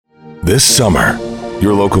This summer,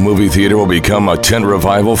 your local movie theater will become a tent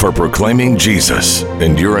revival for proclaiming Jesus,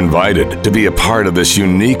 and you're invited to be a part of this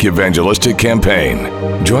unique evangelistic campaign.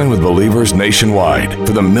 Join with believers nationwide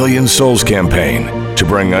for the Million Souls campaign to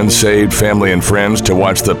bring unsaved family and friends to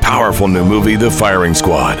watch the powerful new movie, The Firing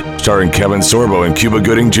Squad, starring Kevin Sorbo and Cuba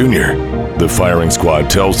Gooding Jr. The Firing Squad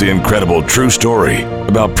tells the incredible true story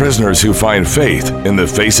about prisoners who find faith in the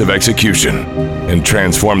face of execution and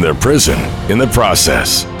transform their prison in the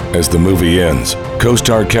process. As the movie ends,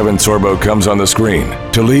 co-star Kevin Sorbo comes on the screen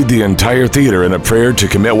to lead the entire theater in a prayer to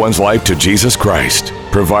commit one's life to Jesus Christ,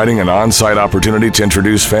 providing an on-site opportunity to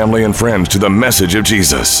introduce family and friends to the message of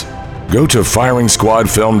Jesus. Go to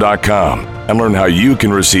FiringSquadFilm.com and learn how you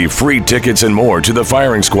can receive free tickets and more to The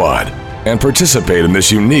Firing Squad and participate in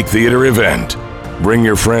this unique theater event. Bring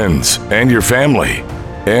your friends and your family,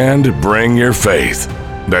 and bring your faith.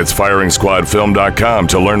 That's FiringSquadFilm.com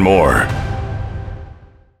to learn more.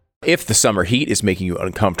 If the summer heat is making you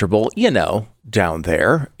uncomfortable, down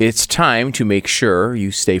there, it's time to make sure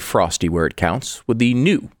you stay frosty where it counts with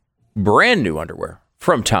the brand new underwear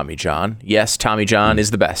from Tommy John. Yes, Tommy John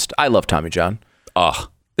is the best. I love Tommy John.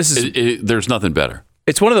 There's nothing better.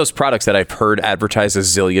 It's one of those products that I've heard advertised a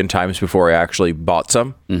zillion times before I actually bought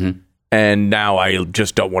some. Mm-hmm. And now I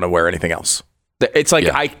just don't want to wear anything else. It's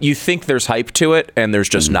like you think there's hype to it, and there's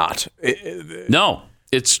just not. No.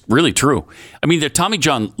 It's really true. I mean, the Tommy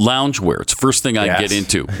John loungewear. It's the first thing I get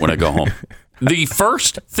into when I go home. The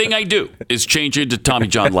first thing I do is change into Tommy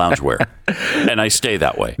John loungewear, and I stay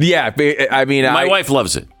that way. Yeah, I mean, my wife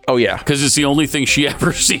loves it. Oh yeah, because it's the only thing she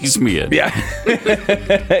ever sees me in. Yeah,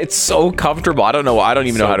 it's so comfortable. I don't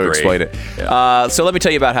even know how to explain it. Yeah. So let me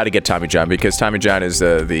tell you about how to get Tommy John, because Tommy John is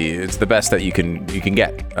it's the best that you can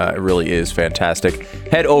get. It really is fantastic.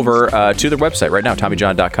 Head over to their website right now,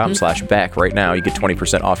 TommyJohn.com/Beck. Right now, you get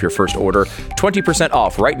 20% off your first order. 20%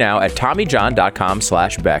 off right now at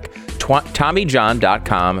TommyJohn.com/Beck.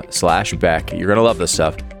 TommyJohn.com/Beck. You're gonna love this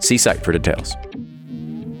stuff. See site for details.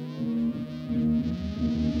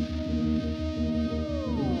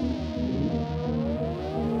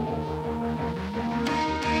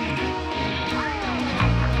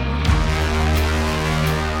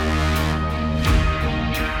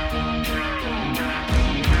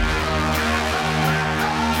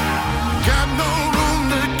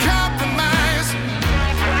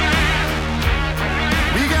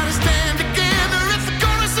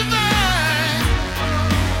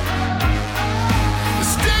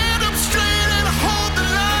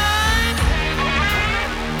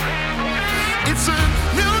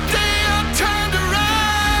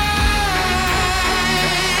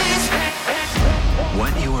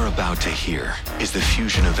 Here is the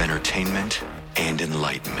fusion of entertainment and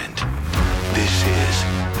enlightenment. This is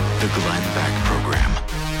the Glenn Beck Program.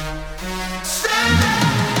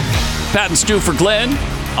 Pat and Stu for Glenn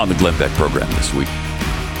on the Glenn Beck Program this week.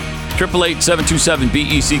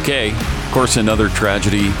 888-727-BECK. Of course, another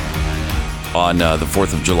tragedy on the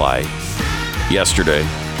 4th of July yesterday.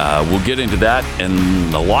 We'll get into that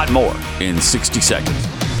and a lot more in 60 seconds.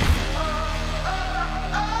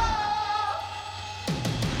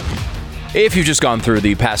 If you've just gone through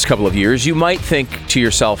the past couple of years, you might think to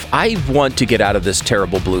yourself, I want to get out of this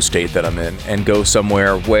terrible blue state that I'm in and go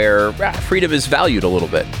somewhere where freedom is valued a little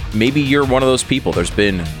bit. Maybe you're one of those people. There's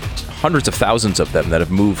been hundreds of thousands of them that have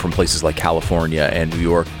moved from places like California and New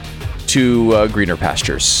York to greener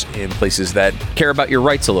pastures in places that care about your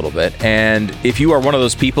rights a little bit. And if you are one of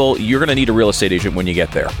those people, you're going to need a real estate agent when you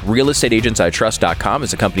get there. RealestateAgentsITrust.com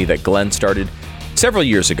is a company that Glenn started several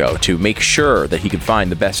years ago to make sure that he could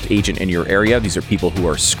find the best agent in your area. These are people who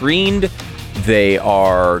are screened, they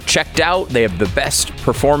are checked out, they have the best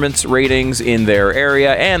performance ratings in their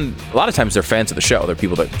area, and a lot of times they're fans of the show. They're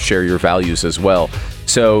people that share your values as well.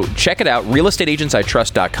 So check it out,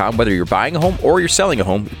 realestateagentsitrust.com. Whether you're buying a home or you're selling a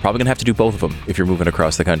home, you're probably going to have to do both of them if you're moving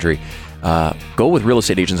across the country. Go with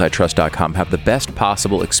realestateagentsitrust.com. Have the best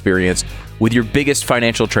possible experience with your biggest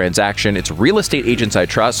financial transaction. It's Real Estate Agents I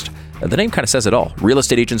Trust. The name kind of says it all.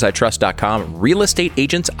 realestateagentsitrust.com.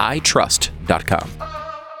 realestateagentsitrust.com.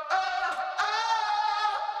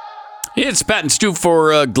 It's Pat and Stu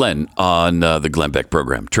for Glenn on the Glenn Beck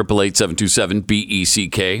Program.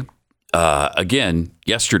 888-727-BECK. Again,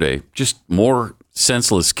 yesterday, just more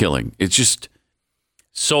senseless killing. It's just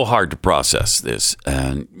so hard to process this,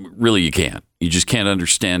 and really you can't. You just can't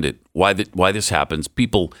understand it. Why this happens?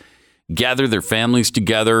 People gather their families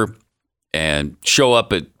together and show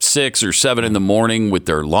up at 6 or 7 in the morning with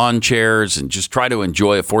their lawn chairs and just try to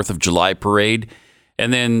enjoy a 4th of July parade,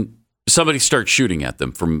 and then somebody starts shooting at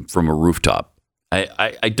them from a rooftop.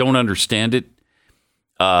 I don't understand it.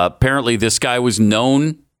 Apparently, this guy was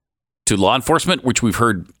known to law enforcement, which we've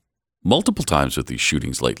heard multiple times with these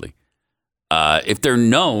shootings lately. If they're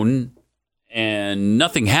known and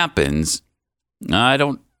nothing happens,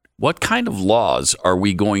 what kind of laws are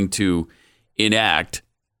we going to enact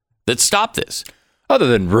that stop this? Other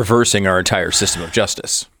than reversing our entire system of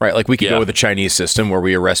justice, right? Like we could go with the Chinese system where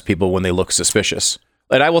we arrest people when they look suspicious.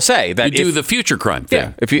 And I will say that you do the future crime thing.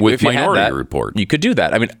 Yeah, if you Minority had that, Report, you could do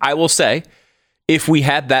that. I mean, I will say, if we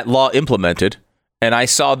had that law implemented and I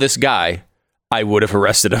saw this guy, I would have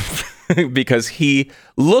arrested him because he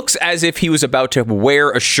looks as if he was about to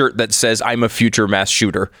wear a shirt that says "I'm a future mass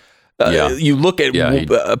shooter." You look at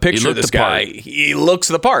a picture of this guy, he looks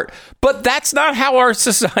the part. But that's not how our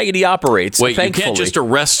society operates. Wait, thankfully. You can't just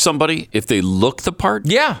arrest somebody if they look the part?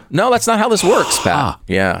 Yeah. No, that's not how this works, Pat.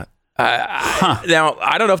 Yeah. Now,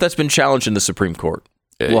 I don't know if that's been challenged in the Supreme Court.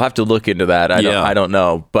 We'll have to look into that. I don't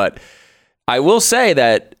know. But I will say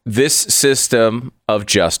that this system of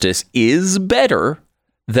justice is better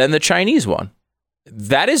than the Chinese one.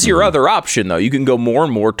 That is your other option, though. You can go more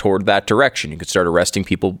and more toward that direction. You can start arresting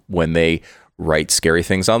people when they write scary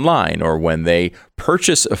things online or when they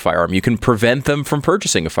purchase a firearm. You can prevent them from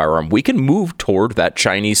purchasing a firearm. We can move toward that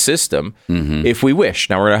Chinese system if we wish.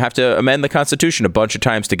 Now, we're going to have to amend the Constitution a bunch of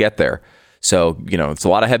times to get there. So, it's a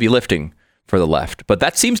lot of heavy lifting for the left. But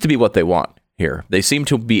that seems to be what they want here. They seem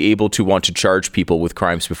to be able to want to charge people with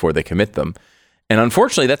crimes before they commit them. And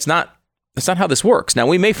unfortunately, that's not how this works. Now,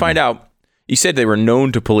 we may find out. You said they were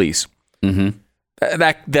known to police.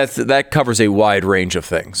 That covers a wide range of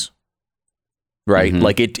things, right?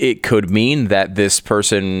 Like it could mean that this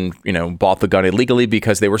person, bought the gun illegally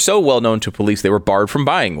because they were so well known to police they were barred from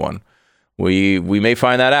buying one. We may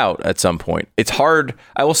find that out at some point. It's hard.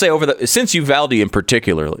 I will say since Uvalde in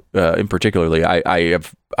particularly,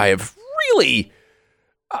 I've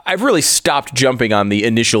really stopped jumping on the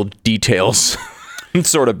initial details.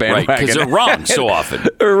 Sort of bandwagon. Right, because they're wrong so often.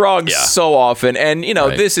 They're wrong so often. And,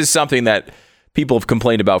 this is something that people have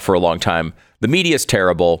complained about for a long time. The media is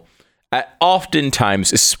terrible.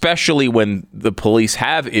 Oftentimes, especially when the police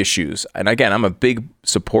have issues. And again, I'm a big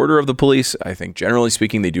supporter of the police. I think generally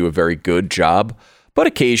speaking, they do a very good job. But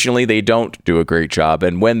occasionally they don't do a great job.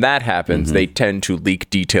 And when that happens, they tend to leak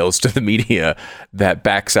details to the media that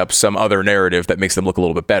backs up some other narrative that makes them look a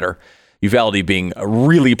little bit better. Uvalde being a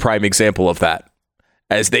really prime example of that.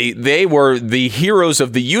 As they were the heroes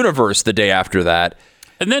of the universe the day after that.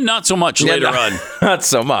 And then not so much later on. Not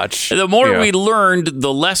so much. The more we learned,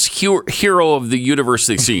 the less hero of the universe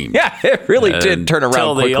they seemed. Yeah, it really did turn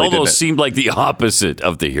around quickly. They almost seemed like the opposite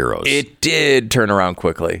of the heroes. It did turn around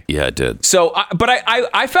quickly. Yeah, it did. So, but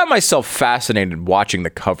I found myself fascinated watching the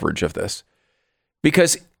coverage of this.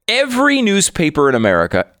 Because every newspaper in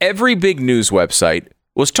America, every big news website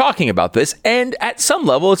was talking about this, and at some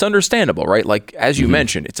level, it's understandable, right? Like, as you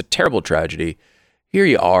mentioned, it's a terrible tragedy. Here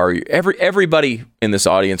you are. Everybody in this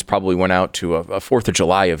audience probably went out to a 4th of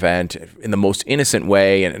July event in the most innocent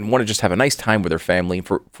way and want to just have a nice time with their family.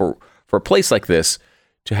 For a place like this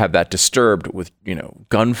to have that disturbed with,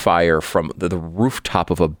 gunfire from the rooftop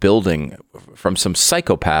of a building from some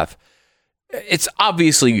psychopath, it's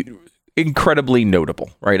obviously incredibly notable,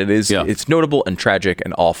 right? It is. Yeah. It's notable and tragic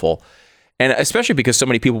and awful. And especially because so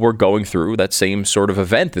many people were going through that same sort of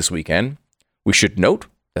event this weekend. We should note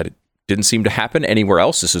that it didn't seem to happen anywhere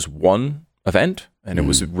else. This is one event, and it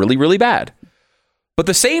was really, really bad. But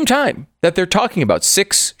the same time that they're talking about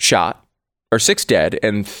 6 shot, or 6 dead,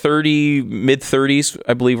 and mid-30s,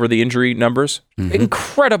 I believe, were the injury numbers.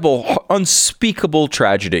 Incredible, unspeakable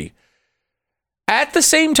tragedy. At the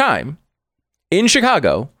same time, in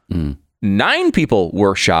Chicago, 9 people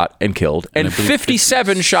were shot and killed, and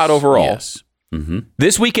 57 shot overall. Yes.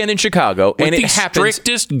 This weekend in Chicago, with and it the happens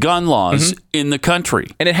strictest gun laws in the country,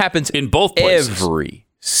 and it happens in both places every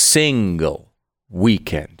single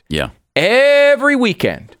weekend. Yeah, every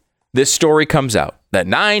weekend, this story comes out that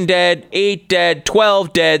 9 dead, 8 dead,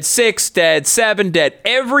 12 dead, 6 dead, 7 dead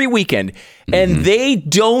every weekend, and they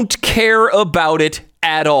don't care about it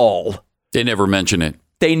at all. They never mention it.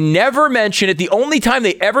 They never mention it. The only time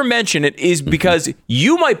they ever mention it is because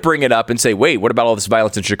you might bring it up and say, wait, what about all this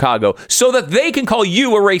violence in Chicago? So that they can call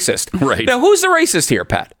you a racist. Right. Now, who's the racist here,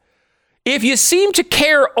 Pat? If you seem to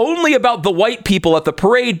care only about the white people at the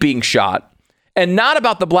parade being shot and not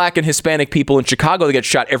about the black and Hispanic people in Chicago that get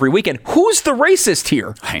shot every weekend, who's the racist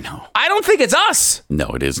here? I know. I don't think it's us. No,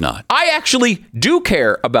 it is not. I actually do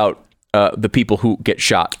care about the people who get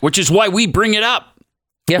shot. Which is why we bring it up.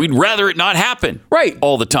 Yeah. We'd rather it not happen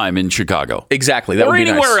all the time in Chicago. Exactly. That or would be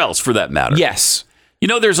anywhere nice. else for that matter. Yes.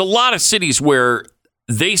 There's a lot of cities where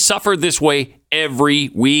they suffer this way every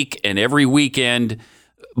week and every weekend.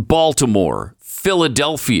 Baltimore,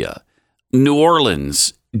 Philadelphia, New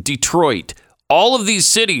Orleans, Detroit, all of these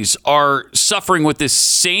cities are suffering with this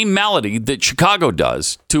same malady that Chicago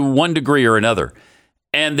does to one degree or another.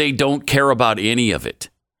 And they don't care about any of it.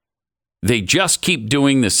 They just keep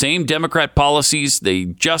doing the same Democrat policies. They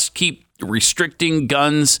just keep restricting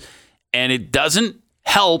guns, and it doesn't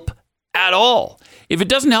help at all. If it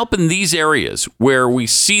doesn't help in these areas where we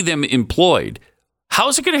see them employed, how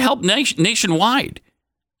is it going to help nationwide?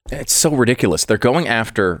 It's so ridiculous. They're going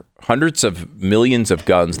after hundreds of millions of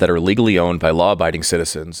guns that are legally owned by law-abiding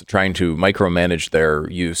citizens, trying to micromanage their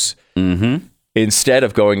use, instead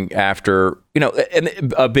of going after,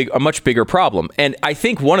 a much bigger problem. And I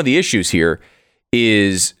think one of the issues here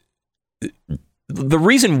is the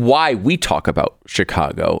reason why we talk about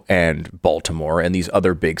Chicago and Baltimore and these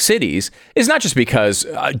other big cities is not just because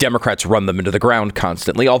Democrats run them into the ground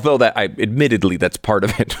constantly, although admittedly that's part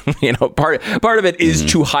of it. Part of it is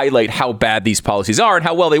to highlight how bad these policies are and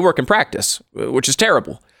how well they work in practice, which is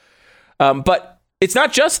terrible. But it's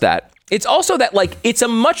not just that. It's also that it's a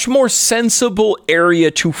much more sensible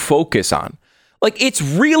area to focus on. It's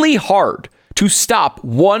really hard to stop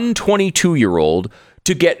one 22-year-old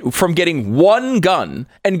from getting one gun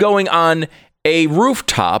and going on a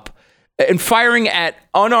rooftop and firing at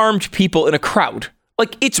unarmed people in a crowd.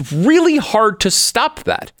 It's really hard to stop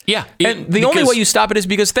that. Yeah. And the only way you stop it is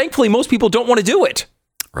because thankfully most people don't want to do it.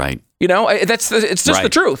 Right. It's just the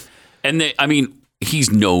truth. And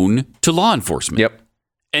he's known to law enforcement. Yep.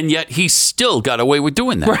 And yet he still got away with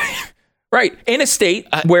doing that. Right. In a state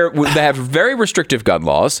where they have very restrictive gun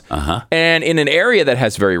laws and in an area that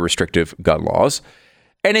has very restrictive gun laws.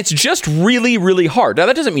 And it's just really, really hard. Now,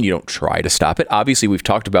 that doesn't mean you don't try to stop it. Obviously, we've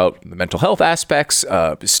talked about the mental health aspects,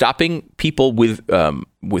 stopping people with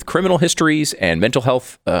criminal histories and mental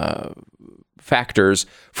health factors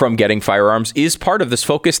from getting firearms is part of this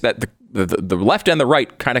focus that the left and the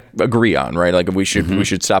right kind of agree on, right? We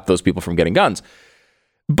should stop those people from getting guns.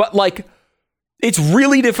 But it's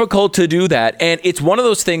really difficult to do that. And it's one of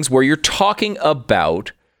those things where you're talking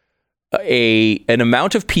about an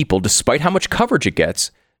amount of people, despite how much coverage it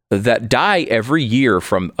gets, that die every year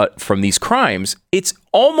from these crimes. It's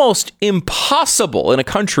almost impossible in a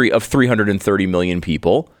country of 330 million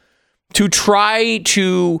people to try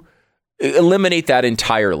to eliminate that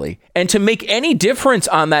entirely. And to make any difference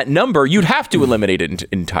on that number, you'd have to eliminate it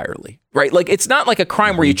entirely, right? It's not like a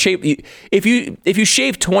crime where if you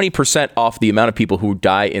shave 20% off the amount of people who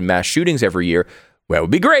die in mass shootings every year, well, it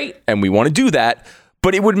would be great, and we want to do that.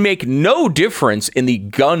 But it would make no difference in the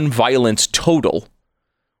gun violence total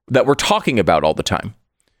that we're talking about all the time.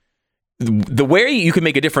 The way you can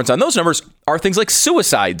make a difference on those numbers are things like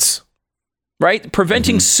suicides, right?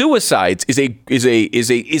 Preventing suicides is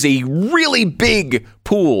a really big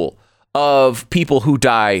pool of people who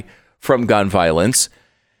die from gun violence,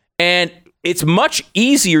 and it's much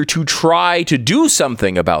easier to try to do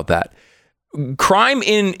something about that. Crime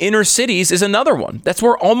in inner cities is another one. That's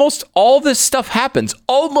where almost all this stuff happens.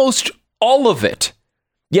 Almost all of it.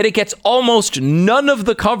 Yet it gets almost none of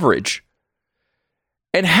the coverage.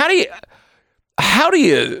 And how do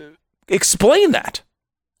you explain that?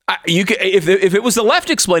 If it was the left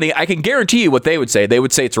explaining it, I can guarantee you what they would say. They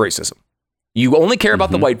would say it's racism. You only care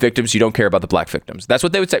about the white victims. You don't care about the black victims. That's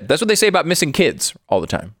what they would say. That's what they say about missing kids all the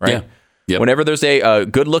time, right? Yeah. Yep. Whenever there's a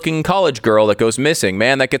good-looking college girl that goes missing,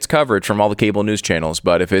 man, that gets coverage from all the cable news channels.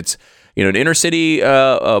 But if it's an inner city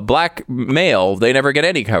black male, they never get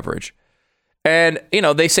any coverage. And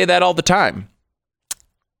they say that all the time.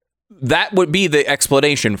 That would be the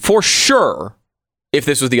explanation for sure if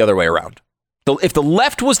this was the other way around. If the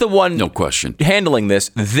left was the one, no question, handling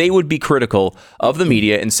this, they would be critical of the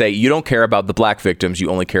media and say, you don't care about the black victims, you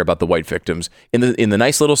only care about the white victims in the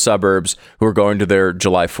nice little suburbs who are going to their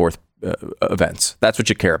July 4th events. That's what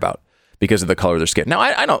you care about because of the color of their skin. Now,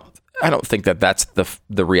 I don't think that's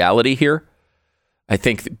the reality here. I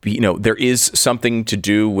think there is something to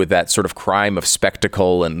do with that sort of crime of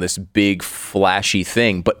spectacle and this big flashy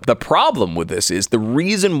thing. But the problem with this is the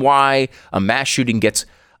reason why a mass shooting gets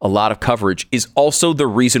a lot of coverage is also the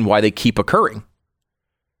reason why they keep occurring.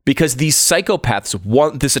 Because these psychopaths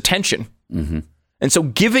want this attention. And so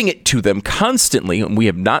giving it to them constantly, and we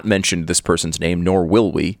have not mentioned this person's name, nor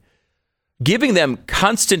will we, giving them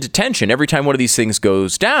constant attention every time one of these things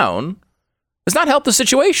goes down does not help the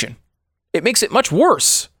situation. It makes it much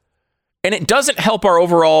worse. And it doesn't help our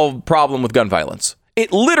overall problem with gun violence.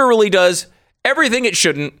 It literally does everything it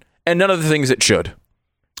shouldn't and none of the things it should.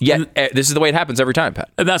 Yet, this is the way it happens every time, Pat.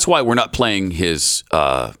 And that's why we're not playing his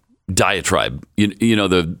diatribe,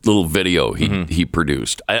 the little video he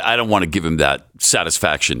produced. I don't want to give him that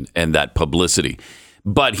satisfaction and that publicity.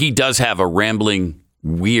 But he does have a rambling,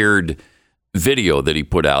 weird video that he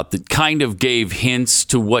put out that kind of gave hints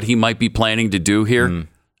to what he might be planning to do here.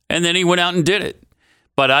 And then he went out and did it.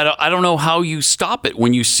 But I don't know how you stop it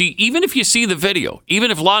when you see, even if you see the video,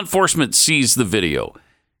 even if law enforcement sees the video,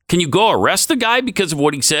 can you go arrest the guy because of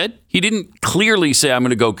what he said? He didn't clearly say, I'm going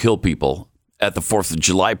to go kill people at the 4th of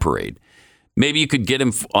July parade. Maybe you could get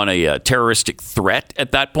him on a terroristic threat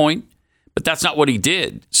at that point, but that's not what he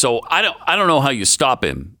did. So I don't know how you stop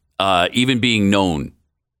him, even being known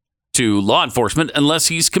to law enforcement, unless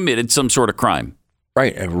he's committed some sort of crime.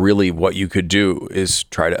 Right. And really what you could do is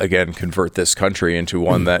try to, again, convert this country into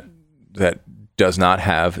one that does not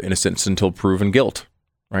have innocence until proven guilt.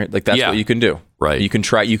 Right. Like that's what you can do. Right. You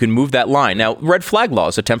can move that line. Now, red flag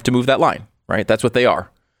laws attempt to move that line. Right. That's what they are.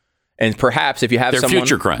 And perhaps if you have they're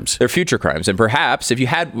future crimes. They're future crimes. And perhaps if you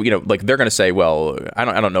had, like they're going to say, well, I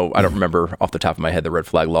don't know. I don't remember off the top of my head the red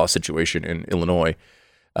flag law situation in Illinois.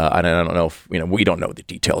 And I don't know if, we don't know the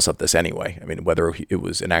details of this anyway. I mean, whether it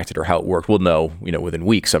was enacted or how it worked, we'll know, within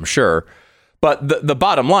weeks, I'm sure. But the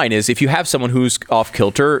bottom line is if you have someone who's off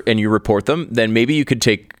kilter and you report them, then maybe you could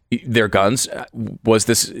take their guns.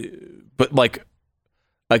 But like,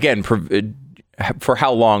 again, for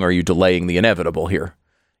how long are you delaying the inevitable here?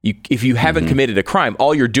 If you haven't committed a crime,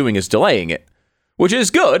 all you're doing is delaying it, which is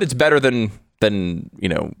good. It's better than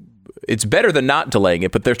it's better than not delaying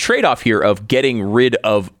it. But the trade-off here of getting rid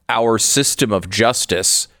of our system of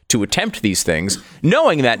justice to attempt these things,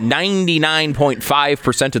 knowing that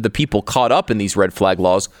 99.5% of the people caught up in these red flag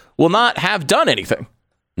laws will not have done anything.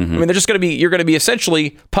 I mean, they're just you're going to be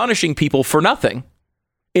essentially punishing people for nothing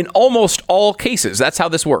in almost all cases. That's how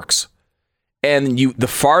this works. And the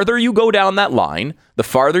farther you go down that line, the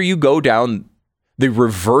farther you go down the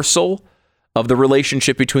reversal of the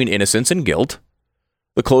relationship between innocence and guilt,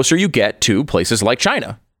 the closer you get to places like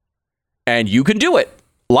China. And you can do it.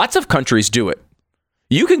 Lots of countries do it.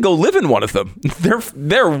 You can go live in one of them.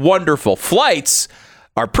 They're wonderful. Flights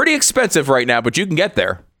are pretty expensive right now, but you can get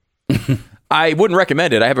there. I wouldn't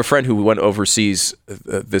recommend it. I have a friend who went overseas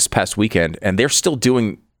this past weekend, and they're still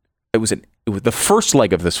doing. It was the first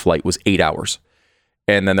leg of this flight was 8 hours,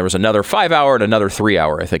 and then there was another 5 hour and another 3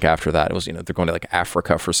 hour. I think after that, it was they're going to like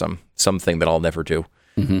Africa for something that I'll never do.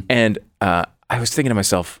 And I was thinking to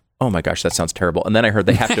myself, oh my gosh, that sounds terrible. And then I heard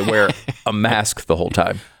they have to wear a mask the whole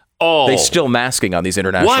time. Oh, they still masking on these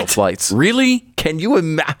international flights. Really? Can you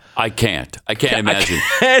imagine? I can't imagine.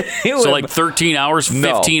 So like 13 hours,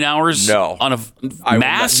 15 hours on a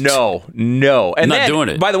mask? No. And not doing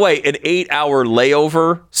it. By the way, an 8 hour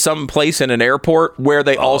layover someplace in an airport where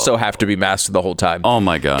they also have to be masked the whole time. Oh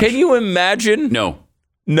my gosh. Can you imagine?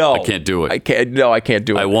 No, I can't do it. I can't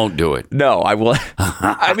do it. I won't do it. No, I will.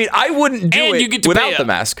 I mean, I wouldn't do and it you get to without pay the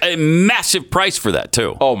mask. A massive price for that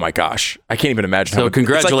too. Oh my gosh, I can't even imagine. So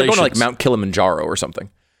congratulations. It's like they're going to like Mount Kilimanjaro or something.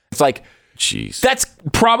 It's like, jeez, that's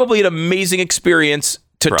probably an amazing experience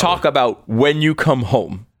to talk about when you come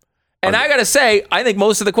home. And I gotta say, I think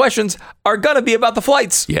most of the questions are gonna be about the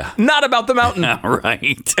flights, not about the mountain.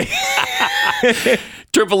 Right.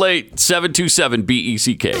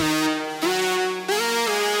 888-727-BECK.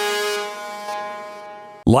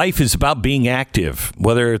 Life is about being active,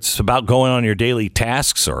 whether it's about going on your daily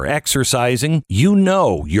tasks or exercising. You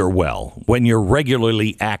know you're well when you're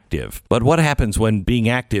regularly active. But what happens when being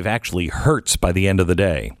active actually hurts by the end of the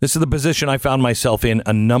day? This is the position I found myself in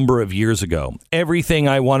a number of years ago. Everything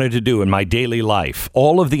I wanted to do in my daily life,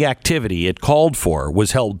 all of the activity it called for,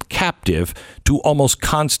 was held captive to almost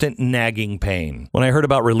constant nagging pain. When I heard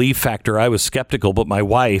about Relief Factor, I was skeptical, but my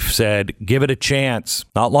wife said, give it a chance.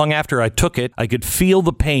 Not long after I took it, I could feel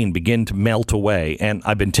the pain begin to melt away, and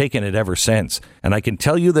I've been taking it ever since. And I can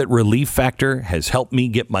tell you that Relief Factor has helped me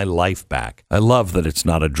get my life back. I love that it's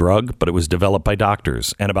not a drug, but it was developed by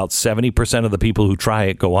doctors, and about 70% of the people who try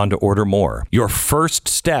it go on to order more. Your first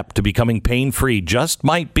step to becoming pain-free just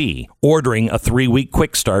might be ordering a 3-week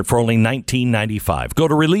quick start for only $19.95. Go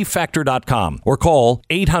to ReliefFactor.com or call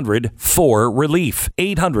 800-4RELIEF,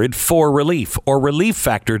 800-4RELIEF, or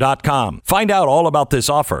ReliefFactor.com. Find out all about this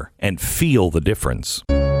offer and feel the difference.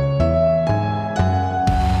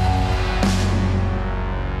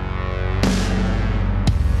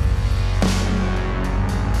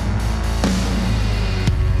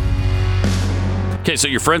 Okay, so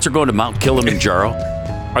your friends are going to Mount Kilimanjaro.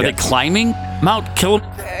 Are they climbing Mount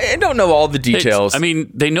Kilimanjaro? I don't know all the details.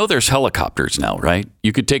 They know there's helicopters now, right?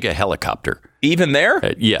 You could take a helicopter. Even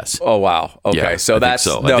there? Yes. Oh, wow. Okay, yeah, so that's...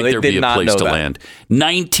 so. No, I think they there'd did be a not place know to that. land.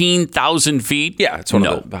 19,000 feet? Yeah, it's one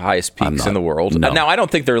of the highest peaks in the world. No. Now, I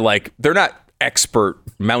don't think they're not expert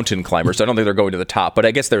mountain climbers. I don't think they're going to the top, but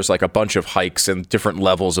I guess there's like a bunch of hikes and different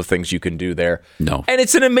levels of things you can do there. No. And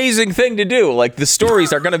it's an amazing thing to do. Like the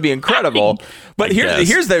stories are going to be incredible. But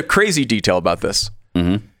here's the crazy detail about this.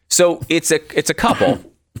 Mm-hmm. So it's a couple.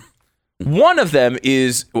 One of them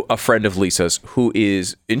is a friend of Lisa's who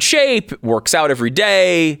is in shape, works out every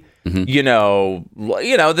day. Mm-hmm. You know,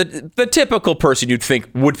 the typical person you'd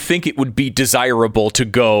think it would be desirable to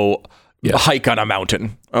go hike on a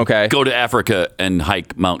mountain. Okay, go to Africa and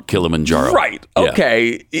hike Mount Kilimanjaro. Right.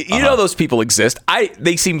 Okay. Yeah. You know those people exist.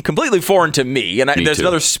 They seem completely foreign to me, and there's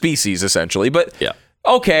another species essentially. But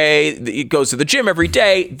okay, it goes to the gym every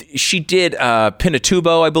day. She did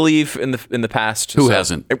Pinatubo, I believe, in the past. Who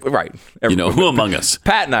hasn't? Right. Who among us?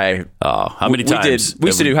 Pat and I. How many times? We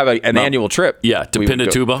used to have an annual trip. Yeah, to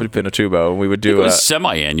Pinatubo. To Pinatubo. We would do. It was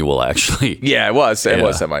semi-annual, actually. Yeah, it was. It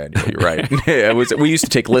was semi-annual. You're right. It was. We used to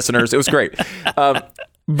take listeners. It was great.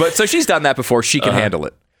 But so she's done that before. She can handle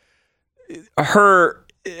it. Her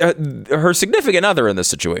significant other in this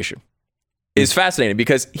situation is fascinating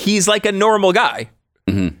because he's like a normal guy.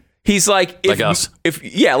 Mm-hmm. He's like us.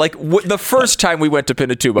 The first time we went to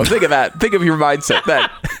Pinatubo, think of that. Think of your mindset then.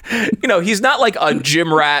 He's not like a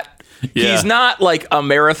gym rat. Yeah. He's not like a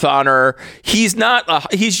marathoner. He's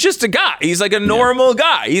just a guy. He's like a normal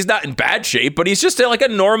guy. He's not in bad shape, but he's just like a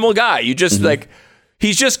normal guy. You just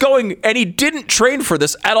he's just going, and he didn't train for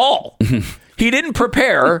this at all. He didn't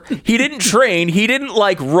prepare. He didn't train. He didn't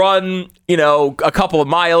run, a couple of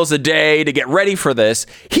miles a day to get ready for this.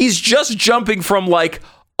 He's just jumping from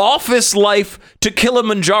office life to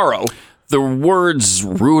Kilimanjaro. The words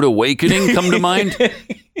 "rude awakening" come to mind.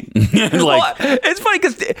 It's funny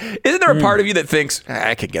because isn't there a part of you that thinks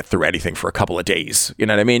I can get through anything for a couple of days? You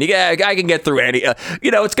know what I mean? Yeah, I can get through any.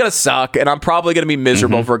 It's gonna suck, and I'm probably gonna be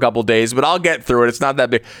miserable for a couple of days, but I'll get through it. It's not that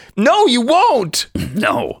big. No, you won't.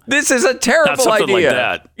 No, this is a terrible not something idea. Like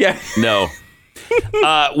that. Yeah, no.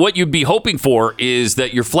 What you'd be hoping for is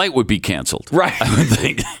that your flight would be canceled, right? I would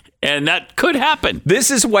think. And that could happen.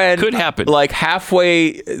 This is when, could happen.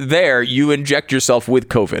 Halfway there, you inject yourself with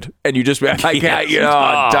COVID, and you just, I can't,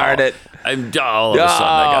 darn it. All of a sudden,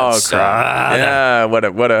 I got crap. Yeah,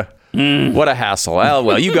 what a hassle.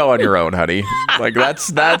 Well, you go on your own, honey.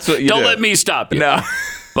 That's what you do. Don't let me stop you. No.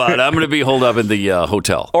 But I'm going to be holed up in the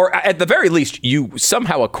hotel. Or at the very least, you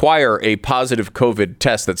somehow acquire a positive COVID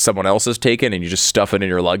test that someone else has taken, and you just stuff it in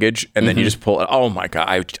your luggage, and then you just pull it. Oh my God!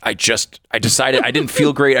 I decided I didn't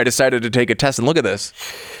feel great. I decided to take a test, and look at this.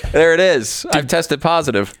 There it is. I've tested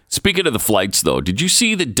positive. Speaking of the flights, though, did you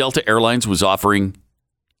see that Delta Airlines was offering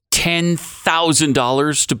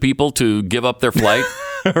 $10,000 to people to give up their flight?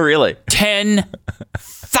 Really?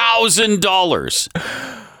 $10,000.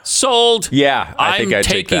 Sold. Yeah, I think I'd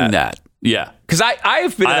taking take that. Yeah, because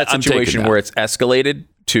I've been in that situation where it's escalated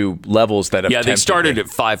to levels that have. Yeah, they started at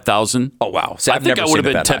 5,000. Oh wow! See, I think I would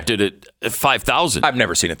have been tempted at 5,000. I've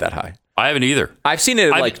never seen it that high. I haven't either. I've seen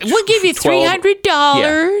it at we'll give you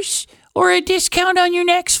 $300 or a discount on your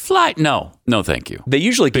next flight. No, thank you. They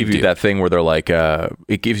usually give you that thing where they're like,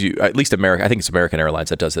 it gives you, at least America, I think it's American Airlines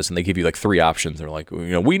that does this, and they give you 3 options. They're like,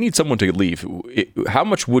 we need someone to leave. How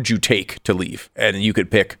much would you take to leave? And you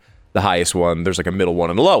could pick the highest one. There's a middle one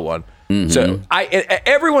and a low one. Mm-hmm. So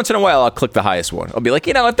every once in a while, I'll click the highest one. I'll be like,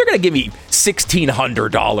 if they're going to give me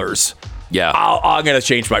 $1,600, I'm going to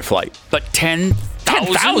change my flight. But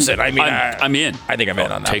 10,000? I mean, I'm in. I think I'm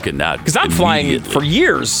in on that. Taking that because I'm flying for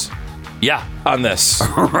years. Yeah, on this,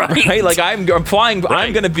 right? I'm flying. Right.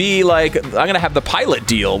 I'm gonna be I'm gonna have the pilot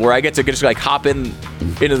deal where I get to just hop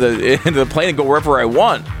into the plane and go wherever I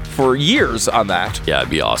want for years on that. Yeah,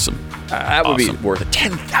 it'd be awesome. That would be worth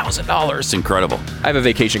 $10,000. It's incredible. I have a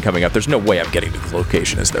vacation coming up. There's no way I'm getting to the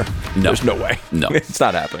location, is there? No. There's no way. No, it's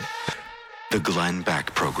not happening. The Glenn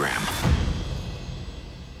Beck Program.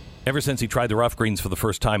 Ever since he tried the rough greens for the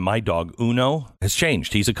first time, my dog, Uno, has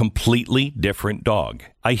changed. He's a completely different dog.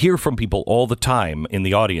 I hear from people all the time in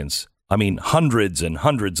the audience. I mean, hundreds and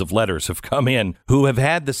hundreds of letters have come in who have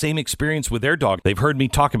had the same experience with their dog. They've heard me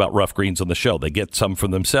talk about rough greens on the show. They get some for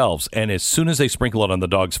themselves. And as soon as they sprinkle it on the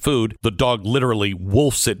dog's food, the dog literally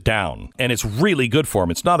wolfs it down. And it's really good for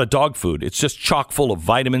him. It's not a dog food. It's just chock full of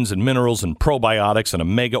vitamins and minerals and probiotics and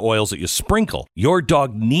omega oils that you sprinkle. Your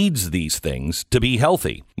dog needs these things to be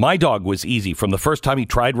healthy. My dog was easy. From the first time he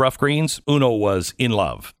tried Rough Greens, Uno was in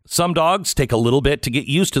love. Some dogs take a little bit to get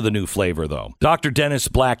used to the new flavor, though. Dr. Dennis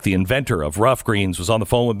Black, the inventor of Rough Greens, was on the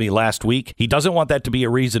phone with me last week. He doesn't want that to be a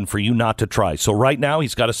reason for you not to try. So right now,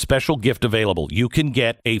 he's got a special gift available. You can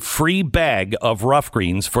get a free bag of Rough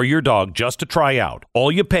Greens for your dog just to try out.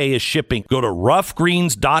 All you pay is shipping. Go to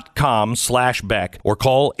roughgreens.com/Beck or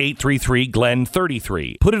call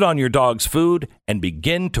 833-GLEN-33. Put it on your dog's food and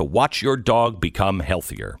begin to watch your dog become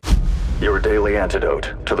healthier. Your daily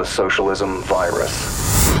antidote to the socialism virus.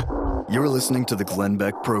 You're listening to the Glenn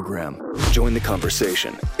Beck Program. Join the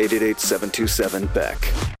conversation.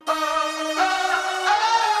 888-727-BECK.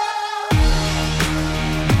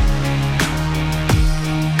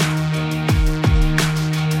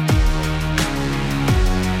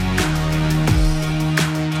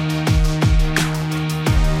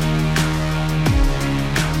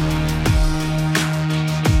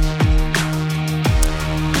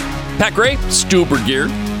 Pat Gray, Stu Bergier.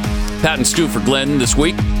 Pat and Stu for Glenn this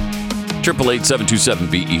week.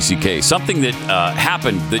 888-727-BECK. Something that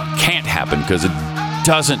happened that can't happen because it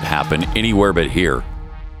doesn't happen anywhere but here.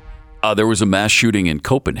 There was a mass shooting in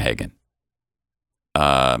Copenhagen,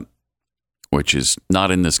 which is not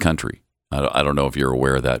in this country. I don't know if you're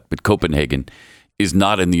aware of that, but Copenhagen is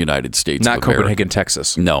not in the United States. Not Copenhagen,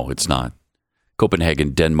 Texas. No, it's not.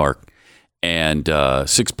 Copenhagen, Denmark. And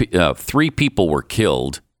 3 people were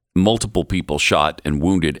killed. Multiple people shot and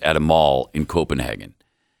wounded at a mall in Copenhagen.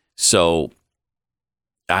 So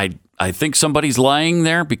I think somebody's lying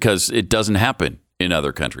there because it doesn't happen in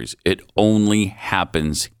other countries. It only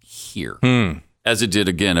happens here, as it did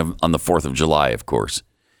again on the 4th of July, of course.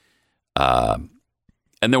 And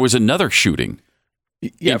there was another shooting,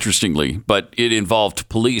 interestingly, but it involved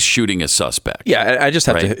police shooting a suspect. Yeah, I just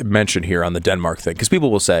have to mention here on the Denmark thing, because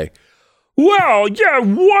people will say, well, yeah,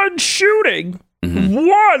 one shooting. Mm-hmm.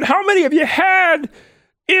 One. How many have you had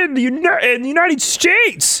in the United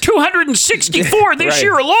States? 264 this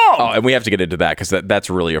year alone. Oh, and we have to get into that because that's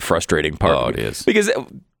really a frustrating part. Oh, it is. Because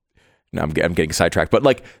now I'm getting sidetracked, but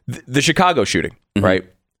like the Chicago shooting, right?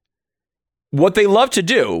 What they love to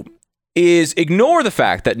do is ignore the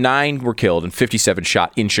fact that 9 were killed and 57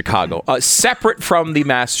 shot in Chicago, separate from the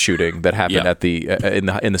mass shooting that happened at the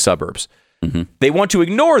in the suburbs. Mm-hmm. They want to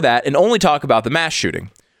ignore that and only talk about the mass shooting,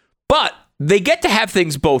 but they get to have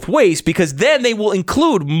things both ways because then they will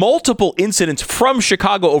include multiple incidents from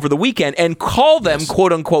Chicago over the weekend and call them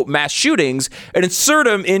quote unquote mass shootings and insert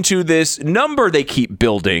them into this number they keep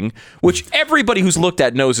building, which everybody who's looked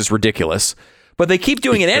at knows is ridiculous, but they keep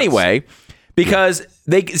doing it anyway because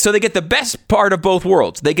they get the best part of both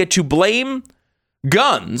worlds. They get to blame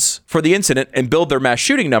guns for the incident and build their mass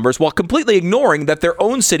shooting numbers while completely ignoring that their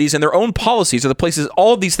own cities and their own policies are the places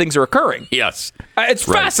all of these things are occurring. Yes. It's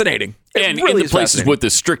fascinating. And really in the places with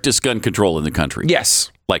the strictest gun control in the country.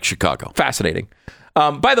 Yes. Like Chicago. Fascinating.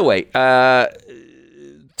 By the way,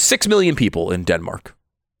 6 million people in Denmark.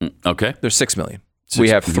 Okay. There's 6 million. We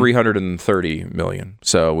have 330 million.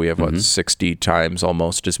 So we have, 60 times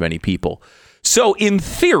almost as many people. So in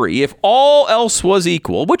theory, if all else was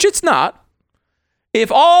equal, which it's not, if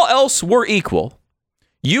all else were equal,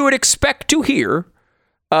 you would expect to hear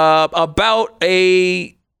about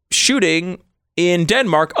a shooting in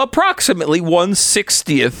Denmark approximately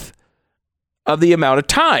 1/60th of the amount of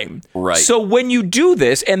time. Right. So when you do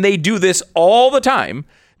this, and they do this all the time,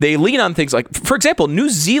 they lean on things like, for example, New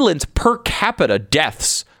Zealand's per capita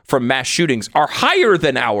deaths from mass shootings are higher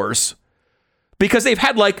than ours because they've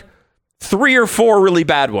had like 3 or 4 really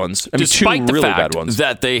bad ones. I mean, Despite 2 really the fact bad ones.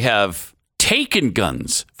 that they have taken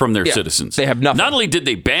guns from their citizens. They have nothing. Not only did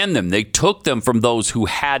they ban them, they took them from those who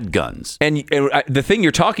had guns. And the thing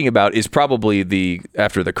you're talking about is probably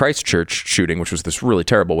after the Christchurch shooting, which was this really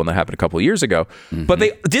terrible one that happened a couple of years ago. Mm-hmm. But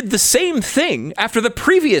they did the same thing after the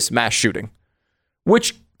previous mass shooting,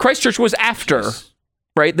 which Christchurch was after,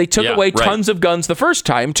 right? They took away tons of guns the first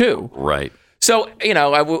time too. Right. So,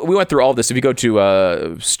 we went through all this. If you go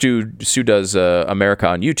to Stu Does America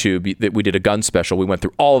on YouTube, we did a gun special. We went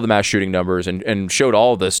through all of the mass shooting numbers and showed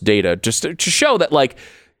all of this data just to show that, like,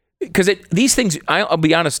 because these things, I'll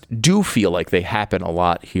be honest, do feel like they happen a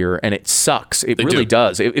lot here, and it sucks. It really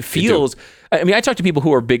does. It feels, I mean, I talk to people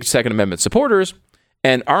who are big Second Amendment supporters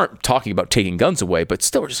and aren't talking about taking guns away, but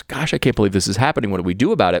still just, gosh, I can't believe this is happening. What do we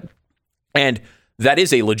do about it? And that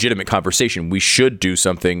is a legitimate conversation. We should do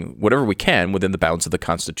something, whatever we can, within the bounds of the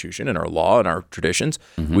Constitution and our law and our traditions.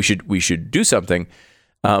 Mm-hmm. We should do something.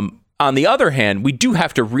 On the other hand, we do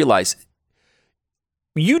have to realize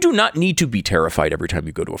you do not need to be terrified every time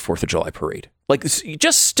you go to a 4th of July parade. Like,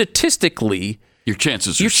 just statistically, your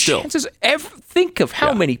chances think of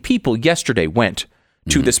how many people yesterday went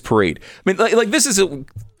to this parade. I mean, like this is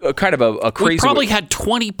a kind of a crazy. We probably had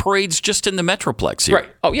 20 parades just in the Metroplex here. Right.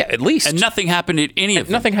 Oh, yeah, at least. And nothing happened at any of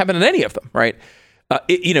them. Nothing happened at any of them, right?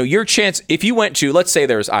 Your chance, if you went to, let's say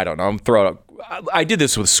there's, I don't know, I'm throwing up, I did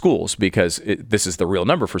this with schools because this is the real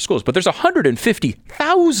number for schools, but there's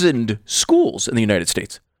 150,000 schools in the United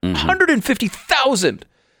States. 150,000.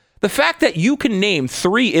 The fact that you can name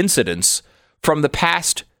 3 incidents from the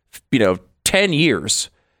past, 10 years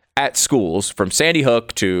at schools, from Sandy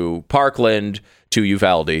Hook to Parkland to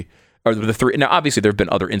Uvalde, are the 3. Now, obviously, there have been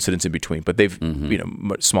other incidents in between, but they've,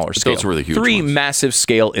 much smaller scale. Those were the huge 3 ones. massive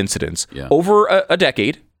scale incidents over a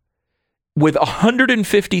decade with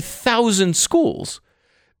 150,000 schools.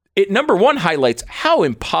 It, number one, highlights how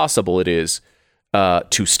impossible it is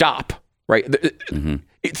to stop, right?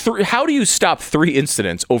 How do you stop 3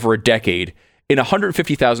 incidents over a decade in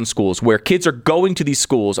 150,000 schools where kids are going to these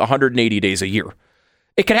schools 180 days a year?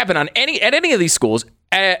 It can happen at any of these schools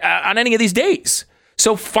on any of these days.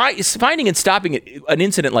 So finding and stopping an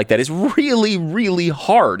incident like that is really, really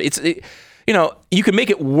hard. You can make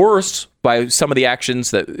it worse by some of the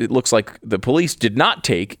actions that it looks like the police did not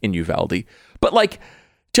take in Uvalde, but like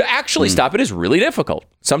to actually stop it is really difficult.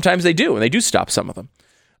 Sometimes they do, and they do stop some of them.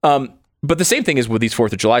 But the same thing is with these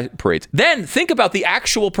 4th of July parades. Then think about the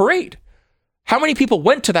actual parade. How many people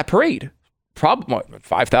went to that parade? Probably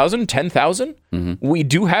 5,000, 10,000. We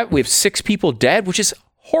have 6 people dead, which is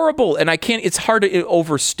horrible. And it's hard to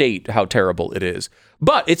overstate how terrible it is.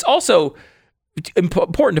 But it's also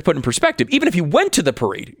important to put in perspective. Even if you went to the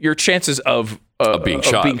parade, your chances of being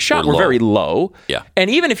shot were very low. Yeah.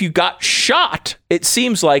 And even if you got shot, it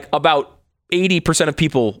seems like about 80% of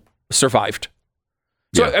people survived.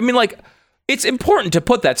 So, I mean, like, it's important to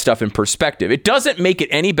put that stuff in perspective. It doesn't make it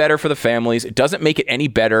any better for the families. It doesn't make it any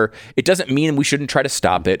better. It doesn't mean we shouldn't try to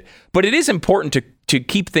stop it. But it is important to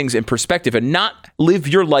keep things in perspective and not live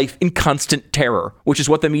your life in constant terror, which is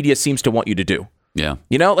what the media seems to want you to do. Yeah.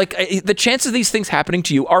 Like the chances of these things happening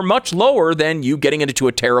to you are much lower than you getting into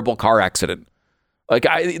a terrible car accident. Like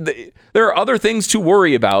there are other things to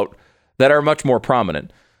worry about that are much more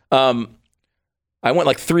prominent. I went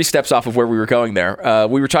like 3 steps off of where we were going there.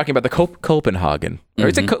 We were talking about the Copenhagen.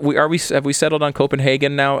 Have we settled on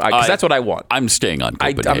Copenhagen now? Because that's what I want. I'm staying on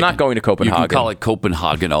Copenhagen. I'm not going to Copenhagen. You can call it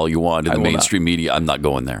Copenhagen all you want in the mainstream media. I'm not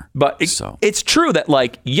going there. But it's true that,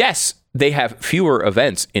 like, yes, they have fewer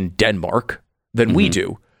events in Denmark than we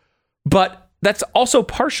do. But that's also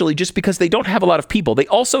partially just because they don't have a lot of people. They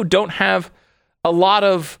also don't have a lot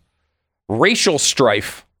of racial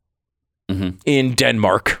strife in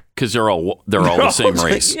Denmark. Because they're all the same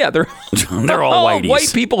race. Yeah, they're all whiteies.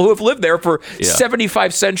 White people who have lived there for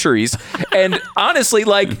 75 centuries. And honestly,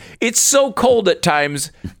 like, it's so cold at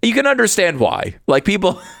times, you can understand why. Like,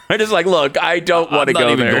 people are just like, look, I don't want to go there.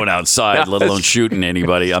 I'm not even going outside, let alone shooting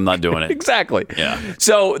anybody. I'm not doing it. Exactly. Yeah.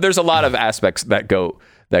 So there's a lot of aspects that go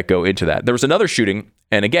into that. There was another shooting,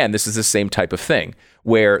 and again, this is the same type of thing,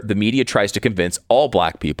 where the media tries to convince all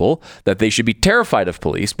black people that they should be terrified of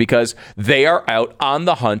police because they are out on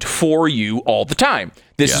the hunt for you all the time.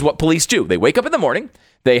 This is what police do. They wake up in the morning,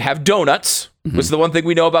 they have donuts. This is the one thing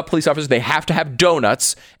we know about police officers. They have to have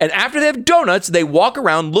donuts. And after they have donuts, they walk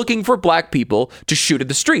around looking for black people to shoot at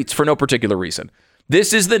the streets for no particular reason.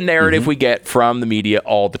 This is the narrative we get from the media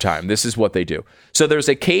all the time. This is what they do. So there's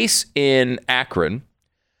a case in Akron,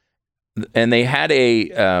 and they had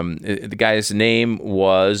the guy's name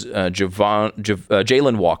was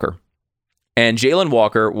Jalen Walker, and Jalen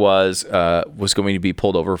Walker was going to be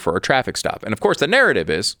pulled over for a traffic stop. And of course, the narrative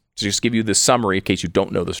is, to just give you the summary in case you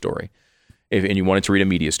don't know the story, and you wanted to read a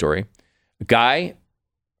media story. A guy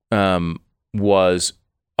was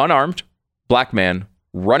unarmed, black man,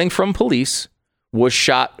 running from police, was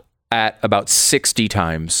shot at about 60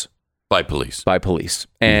 times by police.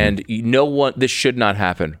 And this should not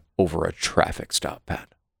happen over a traffic stop,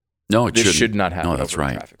 Pat. No, it shouldn't. This should not happen over a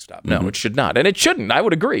traffic stop. No, it should not. And it shouldn't. I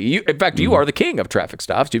would agree. In fact, you are the king of traffic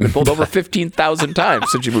stops. You've been pulled over 15,000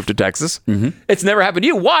 times since you moved to Texas. It's never happened to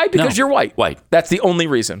you. Why? Because you're white. White. That's the only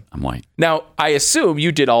reason. I'm white. Now, I assume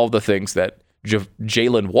you did all the things that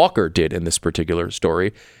Jalen Walker did in this particular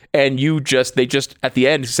story. And they just at the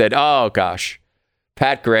end said, oh, gosh,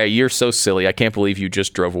 Pat Gray, you're so silly. I can't believe you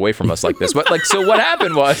just drove away from us like this. But so what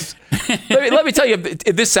happened was, let me tell you,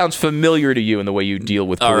 if this sounds familiar to you in the way you deal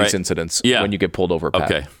with police incidents when you get pulled over,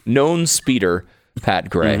 Pat. Okay. Known speeder, Pat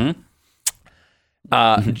Gray.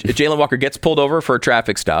 Jalen Walker gets pulled over for a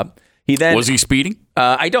traffic stop. Was he speeding?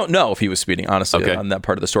 I don't know if he was speeding, honestly, on that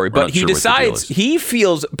part of the story. But he decides, he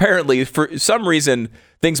feels apparently for some reason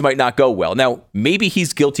things might not go well. Now, maybe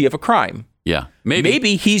he's guilty of a crime. Yeah,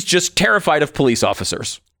 maybe he's just terrified of police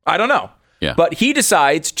officers. I don't know. Yeah. But he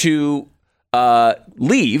decides to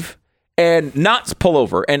leave and not pull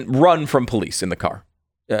over and run from police in the car.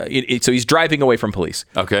 So he's driving away from police.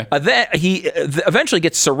 Okay. Then he eventually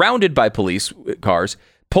gets surrounded by police cars,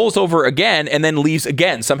 pulls over again, and then leaves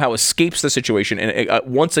again, somehow escapes the situation. And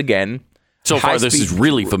once again, so far, this is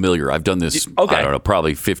really familiar. I've done this, I don't know,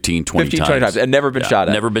 probably 15, 20 times. And never been shot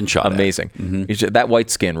at. Never been shot Amazing. at. Amazing. That white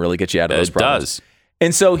skin really gets you out of those problems. It does.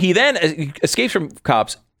 And so he then escapes from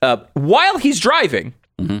cops. While he's driving,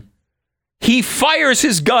 he fires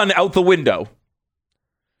his gun out the window.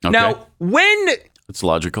 Okay. Now, it's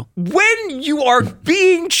logical. When you are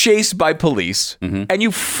being chased by police and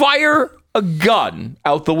you fire a gun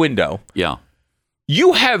out the window,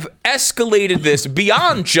 you have escalated this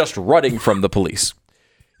beyond just running from the police.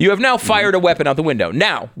 You have now fired a weapon out the window.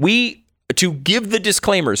 Now, to give the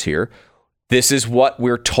disclaimers here, this is what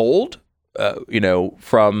we're told,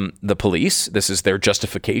 from the police. This is their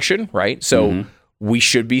justification, right? So we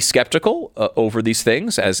should be skeptical over these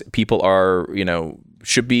things, as people are,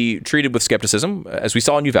 should be treated with skepticism, as we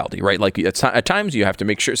saw in Uvalde, right? Like at times you have to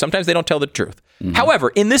make sure, sometimes they don't tell the truth. However,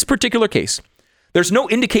 in this particular case, there's no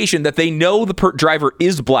indication that they know the driver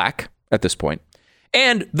is black at this point.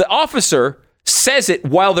 And the officer says it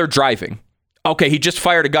while they're driving. Okay, he just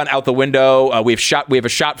fired a gun out the window. We have a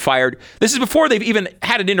shot fired. This is before they've even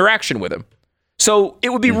had an interaction with him. So it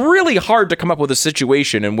would be really hard to come up with a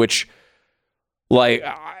situation in which, like,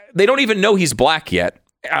 they don't even know he's black yet.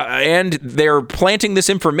 And they're planting this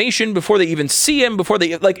information before they even see him,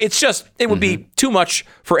 it would be too much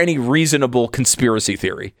for any reasonable conspiracy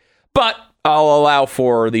theory. But I'll allow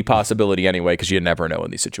for the possibility anyway, because you never know in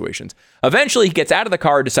these situations. Eventually, he gets out of the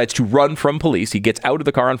car, decides to run from police. He gets out of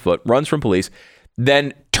the car on foot, runs from police,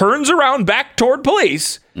 then turns around back toward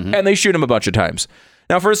police, and they shoot him a bunch of times.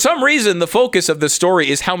 Now, for some reason, the focus of this story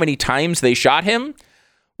is how many times they shot him.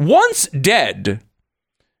 Once dead,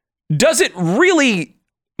 does it really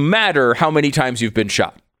matter how many times you've been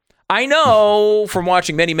shot? I know from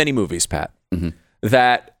watching many, many movies, Pat,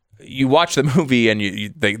 that you watch the movie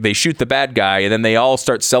and they shoot the bad guy, and then they all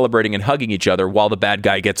start celebrating and hugging each other while the bad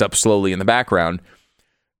guy gets up slowly in the background.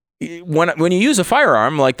 When you use a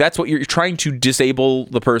firearm, like, that's what you're trying to disable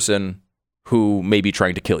the person who may be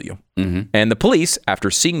trying to kill you. And the police, after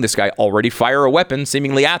seeing this guy already fire a weapon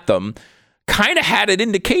seemingly at them, kind of had an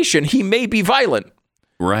indication he may be violent.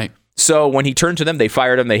 Right. So when he turned to them, they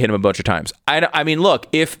fired him. They hit him a bunch of times. I mean, look,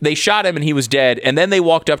 if they shot him and he was dead, and then they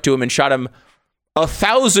walked up to him and shot him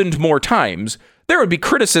 1,000 more times, there would be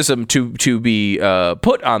criticism to be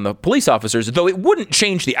put on the police officers, though it wouldn't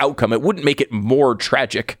change the outcome. It wouldn't make it more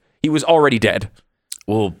tragic. He was already dead.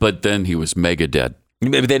 Well, but then he was mega dead.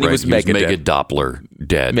 Then he was mega dead. Doppler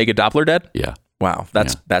dead. Mega Doppler dead? Yeah. Wow.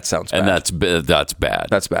 That sounds bad. And that's bad.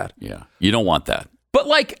 That's bad. Yeah. You don't want that. But,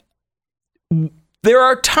 like, there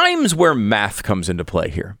are times where math comes into play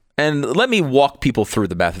here. And let me walk people through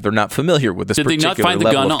the math if they're not familiar with this particular level of calculus. Did they not find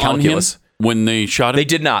the gun on him when they shot him? They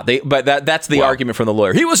did not. But that's the argument from the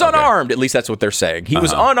lawyer. He was unarmed. At least that's what they're saying. He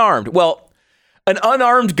was unarmed. Well, an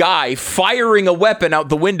unarmed guy firing a weapon out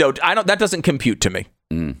the window, that doesn't compute to me.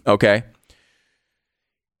 Okay?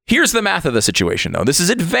 Here's the math of the situation, though. This is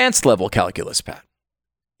advanced level calculus, Pat.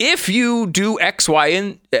 If you do X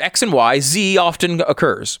and Y, Z often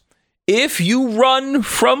occurs. If you run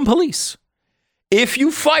from police, if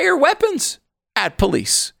you fire weapons at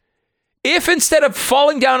police, if instead of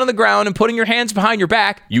falling down on the ground and putting your hands behind your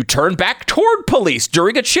back, you turn back toward police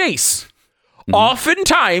during a chase,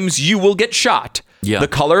 oftentimes you will get shot. Yeah. The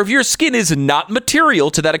color of your skin is not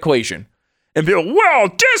material to that equation. And be like, well,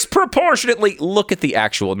 disproportionately, look at the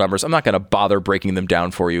actual numbers. I'm not going to bother breaking them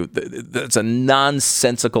down for you. That's a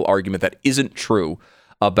nonsensical argument that isn't true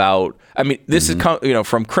about, I mean, this is,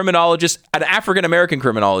 from criminologists, an African-American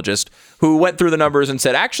criminologist who went through the numbers and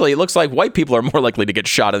said, actually, it looks like white people are more likely to get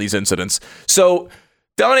shot in these incidents. So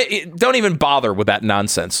don't even bother with that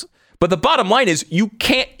nonsense. But the bottom line is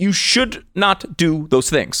you should not do those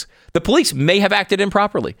things. The police may have acted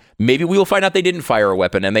improperly. Maybe we will find out they didn't fire a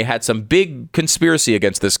weapon and they had some big conspiracy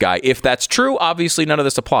against this guy. If that's true, obviously none of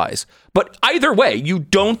this applies. But either way, you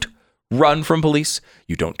don't run from police.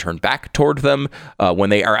 You don't turn back toward them when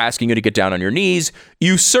they are asking you to get down on your knees.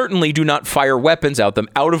 You certainly do not fire weapons at them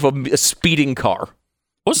out of a speeding car.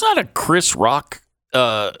 Wasn't that a Chris Rock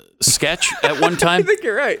sketch at one time? I think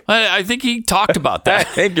you're right. I think he talked about that. I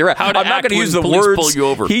think you're right. I'm not going to use the words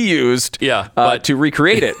he used to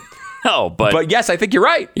recreate it. No, but yes, I think you're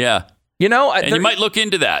right. Yeah. And you might look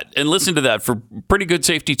into that and listen to that for pretty good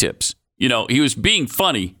safety tips. He was being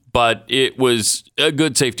funny, but it was a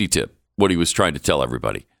good safety tip, what he was trying to tell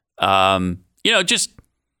everybody. Just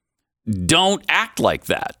don't act like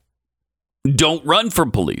that. Don't run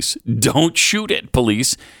from police. Don't shoot at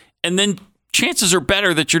police. And then chances are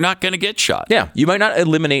better that you're not going to get shot. Yeah, you might not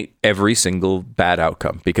eliminate every single bad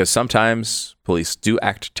outcome because sometimes police do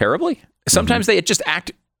act terribly. Sometimes they just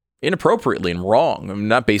act inappropriately and wrong. I mean,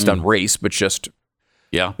 not based on race, but just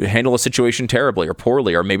handle a situation terribly or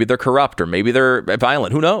poorly, or maybe they're corrupt, or maybe they're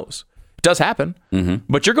violent. Who knows? It does happen.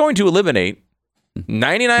 But you're going to eliminate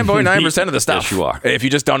 99.9% of the stuff. Yes, you are. If you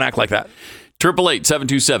just don't act like that.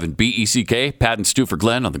 888-727-BECK. Pat and Stu for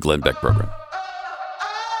Glenn on the Glenn Beck Program.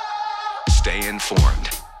 Stay informed.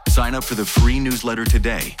 Sign up for the free newsletter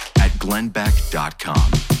today at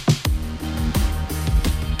glennbeck.com.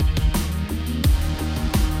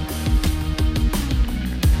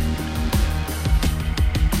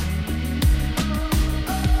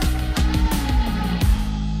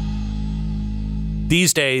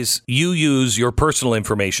 These days, you use your personal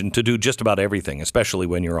information to do just about everything, especially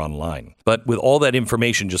when you're online. But with all that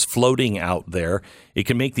information just floating out there, it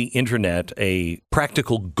can make the internet a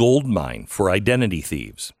practical gold mine for identity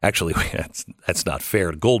thieves. Actually, that's not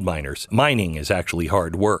fair to gold miners. Mining is actually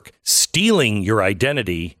hard work. Stealing your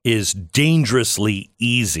identity is dangerously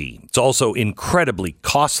easy. It's also incredibly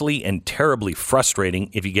costly and terribly frustrating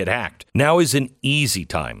if you get hacked. Now is an easy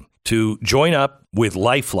time to join up with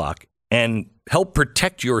LifeLock and help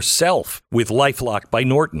protect yourself with LifeLock by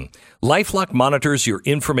Norton. LifeLock monitors your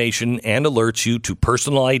information and alerts you to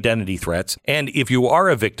personal identity threats. And if you are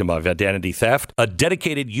a victim of identity theft, a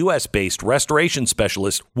dedicated U.S.-based restoration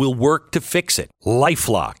specialist will work to fix it.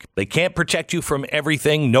 LifeLock. They can't protect you from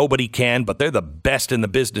everything. Nobody can, but they're the best in the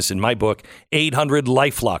business in my book.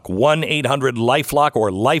 800-LifeLock. 1-800-LifeLock or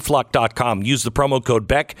LifeLock.com. Use the promo code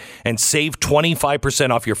BECK and save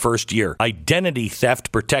 25% off your first year. Identity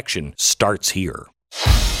theft protection starts here.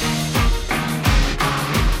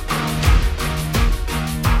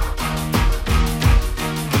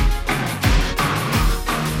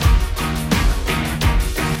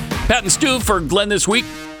 Pat and Stu for Glenn this week.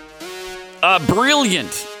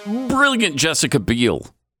 Brilliant Jessica Biel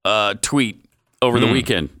tweet over the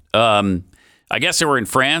weekend. I guess they were in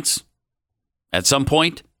France at some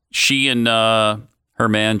point. She and her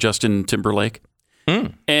man, Justin Timberlake.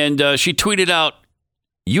 And she tweeted out,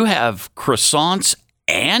 "You have croissants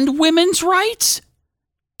and women's rights?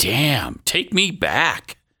 Damn, take me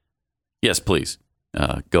back." Yes, please.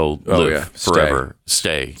 Go live forever.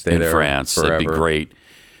 Stay in there France. forever. That'd be great.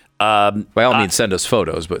 By all means, send us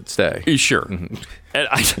photos, but stay. Sure. And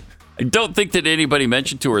I don't think that anybody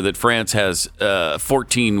mentioned to her that France has a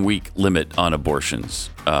 14-week limit on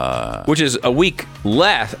abortions. Which is a week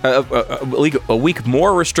less, a week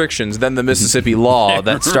more restrictions than the Mississippi law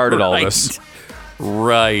that started all this.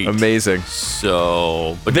 Right. Amazing.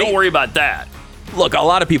 So, but don't worry about that. Look, a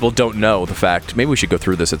lot of people don't know the fact, maybe we should go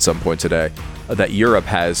through this at some point today, that Europe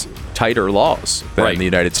has tighter laws than the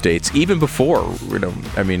United States. Even before,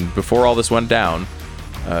 before all this went down,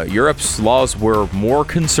 Europe's laws were more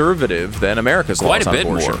conservative than America's laws on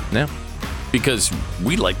abortion. Quite a bit more. Yeah. Because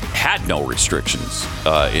we had no restrictions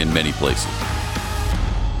in many places.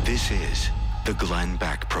 This is the Glenn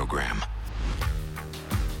Beck Program.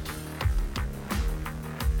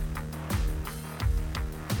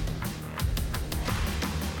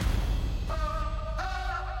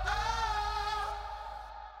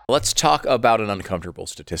 Let's talk about an uncomfortable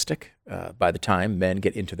statistic. By the time men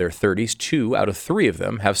get into their 30s, 2 out of 3 of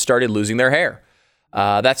them have started losing their hair.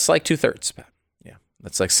 That's like 2/3. Yeah,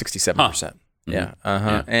 that's like 67%. Yeah.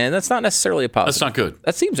 Yeah. And that's not necessarily a positive. That's not good.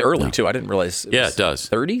 That seems early, too. I didn't realize it does.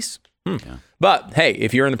 30s? Yeah. But, hey,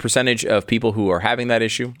 if you're in the percentage of people who are having that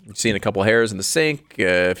issue, you're seeing a couple hairs in the sink,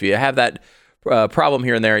 if you have that problem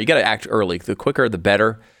here and there, you got to act early. The quicker, the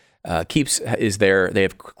better. Keeps is there. They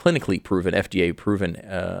have clinically proven, FDA proven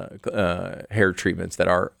hair treatments that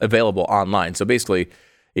are available online. So basically,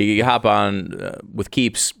 you hop on with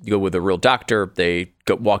Keeps. You go with a real doctor. They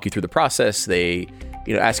walk you through the process. They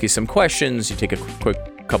ask you some questions. You take a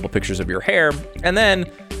quick couple pictures of your hair, and then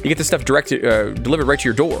you get the stuff delivered right to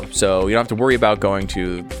your door. So you don't have to worry about going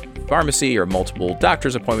to pharmacy or multiple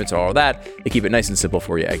doctor's appointments or all that. They keep it nice and simple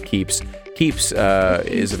for you at Keeps. Keeps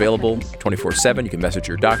is available 24/7. You can message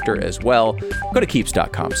your doctor as well. Go to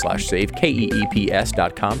keeps.com/save,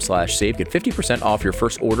 KEEPS.com/save. Get 50% off your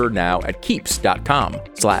first order now at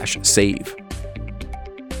keeps.com/save.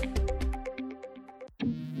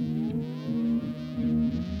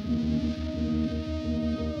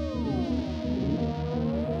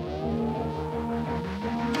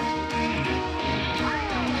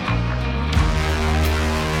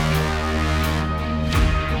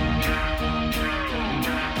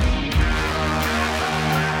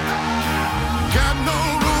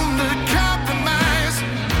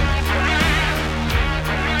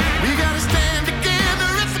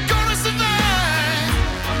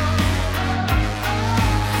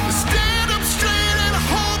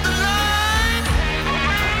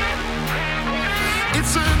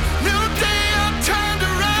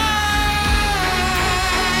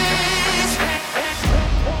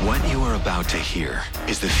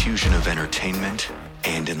 fusion of entertainment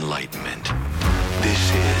and enlightenment.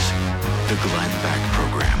 This is the Glenn Beck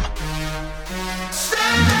Program.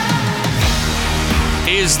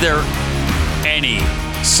 Is there any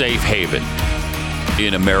safe haven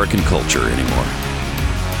in American culture anymore?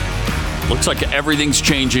 Looks like everything's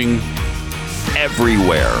changing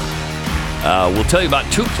everywhere. We'll tell you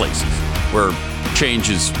about two places where change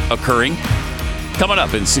is occurring. Coming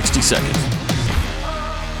up in 60 seconds.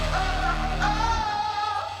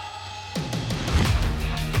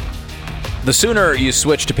 The sooner you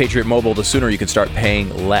switch to Patriot Mobile, the sooner you can start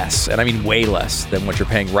paying less, and I mean way less than what you're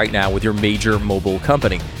paying right now with your major mobile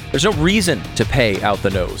company. There's no reason to pay out the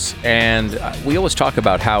nose, and we always talk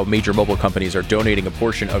about how major mobile companies are donating a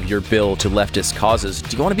portion of your bill to leftist causes.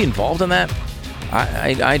 Do you want to be involved in that?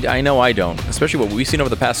 I know I don't, especially what we've seen over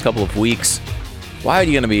the past couple of weeks. Why are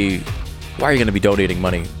you going to be donating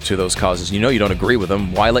money to those causes? You know you don't agree with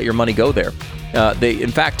them. Why let your money go there?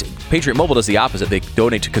 In fact, Patriot Mobile does the opposite. They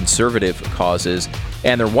donate to conservative causes,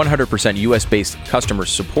 and their 100% U.S.-based customer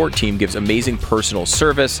support team gives amazing personal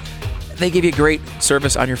service. They give you great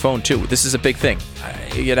service on your phone, too. This is a big thing.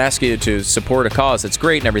 I'd ask you to support a cause that's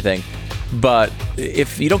great and everything, but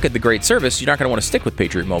if you don't get the great service, you're not going to want to stick with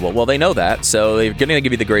Patriot Mobile. Well, they know that, so they're going to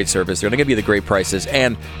give you the great service. They're going to give you the great prices,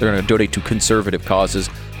 and they're going to donate to conservative causes.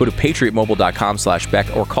 Go to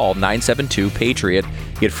patriotmobile.com/Beck or call 972-PATRIOT.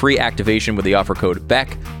 Get free activation with the offer code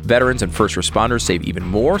BECK. Veterans and first responders save even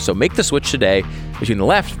more, so make the switch today. Between the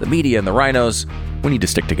left, the media, and the rhinos, we need to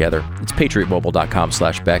stick together. It's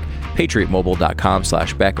patriotmobile.com/Beck,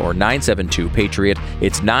 patriotmobile.com/Beck, or 972-PATRIOT.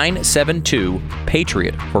 It's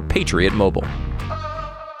 972-PATRIOT for Patriot Mobile.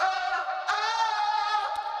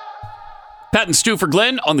 Pat and Stu for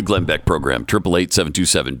Glenn on the Glenn Beck Program.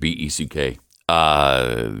 888-727-BECK.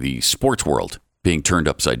 The sports world being turned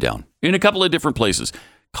upside down in a couple of different places.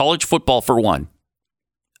 College football, for one,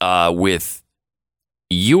 with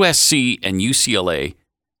USC and UCLA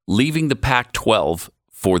leaving the Pac-12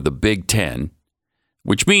 for the Big Ten,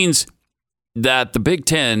 which means that the Big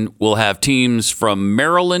Ten will have teams from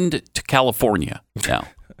Maryland to California now.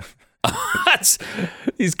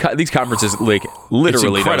 These conferences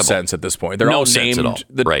literally no sense at this point. They're all named. At all.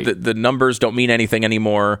 The numbers don't mean anything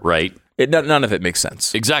anymore. Right. None of it makes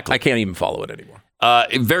sense. Exactly. I can't even follow it anymore.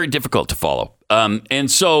 Very difficult to follow. And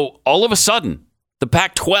so all of a sudden, the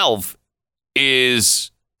Pac-12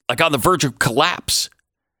 is like on the verge of collapse.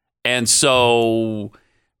 And so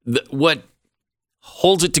what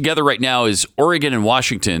holds it together right now is Oregon and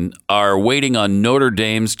Washington are waiting on Notre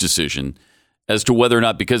Dame's decision as to whether or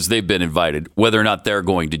not, because they've been invited, whether or not they're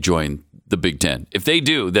going to join the Big Ten. If they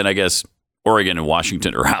do, then I guess Oregon and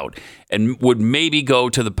Washington are out and would maybe go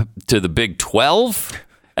to the Big 12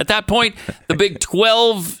 at that point. The Big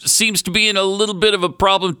 12 seems to be in a little bit of a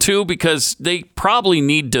problem too, because they probably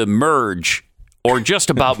need to merge or just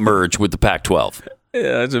about merge with the Pac-12.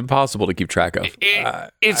 Yeah, it's impossible to keep track of.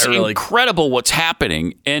 It's incredible what's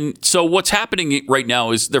happening. And so what's happening right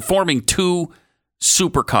now is they're forming two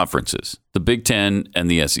super conferences, the Big Ten and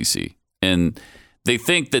the SEC. And they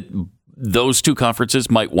think that those two conferences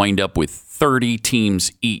might wind up with 30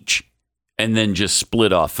 teams each and then just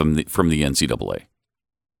split off from the NCAA.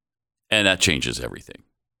 And that changes everything.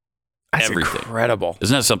 That's incredible.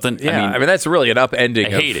 Isn't that something? Yeah, I mean that's really an upending.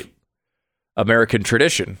 I hate it. American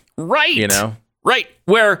tradition. Right. You know? Right.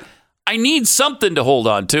 Where I need something to hold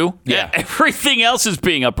on to. Yeah. Everything else is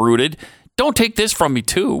being uprooted. Don't take this from me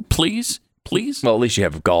too, please. Please. Well, at least you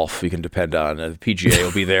have golf you can depend on. The PGA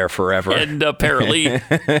will be there forever. And apparently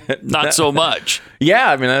not so much.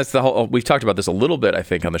 Yeah, I mean, that's the whole. We've talked about this a little bit, I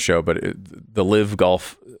think, on the show, but the Live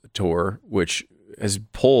Golf Tour, which has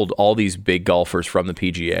pulled all these big golfers from the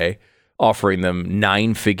PGA, offering them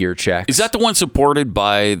 9-figure checks. Is that the one supported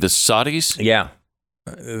by the Saudis? Yeah.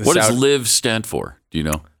 What does Live stand for? Do you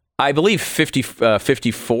know? I believe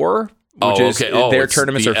 54. Their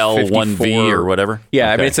tournaments the are L1V or whatever. Yeah,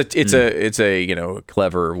 okay. I mean it's a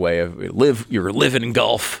clever way of you're living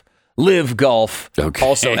golf. Live golf. Okay.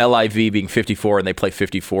 Also LIV being 54, and they play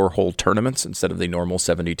 54-hole tournaments instead of the normal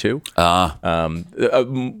 72. One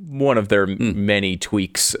of their many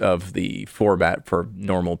tweaks of the format for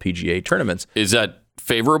normal PGA tournaments. Is that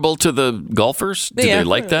favorable to the golfers? Do they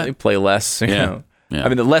like that? They play less. You know. Yeah. I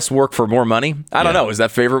mean, the less work for more money. I don't know. Is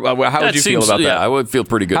that favorable? How would you feel about that? Yeah, I would feel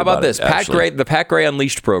pretty good. How about this? It, The Pat Gray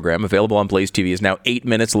Unleashed program, available on Blaze TV, is now 8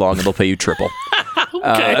 minutes long, and they'll pay you triple.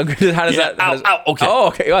 Okay. How does that? Okay. Oh,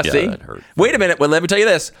 okay. Well, see. That hurt. Wait a minute. Well, let me tell you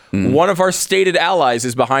this. One of our stated allies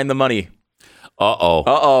is behind the money.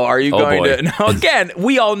 Uh-oh. Are you going to? Now, again,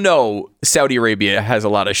 we all know Saudi Arabia has a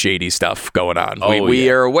lot of shady stuff going on. We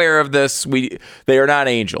are aware of this. They are not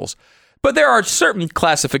angels. But there are certain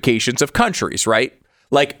classifications of countries, right?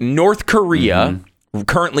 Like North Korea,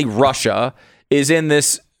 currently Russia, is in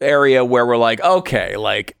this area where we're like, okay,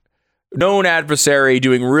 like known adversary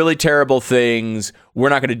doing really terrible things. We're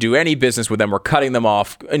not going to do any business with them. We're cutting them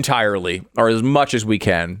off entirely or as much as we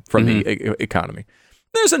can from the economy.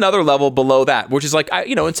 There's another level below that, which is like,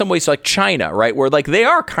 in some ways like China, right? Where like they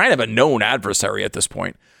are kind of a known adversary at this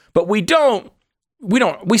point, but we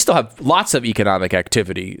still have lots of economic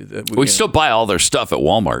activity. We still buy all their stuff at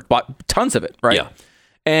Walmart. Bought tons of it, right? Yeah.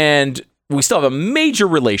 And we still have a major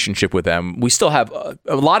relationship with them. We still have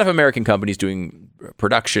a lot of American companies doing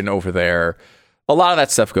production over there. A lot of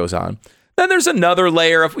that stuff goes on. Then there's another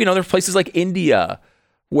layer of, there's places like India,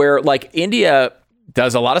 where like India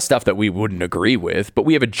does a lot of stuff that we wouldn't agree with, but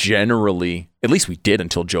we have at least we did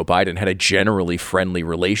until Joe Biden, had a generally friendly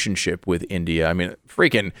relationship with India. I mean,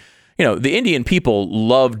 freaking, the Indian people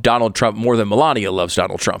love Donald Trump more than Melania loves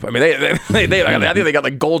Donald Trump. I mean, I think they got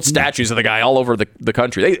like gold statues of the guy all over the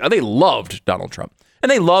country. They loved Donald Trump, and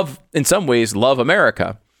they in some ways love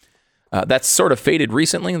America. That's sort of faded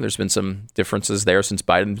recently, and there's been some differences there since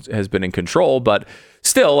Biden has been in control. But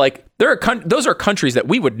still, like those are countries that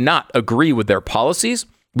we would not agree with their policies.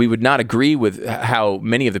 We would not agree with how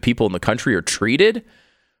many of the people in the country are treated.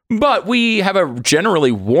 But we have a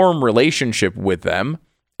generally warm relationship with them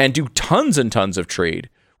and do tons and tons of trade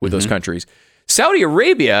with those countries. Saudi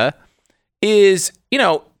Arabia is,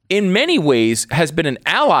 in many ways has been an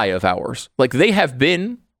ally of ours. Like they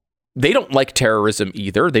don't like terrorism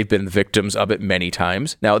either. They've been victims of it many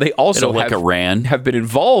times. Now they also Iran have been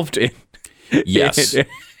involved in. Yes.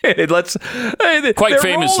 Quite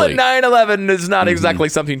famously, 9/11 is not exactly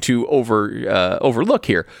something to overlook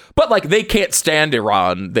here. But like they can't stand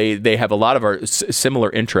Iran. They have a lot of our similar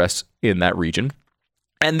interests in that region.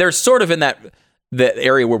 And they're sort of in that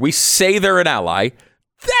area where we say they're an ally.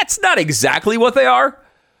 That's not exactly what they are.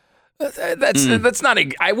 That's not.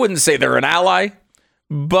 I wouldn't say they're an ally,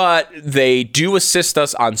 but they do assist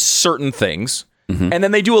us on certain things, and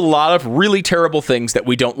then they do a lot of really terrible things that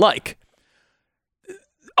we don't like.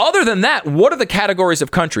 Other than that, what are the categories of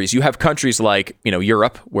countries? You have countries like,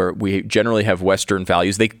 Europe, where we generally have Western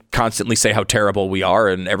values. They constantly say how terrible we are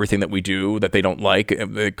and everything that we do that they don't like.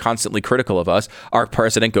 They're constantly critical of us. Our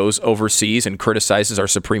president goes overseas and criticizes our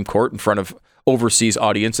Supreme Court in front of overseas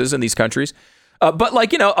audiences in these countries. But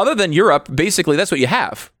other than Europe, basically that's what you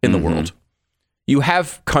have in the world. You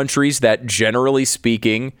have countries that, generally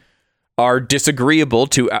speaking, are disagreeable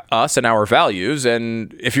to us and our values.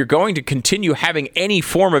 And if you're going to continue having any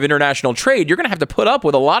form of international trade, you're going to have to put up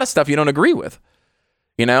with a lot of stuff you don't agree with.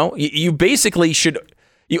 You basically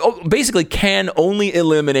can only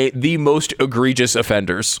eliminate the most egregious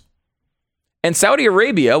offenders. And Saudi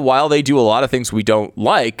Arabia, while they do a lot of things we don't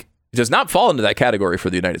like, does not fall into that category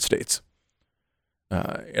for the United States.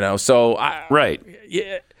 Right.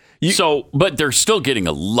 Yeah. But they're still getting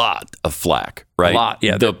a lot of flack, right? A lot,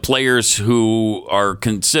 yeah. The players who are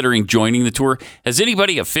considering joining the tour. Has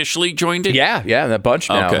anybody officially joined it? Yeah, a bunch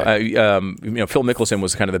now. Okay. Phil Mickelson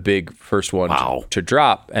was kind of the big first one to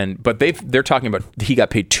drop, but they're talking about he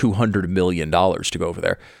got paid $200 million to go over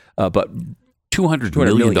there. But $200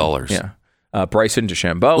 million. Yeah. Bryson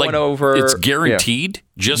DeChambeau went over. It's guaranteed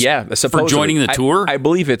for joining the tour? I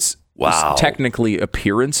believe it's technically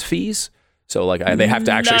appearance fees. So they have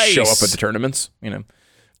to actually show up at the tournaments,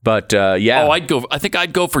 But I'd go. I think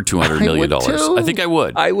I'd go for $200 million. I think I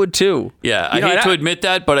would. I would too. Yeah, I hate to admit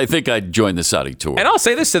that, but I think I'd join the Saudi tour. And I'll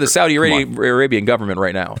say this to the Saudi Arabian government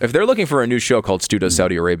right now: if they're looking for a new show called Stu Does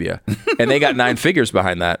Saudi Arabia, and they got 9 figures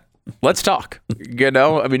behind that, let's talk.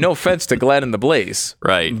 No offense to Glenn and the Blaze,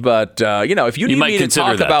 right? But if you need me to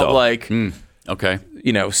talk about okay,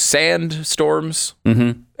 sandstorms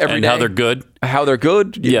every and day, how they're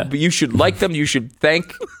good, you should like them. You should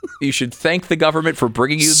thank the government for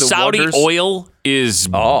bringing you the Saudi wonders. Oil is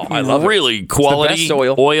I love really quality the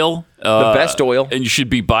best oil. The best oil, and you should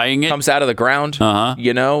be buying it. Comes out of the ground.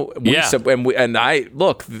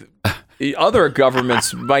 Other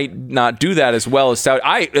governments might not do that as well as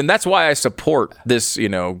Saudi. And that's why I support this.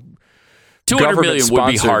 $200 million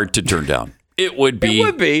would be hard to turn down. It would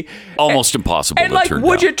be almost impossible to turn down.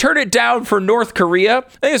 Would you turn it down for North Korea? I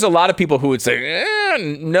think there's a lot of people who would say,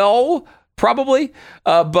 no, probably.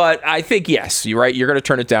 But I think, yes, you're right. You're going to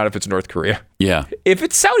turn it down if it's North Korea. Yeah. If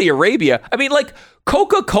it's Saudi Arabia,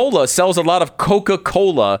 Coca-Cola sells a lot of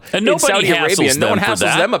Coca-Cola and in Saudi Arabia, and no one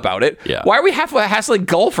hassles them about it. Yeah. Why are we hassling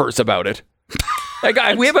golfers about it?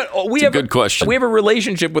 We have a good question. We have a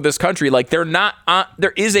relationship with this country.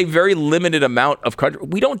 There is a very limited amount of country.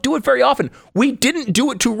 We don't do it very often. We didn't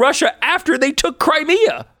do it to Russia after they took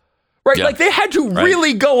Crimea, right? Yeah. Like they had to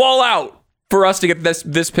really go all out for us to get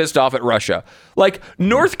this pissed off at Russia. Like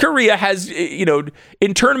North Korea has,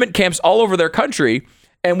 internment camps all over their country,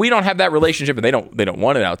 and we don't have that relationship, and they don't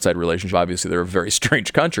want an outside relationship. Obviously, they're a very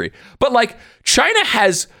strange country. But like China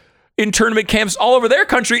has internment camps all over their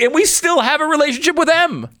country, and we still have a relationship with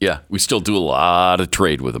them. Yeah, we still do a lot of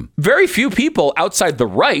trade with them. Very few people outside the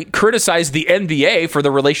right criticize the NBA for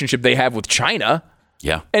the relationship they have with China.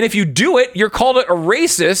 Yeah. And if you do it, you're called a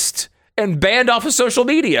racist and banned off of social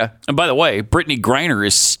media. And by the way, Brittany Griner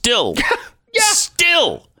is still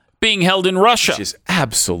being held in Russia. Which is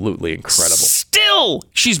absolutely incredible. Still,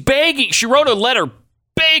 she's begging. She wrote a letter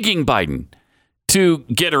begging Biden to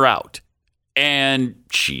get her out. And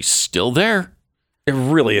she's still there. It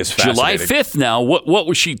really is fascinating. July 5th now. What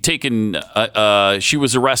was she taken? She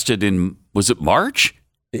was arrested in, was it March?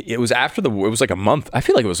 It was after it was like a month. I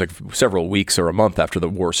feel like it was like several weeks or a month after the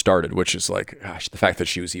war started, which is like, gosh, the fact that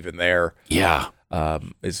she was even there. Yeah.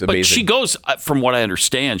 Is amazing. But she goes, from what I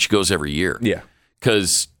understand, she goes every year. Yeah.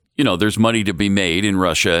 Because, there's money to be made in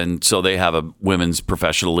Russia. And so they have a women's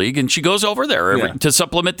professional league. And she goes over there to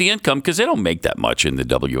supplement the income because they don't make that much in the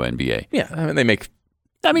WNBA. Yeah. I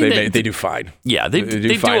mean, they do fine. Yeah. They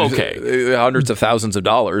do okay. Hundreds of thousands of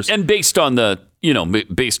dollars. And based on the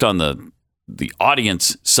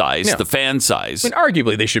audience size, the fan size. I mean,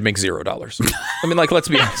 arguably, they should make $0. I mean, like, let's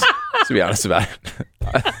be honest about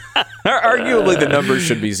it. Arguably, the numbers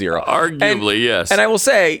should be zero. Arguably, yes. And I will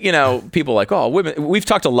say, people like, oh, women. We've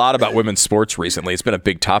talked a lot about women's sports recently. It's been a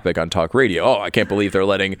big topic on talk radio. Oh, I can't believe they're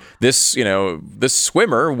letting this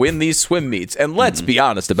swimmer win these swim meets. And let's be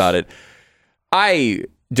honest about it. I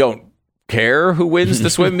don't care who wins the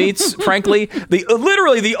swim meets, frankly.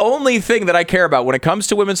 Literally the only thing that I care about when it comes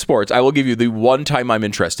to women's sports, I will give you the one time I'm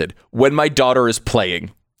interested, when my daughter is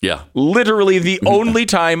playing. Yeah. Literally the only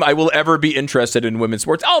time I will ever be interested in women's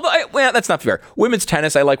sports. Although, that's not fair. Women's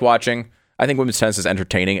tennis, I like watching. I think women's tennis is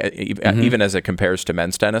entertaining, even as it compares to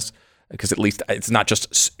men's tennis, because at least it's not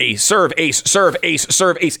just a serve, ace, serve, ace,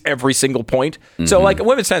 serve, ace every single point. So like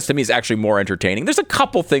women's tennis to me is actually more entertaining. There's a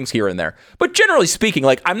couple things here and there, but generally speaking,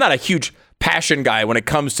 like I'm not a huge passion guy when it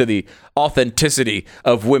comes to the authenticity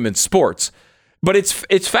of women's sports. But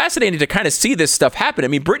it's fascinating to kind of see this stuff happen. I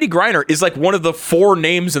mean, Brittany Griner is like one of the 4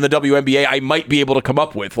 names in the WNBA I might be able to come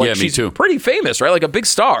up with. Like, yeah, me she's too. Pretty famous, right? Like a big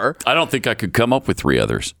star. I don't think I could come up with 3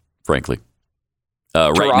 others, frankly.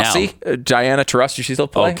 Right now. Diana Taurasi, does she still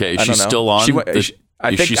play? Okay, she's still on.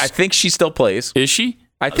 I think she still plays. Is she?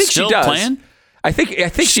 I think still she does. Playing? I think she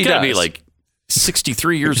does. She's got to be like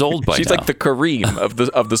 63 years old by she's now. She's like the Kareem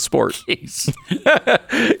of the sport. Jeez.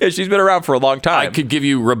 Yeah, she's been around for a long time. I could give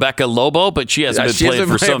you Rebecca Lobo, but she hasn't been playing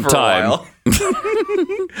for some time.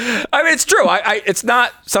 I mean, it's true. It's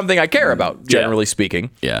not something I care about, generally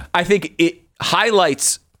speaking. Yeah. I think it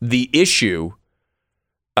highlights the issue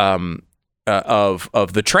of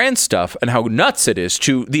the trans stuff and how nuts it is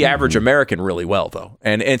to the average American really well, though.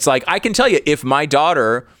 And it's like, I can tell you, if my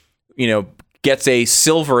daughter, gets a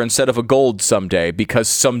silver instead of a gold someday because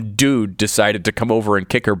some dude decided to come over and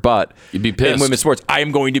kick her butt you'd be pissed. In women's sports, I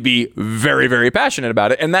am going to be very, very passionate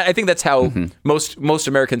about it. And I think that's how most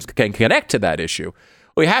Americans can connect to that issue.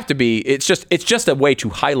 We have to be. It's just a way to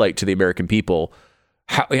highlight to the American people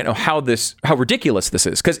how ridiculous this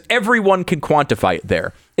is, because everyone can quantify it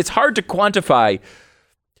there. It's hard to quantify.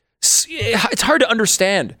 It's hard to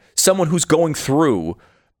understand someone who's going through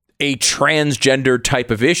a transgender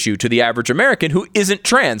type of issue to the average American who isn't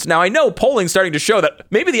trans. Now, I know polling's starting to show that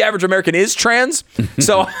maybe the average American is trans,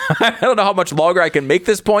 so I don't know how much longer I can make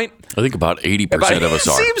this point. I think about 80% of us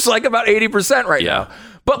are. It seems like about 80% right now.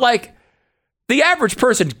 But like, the average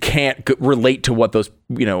person can't relate to what those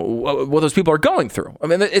people are going through. I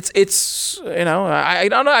mean, it's I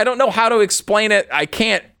don't know. I don't know how to explain it. I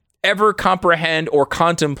can't ever comprehend or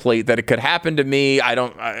contemplate that it could happen to me.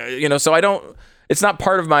 So I don't. It's not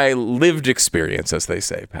part of my lived experience, as they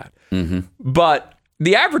say, Pat. But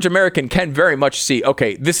the average American can very much see,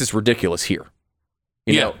 okay, this is ridiculous here.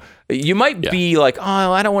 You know, you might be like,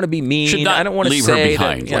 oh, I don't want to be mean. I don't want to leave say her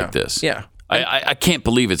behind that, like this. Yeah. I can't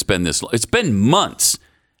believe it's been this long. It's been months,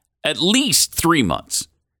 at least 3 months,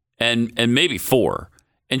 and maybe 4.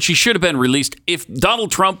 And she should have been released. If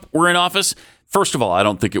Donald Trump were in office, first of all, I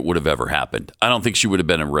don't think it would have ever happened. I don't think she would have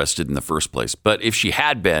been arrested in the first place. But if she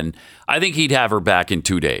had been, I think he'd have her back in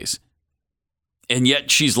 2 days. And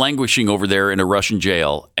yet she's languishing over there in a Russian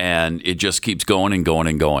jail, and it just keeps going and going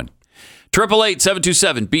and going.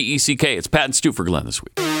 888-727-BECK. It's Pat and Stu for Glenn this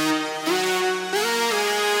week.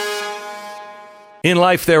 In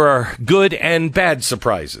life, there are good and bad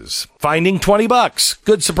surprises. Finding $20,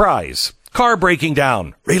 good surprise. Car breaking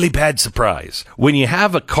down. Really bad surprise. When you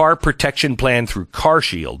have a car protection plan through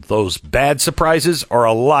CarShield, those bad surprises are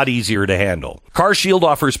a lot easier to handle. CarShield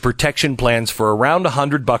offers protection plans for around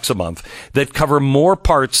 $100 a month that cover more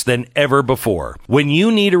parts than ever before. When you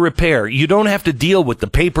need a repair, you don't have to deal with the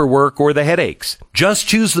paperwork or the headaches. Just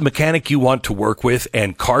choose the mechanic you want to work with,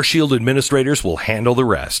 and CarShield administrators will handle the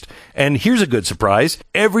rest. And here's a good surprise.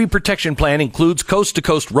 Every protection plan includes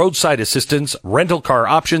coast-to-coast roadside assistance, rental car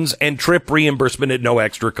options, and trip reimbursement at no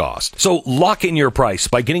extra cost. So lock in your price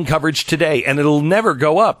by getting coverage today, and it'll never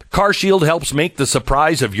go up. CarShield helps make the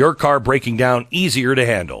surprise of your car breaking down easier to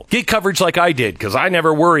handle. Get coverage like I did, because I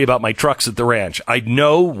never worry about my trucks at the ranch. I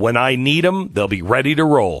know when I need them, they'll be ready to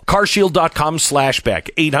roll.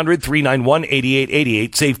 CarShield.com/Beck.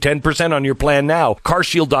 800-391-8888. Save 10% on your plan now.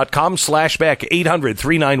 CarShield.com/Beck.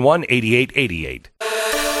 800-391-8888.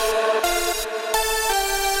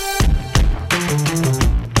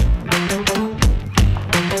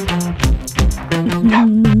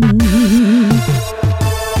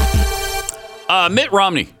 Mitt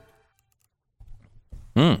Romney.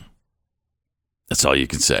 That's all you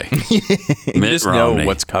can say. Mitt just Romney. Know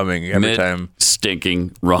what's coming every Mitt time.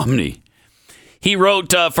 Stinking Romney. He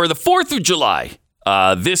wrote for the 4th of July,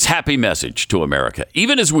 this happy message to America.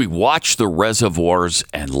 Even as we watch the reservoirs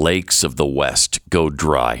and lakes of the West go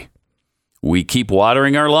dry, we keep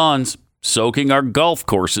watering our lawns, soaking our golf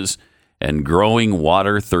courses, and growing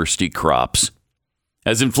water-thirsty crops.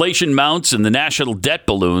 As inflation mounts and the national debt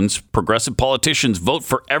balloons, progressive politicians vote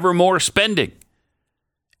for ever more spending.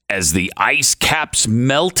 As the ice caps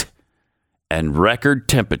melt and record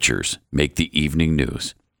temperatures make the evening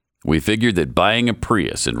news, we figured that buying a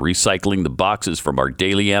Prius and recycling the boxes from our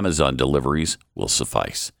daily Amazon deliveries will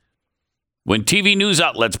suffice. When TV news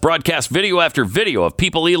outlets broadcast video after video of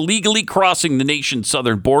people illegally crossing the nation's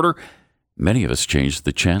southern border, many of us changed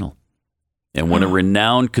the channel. And when a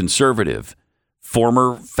renowned conservative,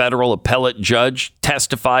 former federal appellate judge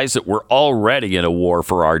testifies that we're already in a war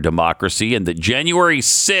for our democracy and that January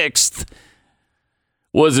 6th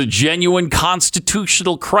was a genuine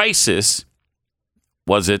constitutional crisis,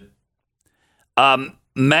 was it?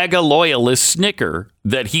 MAGA loyalists snicker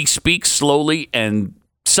that he speaks slowly and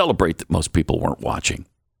celebrate that most people weren't watching.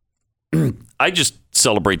 I just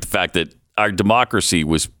celebrate the fact that our democracy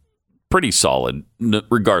was pretty solid,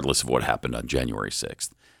 regardless of what happened on January 6th.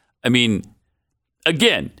 I mean,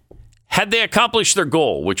 again, had they accomplished their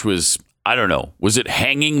goal, which was, I don't know, was it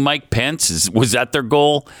hanging Mike Pence? Was that their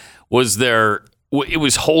goal? It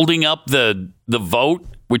was holding up the vote,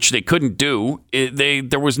 which they couldn't do.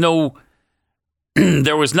 There was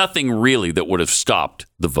nothing really that would have stopped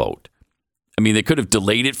the vote. I mean, they could have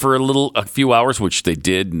delayed it for a few hours, which they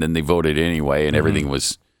did, and then they voted anyway, and everything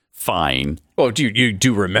was fine. Well, you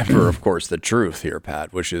do remember, of course, the truth here,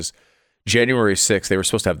 Pat, which is January 6th, they were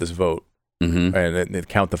supposed to have this vote. Mm-hmm. And they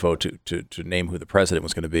count the vote to name who the president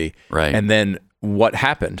was going to be. Right. And then what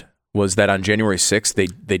happened was that on January 6th, they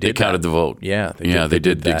counted the vote. Yeah. They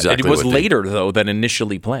did that. exactly. And it was later, though, than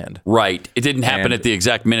inigally planned. Right. It didn't happen at the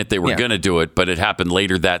exact minute they were going to do it, but it happened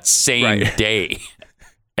later that same day.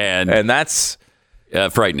 And that's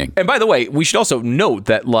frightening. And by the way, we should also note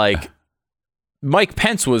that, Mike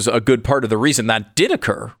Pence was a good part of the reason that did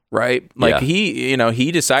occur, right?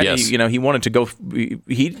 He decided, he wanted to go.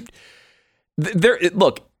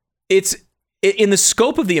 Look, it's in the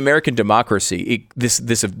scope of the American democracy. This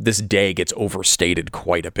day gets overstated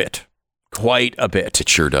quite a bit. It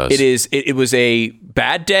sure does. It is. It was a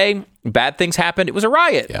bad day. Bad things happened. It was a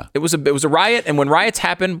riot. Yeah. It was a riot. And when riots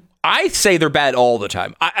happen, I say they're bad all the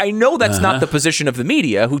time. I know that's not the position of the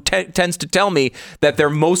media, who tends to tell me that they're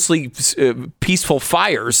mostly peaceful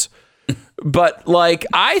fires. But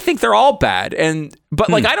I think they're all bad.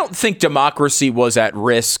 But I don't think democracy was at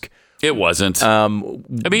risk. It wasn't. I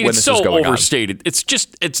mean, it's so overstated.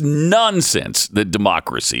 It's nonsense that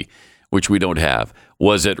democracy, which we don't have,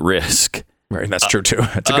 was at risk. Right, and that's true too.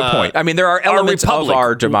 That's a good point. I mean, there are elements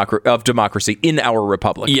of democracy in our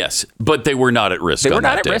republic. Yes, but they were not at risk. They were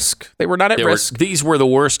not at risk. They were not at risk. These were the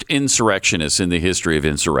worst insurrectionists in the history of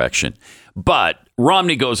insurrection. But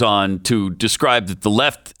Romney goes on to describe that the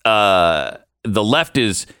left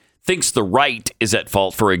thinks the right is at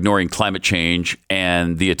fault for ignoring climate change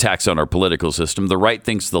and the attacks on our political system. The right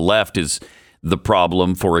thinks the left is the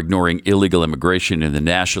problem for ignoring illegal immigration and the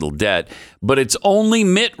national debt. But it's only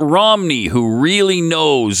Mitt Romney who really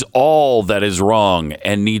knows all that is wrong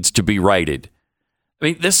and needs to be righted. I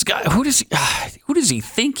mean, this guy, who does he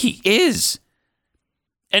think he is?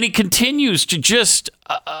 And he continues to just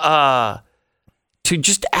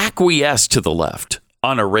acquiesce to the left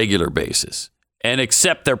on a regular basis and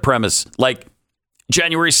accept their premise.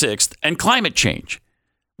 January 6th, and climate change.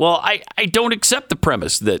 Well, I don't accept the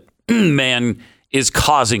premise that man is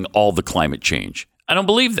causing all the climate change. I don't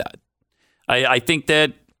believe that. I think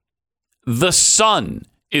that the sun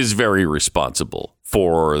is very responsible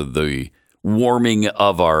for the warming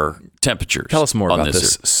of our temperatures. Tell us more about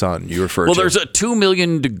this sun you referred to. Well, there's a 2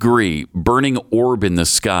 million degree burning orb in the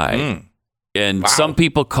sky, and some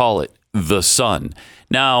people call it the sun.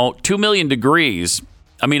 Now, 2 million degrees,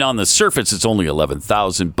 I mean, on the surface, it's only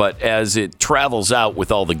 11,000, but as it travels out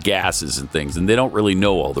with all the gases and things, and they don't really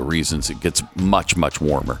know all the reasons, it gets much, much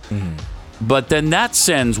warmer. But then that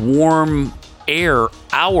sends warm air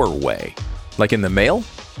our way. Like in the mail?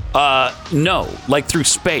 No, like through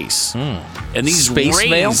space. And these Space rays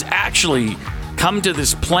mail? actually come to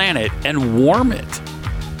this planet and warm it.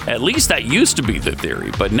 At least that used to be the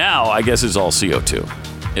theory, but now I guess it's all CO2.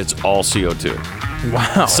 It's all CO2.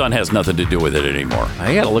 Wow. Sun has nothing to do with it anymore.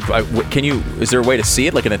 I gotta look. Is there a way to see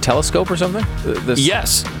it, like in a telescope or something?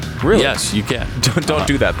 Yes. Really? Yes, you can. Don't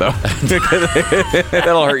do that, though.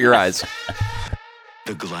 That'll hurt your eyes.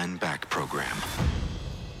 The Glenn Beck Program.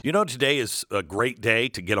 You know, today is a great day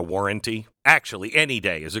to get a warranty. Actually, any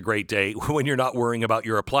day is a great day when you're not worrying about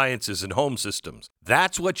your appliances and home systems.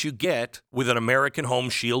 That's what you get with an American Home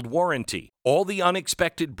Shield warranty. All the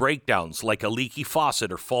unexpected breakdowns, like a leaky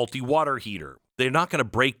faucet or faulty water heater, they're not going to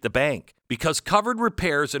break the bank because covered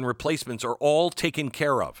repairs and replacements are all taken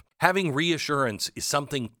care of. Having reassurance is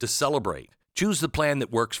something to celebrate. Choose the plan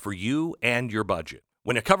that works for you and your budget.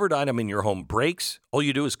 When a covered item in your home breaks, all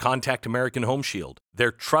you do is contact American Home Shield.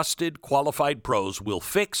 Their trusted, qualified pros will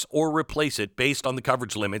fix or replace it based on the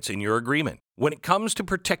coverage limits in your agreement. When it comes to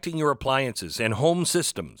protecting your appliances and home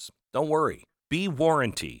systems, don't worry. Be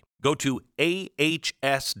warranty. Go to ahs.com/Beck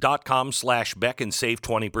and save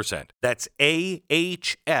 20%. That's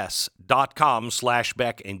ahs.com/Beck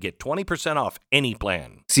and get 20% off any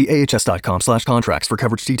plan. See ahs.com/contracts for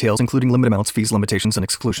coverage details, including limit amounts, fees, limitations, and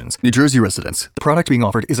exclusions. New Jersey residents. The product being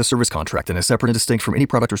offered is a service contract and is separate and distinct from any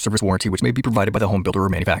product or service warranty which may be provided by the home builder or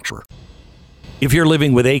manufacturer. If you're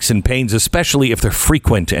living with aches and pains, especially if they're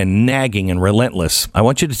frequent and nagging and relentless, I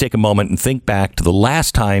want you to take a moment and think back to the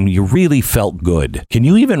last time you really felt good. Can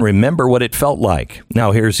you even remember what it felt like?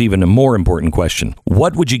 Now, here's even a more important question.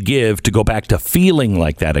 What would you give to go back to feeling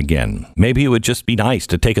like that again? Maybe it would just be nice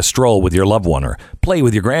to take a stroll with your loved one or play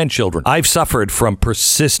with your grandchildren. I've suffered from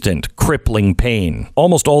persistent, crippling pain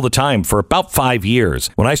almost all the time for about 5 years.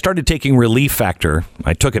 When I started taking Relief Factor,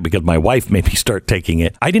 I took it because my wife made me start taking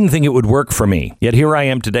it. I didn't think it would work for me. Yet here I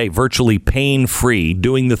am today, virtually pain-free,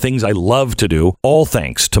 doing the things I love to do, all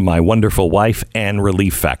thanks to my wonderful wife and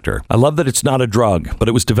Relief Factor. I love that it's not a drug, but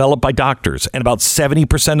it was developed by doctors, and about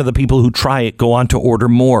 70% of the people who try it go on to order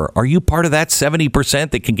more. Are you part of that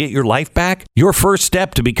 70% that can get your life back? Your first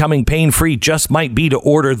step to becoming pain-free just might be to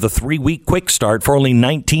order the 3-week quick start for only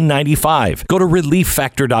 $19.95. Go to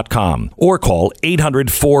ReliefFactor.com or call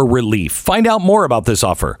 800-4RELIEF. Find out more about this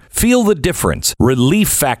offer. Feel the difference.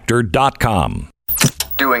 ReliefFactor.com.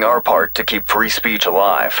 Doing our part to keep free speech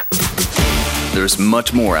alive. There's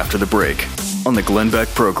much more after the break on the Glenn Beck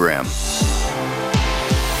Program.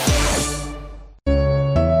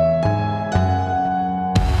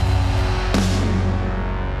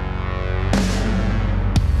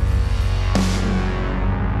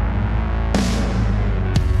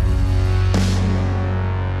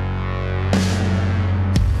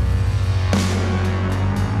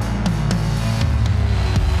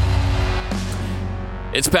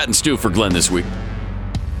 It's Pat and Stu for Glenn this week.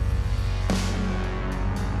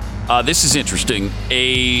 This is interesting.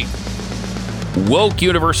 A woke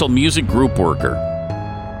Universal Music Group worker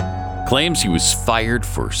claims he was fired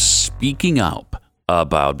for speaking out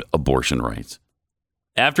about abortion rights.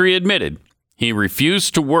 After he admitted he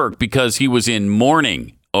refused to work because he was in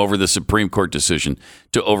mourning over the Supreme Court decision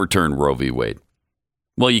to overturn Roe v. Wade.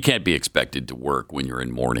 Well, you can't be expected to work when you're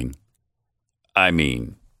in mourning. I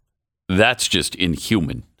mean, that's just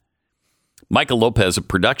inhuman. Michael Lopez, a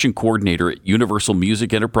production coordinator at Universal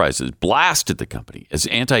Music Enterprises, blasted the company as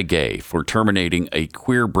anti-gay for terminating a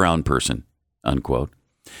queer brown person, unquote,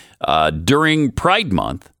 during Pride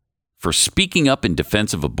Month for speaking up in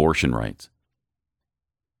defense of abortion rights.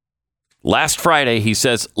 Last Friday, he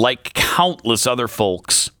says, like countless other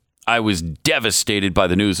folks, I was devastated by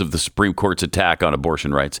the news of the Supreme Court's attack on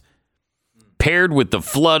abortion rights. Paired with the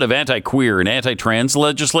flood of anti-queer and anti-trans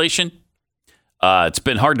legislation, it's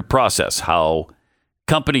been hard to process how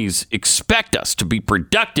companies expect us to be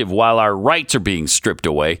productive while our rights are being stripped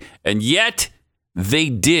away, and yet they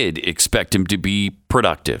did expect him to be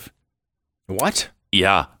productive. What?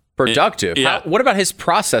 Yeah. Productive? Yeah. What about his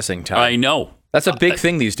processing time? I know. That's a big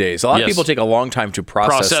thing these days. A lot of people take a long time to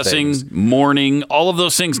process things. Mourning, all of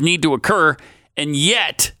those things need to occur. And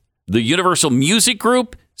yet, the Universal Music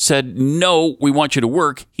Group said, no, we want you to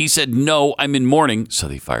work. He said, no, I'm in mourning. So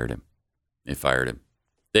they fired him.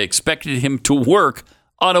 They expected him to work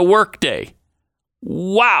on a work day.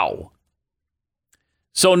 Wow.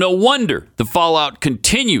 So no wonder the fallout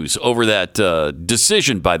continues over that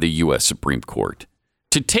decision by the U.S. Supreme Court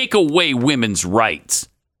to take away women's rights,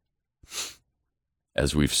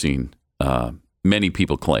 as we've seen many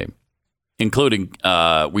people claim, including,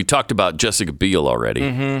 we talked about Jessica Biel already.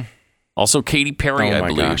 Mm-hmm. Also Katy Perry, I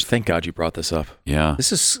believe. Oh, my gosh. Thank God you brought this up. Yeah.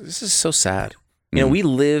 This is so sad. You know, we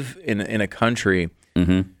live in a country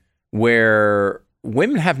where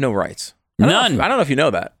women have no rights. None. I don't know if you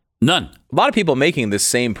know that. None. A lot of people making this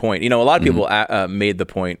same point. You know, a lot of people made the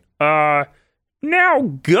point, now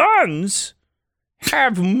guns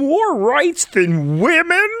have more rights than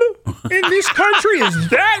women in this country. Is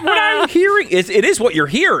that what I'm hearing? It is what you're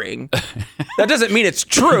hearing. That doesn't mean it's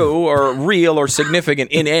true or real or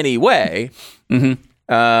significant in any way.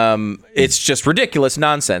 It's just ridiculous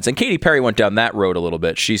nonsense. And Katy Perry went down that road a little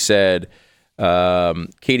bit. She said,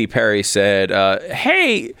 Katy Perry said,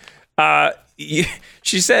 hey,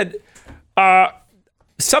 she said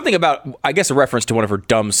something about, I guess, a reference to one of her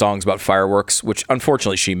dumb songs about fireworks, which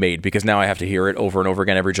unfortunately she made because now I have to hear it over and over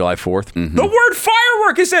again every July 4th. The word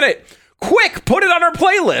firework is in it. Quick, put it on our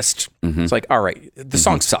playlist. It's like, all right, the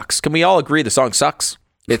song sucks. Can we all agree the song sucks?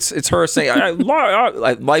 It's her saying,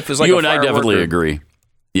 life is like you a and I definitely agree.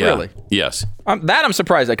 Yeah. Really? Yes. That I'm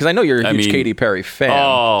surprised at because I know you're a huge Katy Perry fan.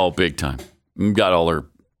 Oh, big time. Got all her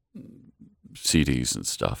CDs and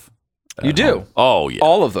stuff. You do? Home. Oh, yeah.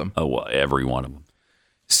 All of them? Oh, well, every one of them.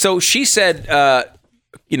 So she said,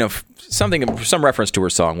 some reference to her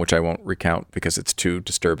song, which I won't recount because it's too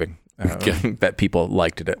disturbing that people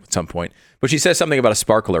liked it at some point. But she says something about a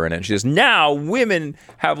sparkler in it. And she says, now women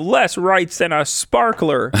have less rights than a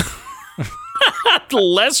sparkler.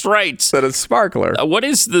 Less rights than a sparkler. What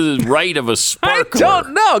is the right of a sparkler? I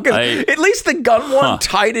don't know. Because at least the gun one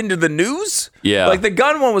tied into the news. Yeah. Like the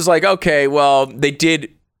gun one was like, okay, well, they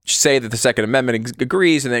did say that the Second Amendment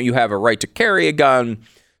agrees and that you have a right to carry a gun.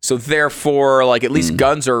 So therefore, like, at least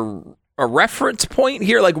guns are a reference point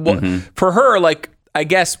here. Like, for her, like, I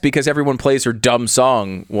guess because everyone plays her dumb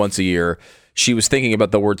song once a year, she was thinking about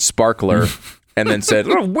the word sparkler and then said,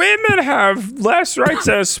 women have less rights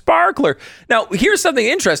than a sparkler. Now, here's something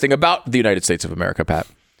interesting about the United States of America, Pat.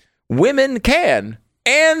 Women can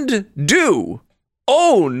and do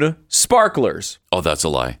own sparklers. Oh, that's a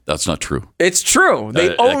lie. That's not true. It's true.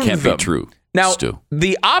 They own them. That can't be true. Now, Stu.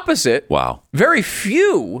 The opposite. Wow. Very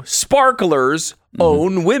few sparklers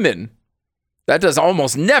own women. That does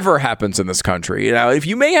almost never happens in this country. Now, if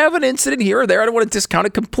you may have an incident here or there, I don't want to discount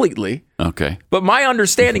it completely. Okay. But my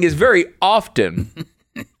understanding is very often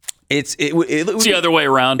it's the other way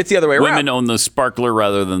around. It's the other way around. Women own the sparkler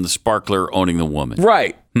rather than the sparkler owning the woman.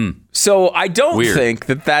 Right. So I don't think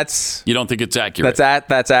that's... You don't think it's accurate?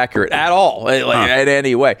 That's accurate at all, in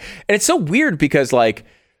any way. And it's so weird because, like,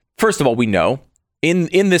 first of all, we know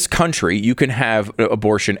in this country, you can have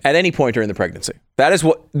abortion at any point during the pregnancy. That is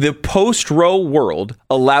what the post-Roe world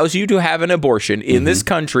allows you to have an abortion in this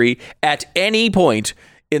country at any point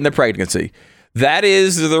in the pregnancy. That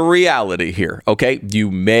is the reality here, okay?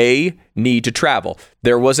 You may need to travel.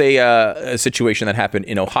 There was a situation that happened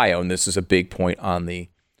in Ohio, and this is a big point on the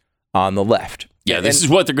left. Yeah, this is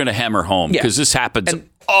what they're going to hammer home because this happens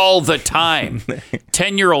all the time.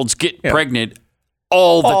 10-year-olds get pregnant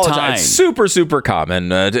all the time. It's super, super common.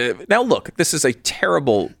 Now, look, this is a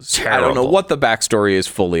terrible. I don't know what the backstory is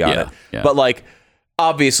fully on it, but like,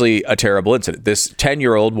 obviously, a terrible incident. This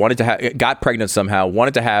 10-year-old got pregnant somehow,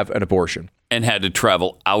 wanted to have an abortion, and had to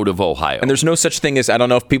travel out of Ohio. And there's no such thing as, I don't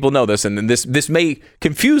know if people know this, and this may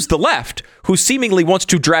confuse the left, who seemingly wants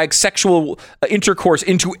to drag sexual intercourse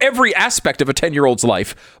into every aspect of a 10-year-old's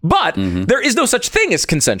life. But there is no such thing as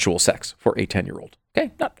consensual sex for a 10-year-old.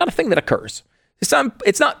 Okay, not a thing that occurs.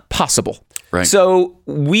 It's not possible. Right. So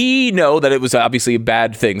we know that it was obviously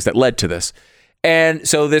bad things that led to this. And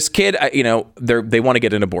so this kid, they want to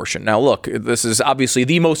get an abortion. Now, look, this is obviously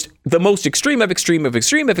the most extreme of extreme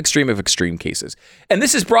cases. And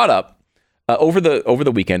this is brought up over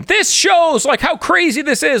the weekend. This shows like how crazy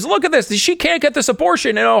this is. Look at this. She can't get this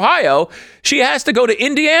abortion in Ohio. She has to go to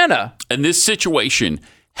Indiana. And this situation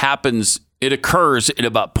happens. It occurs in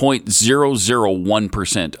about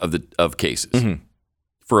 0.001% of cases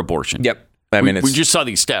for abortion. Yep. I mean, we just saw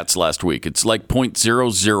these stats last week. It's like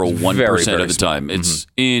 0.001% of the time. It's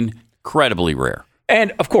incredibly rare.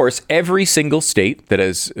 And of course, every single state that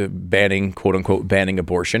is banning, quote unquote, banning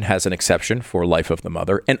abortion has an exception for life of the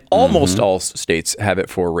mother. And almost all states have it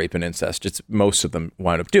for rape and incest. It's most of them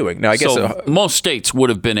wind up doing. Now, I guess most states would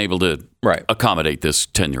have been able to right. accommodate this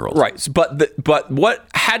 10-year-old. Right. But what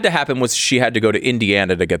had to happen was she had to go to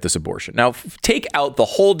Indiana to get this abortion. Now, take out the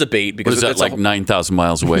whole debate. Because what is that, like 9,000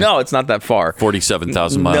 miles away? No, it's not that far.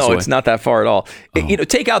 47,000 miles away? No, it's not that far at all.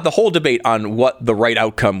 Take out the whole debate on what the right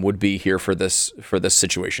outcome would be here for this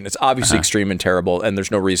situation. It's obviously extreme and terrible, and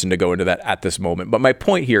there's no reason to go into that at this moment. But my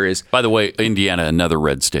point here is... By the way, Indiana, another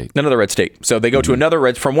red state. Another red state. So they go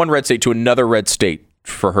to from one red state to another red state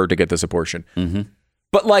for her to get this abortion. Mm-hmm.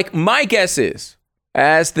 But like, my guess is,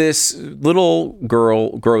 as this little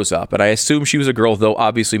girl grows up, and I assume she was a girl, though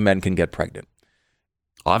obviously men can get pregnant.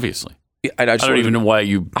 Obviously. I don't even know why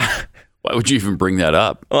would you even bring that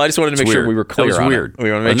up? Well, I just wanted to make sure we were clear. That was weird.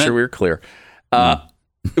 We want to make sure we were clear.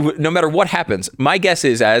 No matter what happens, my guess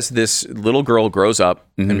is as this little girl grows up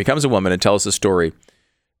and becomes a woman and tells the story,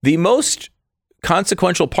 the most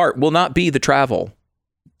consequential part will not be the travel.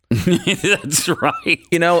 That's right.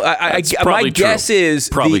 My guess is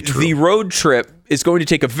the road trip is going to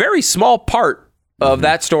take a very small part of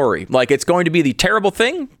that story. Like, it's going to be the terrible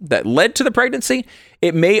thing that led to the pregnancy.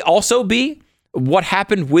 It may also be what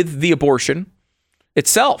happened with the abortion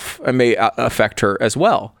itself. It may affect her as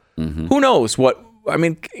well. Mm-hmm. Who knows what? I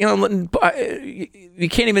mean, you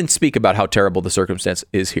can't even speak about how terrible the circumstance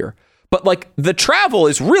is here. But like, the travel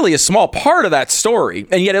is really a small part of that story,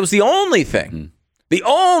 and yet it was the only thing. The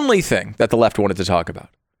only thing that the left wanted to talk about.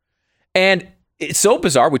 And it's so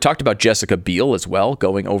bizarre. We talked about Jessica Biel as well,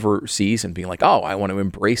 going overseas and being like, oh, I want to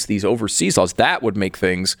embrace these overseas laws. That would make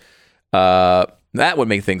things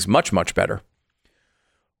much, much better.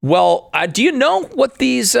 Well, do you know what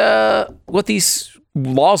these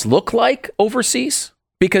laws look like overseas?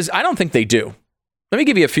 Because I don't think they do. Let me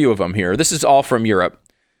give you a few of them here. This is all from Europe.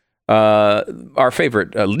 Our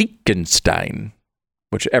favorite, Liechtenstein.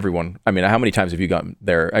 Which everyone, I mean, how many times have you gone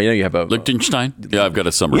there? I know you have a... Liechtenstein? Yeah, I've got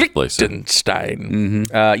a summer place. Liechtenstein.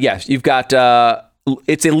 Yes, you've got...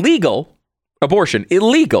 it's illegal, abortion,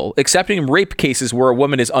 illegal, excepting rape cases where a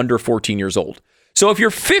woman is under 14 years old. So if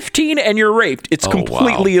you're 15 and you're raped, it's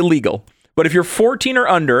completely illegal. But if you're 14 or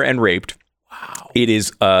under and raped, it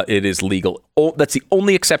is legal. That's the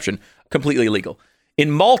only exception, completely illegal.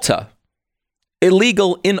 In Malta,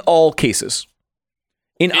 illegal in all cases.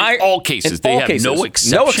 In all cases, they have no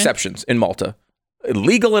exception? No exceptions in Malta.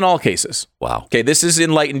 Illegal in all cases. Wow. Okay, this is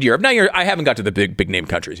enlightened Europe. Now, I haven't got to the big name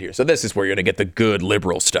countries here, so this is where you're going to get the good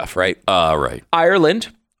liberal stuff, right? Right.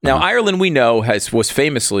 Ireland. Now, Ireland, we know, had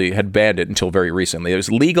banned it until very recently. It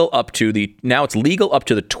was legal now it's legal up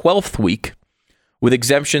to the 12th week, with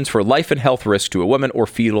exemptions for life and health risk to a woman or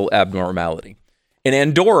fetal abnormality. In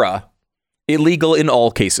Andorra, illegal in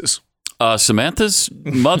all cases. Samantha's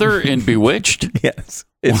mother in Bewitched? Yes.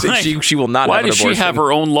 She will not have an abortion. Why does she have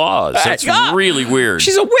her own laws? That's really weird.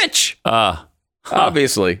 She's a witch.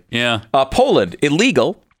 Obviously. Yeah. Poland,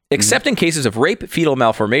 illegal, except in cases of rape, fetal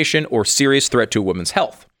malformation, or serious threat to a woman's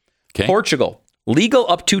health. Okay. Portugal, legal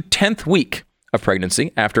up to 10th week of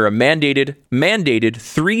pregnancy after a mandated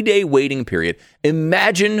 3-day waiting period.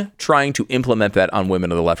 Imagine trying to implement that on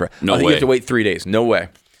women of the left. No way. You have to wait 3 days. No way.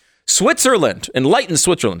 Switzerland, enlightened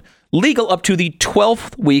Switzerland, legal up to the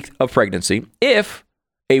 12th week of pregnancy if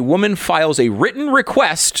a woman files a written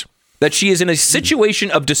request that she is in a situation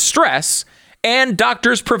of distress and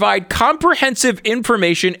doctors provide comprehensive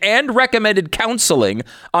information and recommended counseling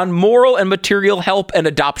on moral and material help and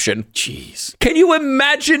adoption. Jeez. Can you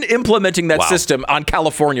imagine implementing that system on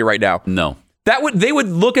California right now? No. They would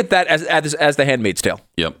look at that as the Handmaid's Tale.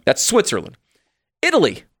 Yep. That's Switzerland.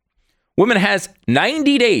 Italy. Woman has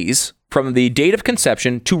 90 days from the date of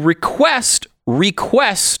conception to request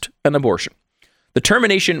an abortion. The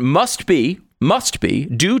termination must be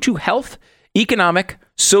due to health, economic,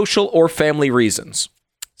 social, or family reasons.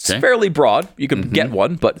 It's fairly broad. You can get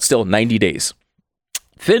one, but still 90 days.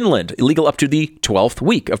 Finland, illegal up to the 12th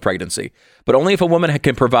week of pregnancy, but only if a woman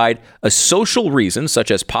can provide a social reason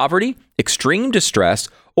such as poverty, extreme distress,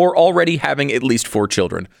 or already having at least 4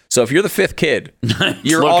 children. So if you're the 5th kid,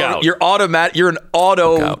 you're an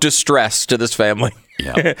auto distress to this family.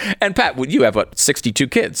 Yeah. And Pat, you have 62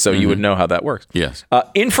 kids, so you would know how that works. Yes.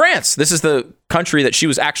 In France, this is the country that she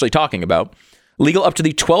was actually talking about. Legal up to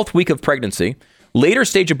the 12th week of pregnancy. Later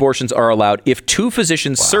stage abortions are allowed if 2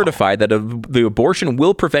 physicians certify that the abortion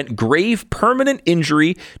will prevent grave permanent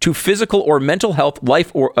injury to physical or mental health,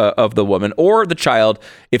 life of the woman or the child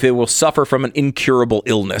if it will suffer from an incurable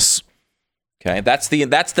illness. Okay, that's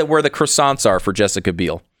where the croissants are for Jessica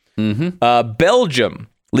Biel. Belgium,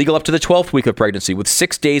 legal up to the 12th week of pregnancy with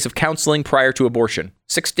 6 days of counseling prior to abortion.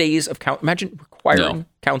 6 days of imagine requiring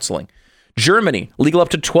counseling. Germany, legal up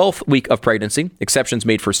to 12th week of pregnancy, exceptions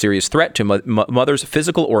made for serious threat to mother's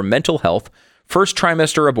physical or mental health. First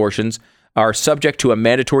trimester abortions are subject to a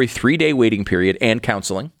mandatory 3-day waiting period and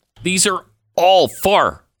counseling. These are all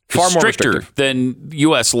far more stricter restrictive than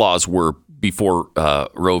U.S. laws were before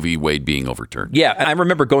Roe v. Wade being overturned. Yeah, and I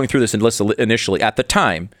remember going through this list initially. At the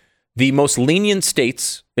time, the most lenient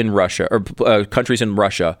states in Russia, or countries in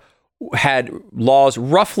Russia, had laws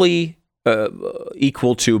roughly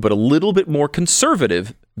equal to, but a little bit more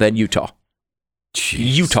conservative than Utah.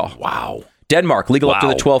 Jeez. Utah. Wow. Denmark, legal up to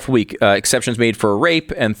the 12th week. Exceptions made for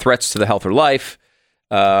rape and threats to the health or life.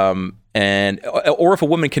 Or if a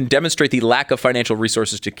woman can demonstrate the lack of financial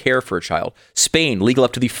resources to care for a child. Spain, legal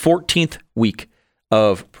up to the 14th week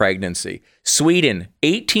of pregnancy. Sweden,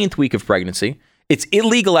 18th week of pregnancy. It's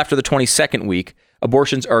illegal after the 22nd week.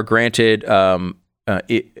 Abortions are granted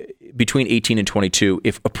between 18 and 22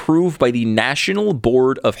 if approved by the National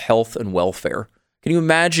Board of Health and Welfare. Can you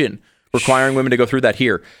imagine requiring women to go through that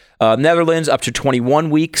here? Netherlands, up to 21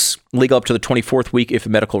 weeks. Legal up to the 24th week if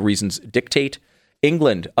medical reasons dictate.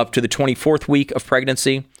 England, up to the 24th week of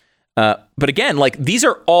pregnancy. But again, like, these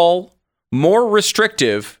are all more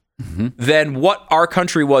restrictive than what our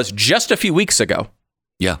country was just a few weeks ago.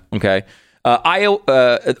 Yeah. Okay. Iowa.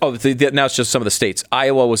 Now it's just some of the states.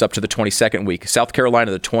 Iowa was up to the 22nd week. South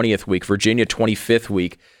Carolina, the 20th week. Virginia, 25th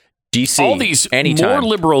week. DC, all these anytime. More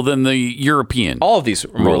liberal than the European. All of these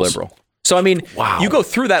are more liberal. So, I mean, you go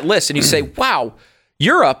through that list and you say, wow,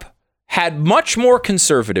 Europe had much more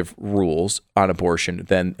conservative rules on abortion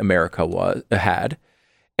than America had.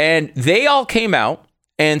 And they all came out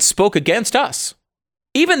and spoke against us.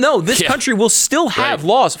 Even though this country will still have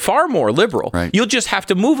laws far more liberal. Right. You'll just have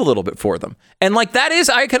to move a little bit for them. And like, that is,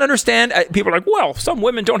 I can understand. People are like, well, some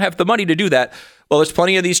women don't have the money to do that. Well, there's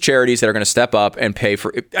plenty of these charities that are going to step up and pay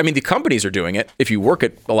for it. I mean, the companies are doing it if you work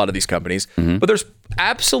at a lot of these companies. But there's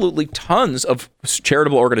absolutely tons of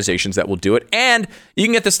charitable organizations that will do it. And you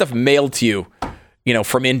can get this stuff mailed to you,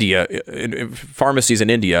 from India, pharmacies in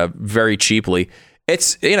India, very cheaply.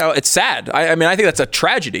 It's, it's sad. I mean, I think that's a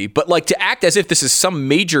tragedy, but like, to act as if this is some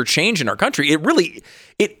major change in our country,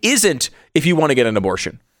 it isn't if you want to get an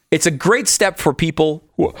abortion. It's a great step for people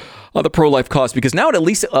who are the pro-life cause, because now it at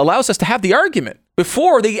least allows us to have the argument.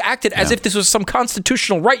 Before, they acted as if this was some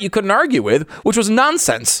constitutional right you couldn't argue with, which was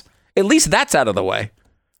nonsense. At least that's out of the way.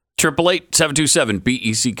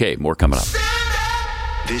 888-727-BECK. More coming up.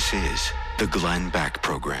 This is the Glenn Beck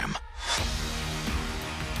Program.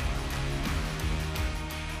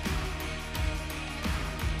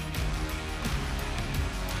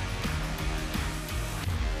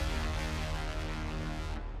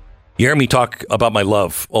 You hear me talk about my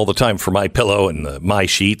love all the time for my pillow and my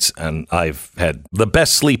sheets, and I've had the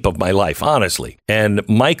best sleep of my life, honestly. And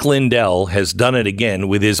Mike Lindell has done it again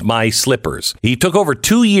with his My Slippers. He took over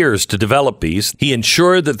 2 years to develop these. He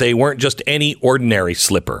ensured that they weren't just any ordinary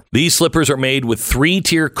slipper. These slippers are made with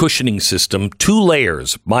 3-tier cushioning system, 2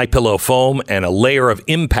 layers, MyPillow foam, and a layer of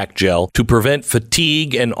impact gel to prevent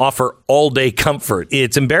fatigue and offer all-day comfort.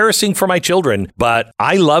 It's embarrassing for my children, but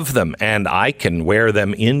I love them, and I can wear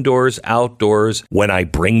them indoors, outdoors, when I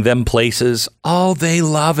bring them places. Oh, they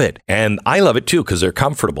love it. And I love it too, because they're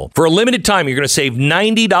comfortable. For a limited time, you're going to save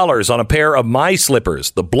 $90 on a pair of My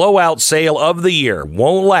Slippers. The blowout sale of the year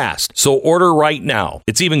won't last, so order right now.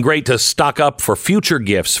 It's even great to stock up for future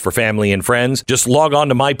gifts for family and friends. Just log on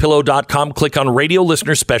to MyPillow.com, click on Radio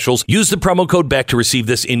Listener Specials, use the promo code BECK to receive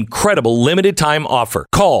this incredible limited time offer.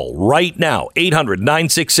 Call right now,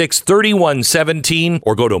 800-966-3117,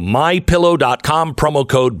 or go to MyPillow.com, promo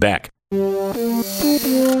code BECK.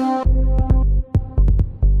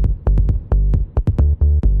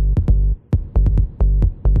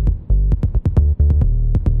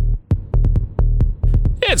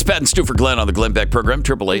 It's Pat and Stu for Glenn on the Glenn Beck Program,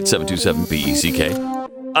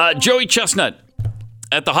 888-727-BECK. Joey Chestnut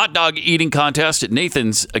at the hot dog eating contest at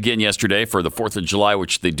Nathan's again yesterday for the 4th of July,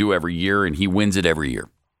 which they do every year, and he wins it every year.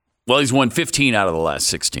 Well, he's won 15 out of the last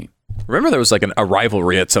 16. Remember there was like a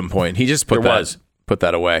rivalry at some point. He just put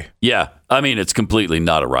that away. Yeah. I mean, it's completely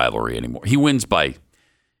not a rivalry anymore. He wins by,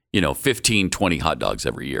 15, 20 hot dogs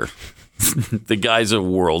every year. The guy's a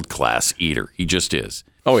world-class eater. He just is.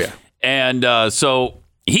 Oh, yeah. And so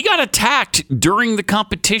he got attacked during the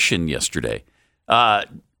competition yesterday. I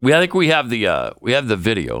think we have the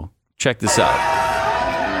video. Check this out.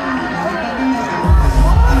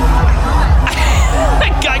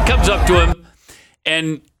 That guy comes up to him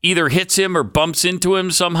and either hits him or bumps into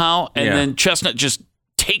him somehow, and then Chestnut just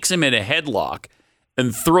takes him in a headlock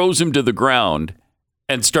and throws him to the ground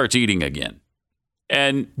and starts eating again.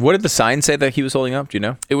 And what did the sign say that he was holding up? Do you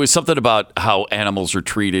know? it was something about how animals are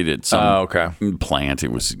treated at some okay. plant.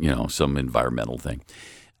 It was, some environmental thing.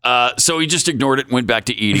 So he just ignored it and went back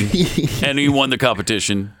to eating. And he won the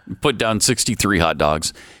competition, put down 63 hot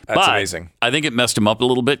dogs. That's amazing. I think it messed him up a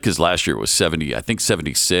little bit because last year it was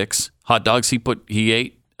 76 hot dogs he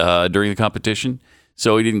ate during the competition.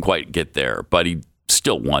 So he didn't quite get there, but he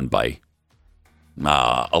still won by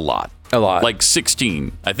a lot. A lot. Like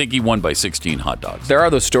 16. I think he won by 16 hot dogs. There are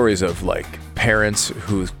those stories of like parents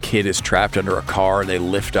whose kid is trapped under a car and they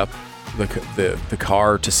lift up the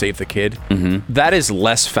car to save the kid. Mm-hmm. That is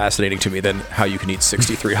less fascinating to me than how you can eat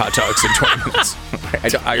 63 hot dogs in 20 minutes.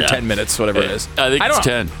 10 minutes, whatever it is. I think it's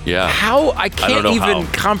 10. Yeah. How? I can't even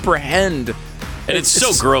comprehend. And it's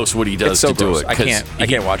so gross what he does to do it. I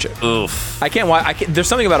can't watch it. Oof. I can't watch. There's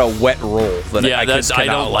something about a wet roll that I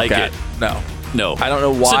don't like it. No. I don't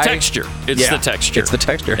know why. It's the texture. It's the texture. It's the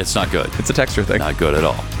texture. It's not good. It's a texture thing. Not good at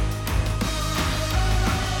all.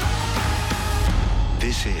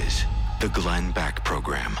 This is the Glenn Beck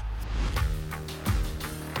Program.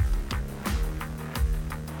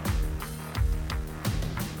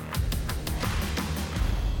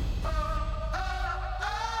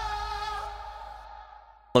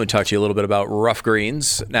 Let me talk to you a little bit about Rough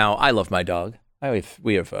Greens. Now, I love my dog.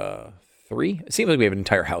 We have 3. It seems like we have an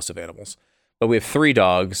entire house of animals, but we have 3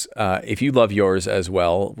 dogs. If you love yours as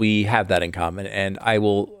well, we have that in common. And I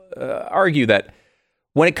will argue that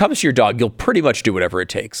when it comes to your dog, you'll pretty much do whatever it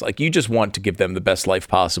takes. Like, you just want to give them the best life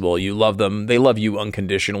possible. You love them. They love you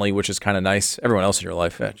unconditionally, which is kind of nice. Everyone else in your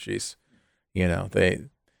life, geez, they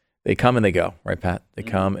come and they go, right, Pat? They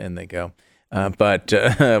come and they go. But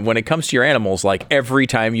when it comes to your animals, like every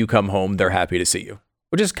time you come home, they're happy to see you,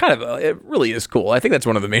 which is kind of, it really is cool. I think that's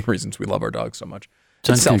one of the main reasons we love our dogs so much.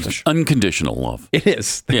 It's selfish. Unconditional love. It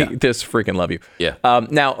is. They just freaking love you. Yeah.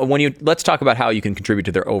 Now, let's talk about how you can contribute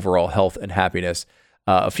to their overall health and happiness.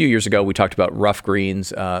 A few years ago, we talked about Rough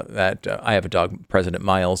Greens. I have a dog, President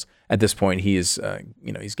Miles. At this point, he's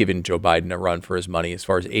giving Joe Biden a run for his money as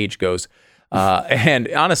far as age goes, and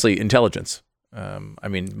honestly, intelligence.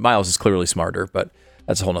 Miles is clearly smarter, but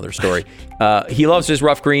that's a whole nother story. He loves his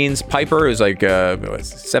Rough Greens. Piper is like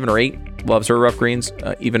 7 or 8, loves her Rough Greens.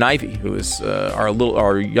 Even Ivy, who is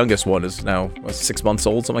our youngest one, is now 6 months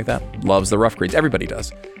old, something like that, loves the Rough Greens. Everybody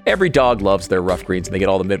does. Every dog loves their Rough Greens, and they get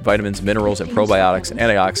all the vitamins, minerals, and probiotics and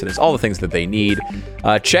antioxidants, all the things that they need.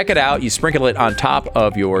 Check it out. You sprinkle it on top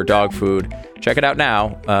of your dog food. Check it out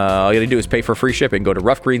now. All you got to do is pay for free shipping. Go to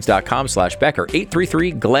roughgreens.com/Beck or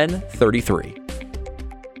 833-GLEN-33.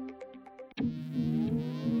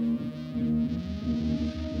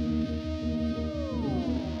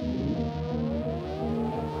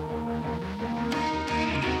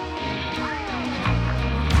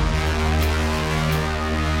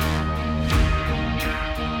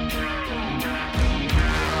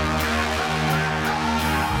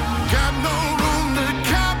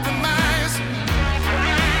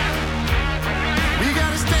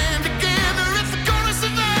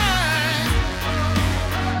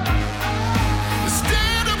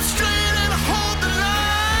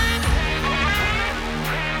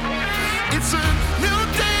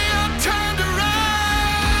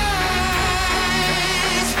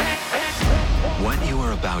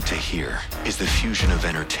 To hear is the fusion of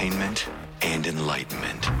entertainment and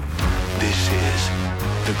enlightenment. This is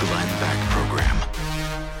the Glenn Beck Program.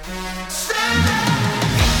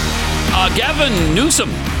 Gavin Newsom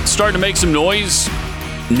starting to make some noise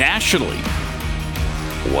nationally.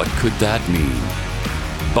 What could that mean?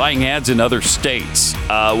 Buying ads in other states.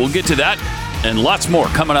 We'll get to that and lots more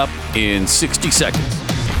coming up in 60 seconds.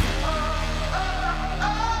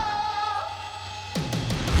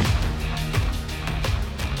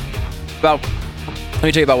 Let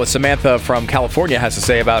me tell you about what Samantha from California has to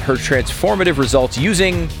say about her transformative results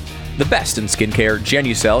using the best in skincare,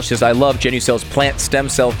 Genucel. She says, I love Genucel's plant stem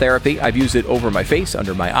cell therapy. I've used it over my face,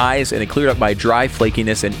 under my eyes, and it cleared up my dry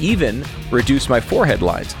flakiness and even reduced my forehead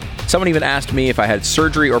lines. Someone even asked me if I had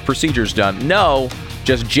surgery or procedures done. No,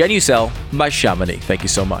 just Genucel by Chamonix. Thank you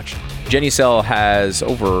so much. Genucel has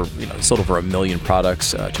sold over 1 million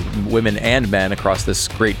products to women and men across this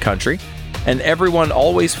great country. And everyone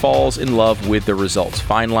always falls in love with the results.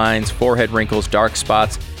 Fine lines, forehead wrinkles, dark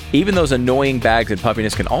spots, even those annoying bags and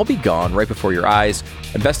puffiness can all be gone right before your eyes.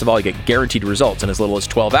 And best of all, you get guaranteed results in as little as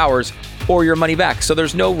 12 hours or your money back. So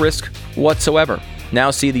there's no risk whatsoever. Now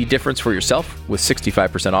see the difference for yourself with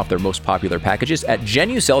 65% off their most popular packages at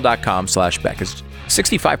Genucel.com/Beck. It's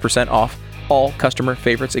 65% off all customer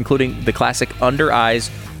favorites, including the classic under eye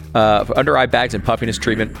bags and puffiness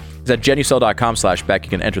treatment, is at Genucel.com/Beck. You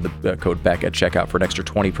can enter the code Beck at checkout for an extra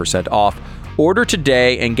 20% off. Order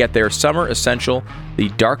today and get their Summer Essential, the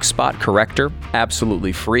Dark Spot Corrector,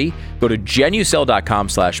 absolutely free. Go to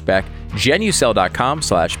Genucel.com/Beck.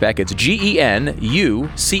 Genucel.com/Beck. It's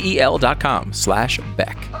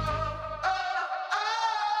GENUCEL.com/Beck.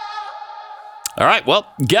 All right.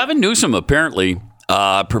 Well, Gavin Newsom apparently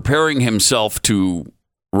preparing himself to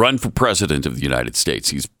run for president of the United States.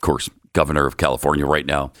 He's, of course, governor of California right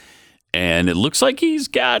now. And it looks like he's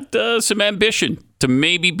got some ambition to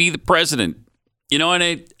maybe be the president. You know,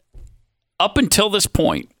 and up until this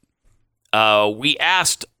point, we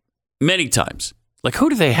asked many times, like, who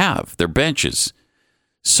do they have? Their bench is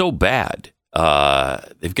so bad.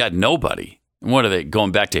 They've got nobody. What are they,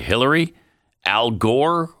 going back to Hillary? Al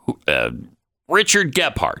Gore? Richard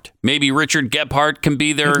Gephardt. Maybe Richard Gephardt can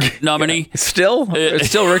be their nominee. It's still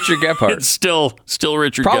Richard Gephardt. It's still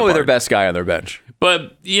Richard Gephardt. Probably their best guy on their bench.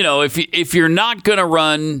 But, you know, if you're not going to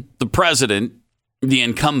run the president, the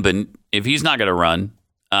incumbent, if he's not going to run,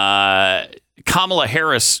 Kamala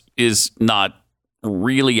Harris is not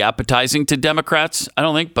really appetizing to Democrats, I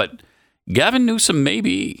don't think. But Gavin Newsom,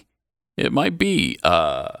 maybe it might be.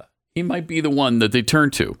 He might be the one that they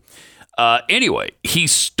turn to. Anyway,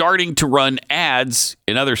 he's starting to run ads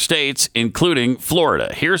in other states, including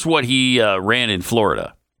Florida. Here's what he ran in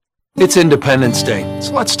Florida. It's Independence Day,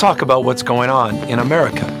 so let's talk about what's going on in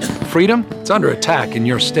America. Freedom, it's under attack in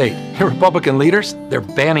your state. Your Republican leaders, they're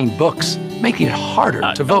banning books, making it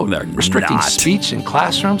harder to vote, restricting speech in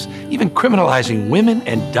classrooms, even criminalizing women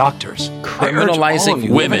and doctors. Criminalizing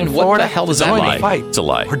women? In Florida, what the hell does that mean? Fight. It's a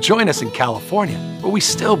lie. Or join us in California, where we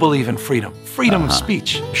still believe in freedom. Freedom of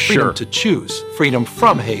speech, freedom to choose, freedom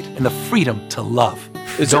from hate, and the freedom to love.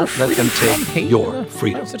 Don't let them take your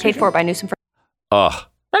freedom. Paid for by Newsom. I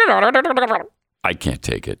can't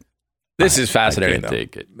take it. This is fascinating, I can't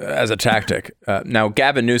take it. As a tactic. Now,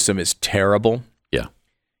 Gavin Newsom is terrible. Yeah.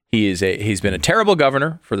 He's been a terrible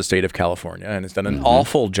governor for the state of California and has done an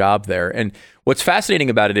awful job there. And what's fascinating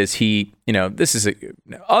about it is he's not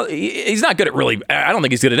good at really, I don't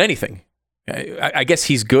think he's good at anything. I guess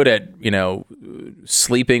he's good at,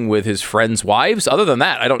 sleeping with his friends' wives. Other than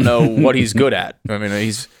that, I don't know what he's good at. I mean,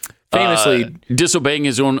 he's famously disobeying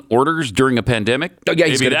his own orders during a pandemic. Oh, yeah,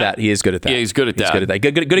 he's good at that. He is good at that. Yeah, he's good at that.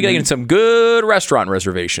 Good at getting some good restaurant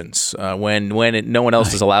reservations when no one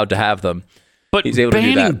else is allowed to have them. But he's able to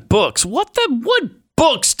do banning that. books. What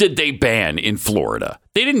books did they ban in Florida?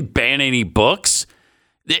 They didn't ban any books.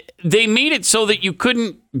 They made it so that you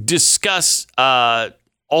couldn't discuss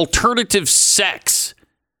alternative sex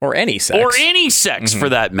or any sex for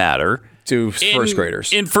that matter. To first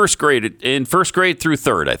graders. In first grade through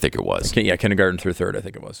third, I think it was. Yeah, kindergarten through third, I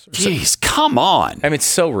think it was. Jeez, come on. I mean, it's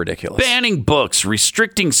so ridiculous. Banning books,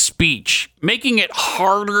 restricting speech, making it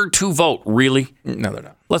harder to vote. Really? No, they're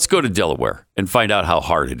not. Let's go to Delaware and find out how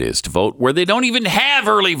hard it is to vote, where they don't even have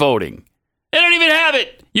early voting. They don't even have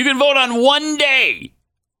it. You can vote on one day.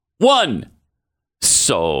 One.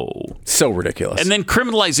 So ridiculous. And then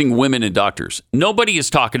criminalizing women and doctors. Nobody is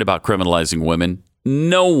talking about criminalizing women.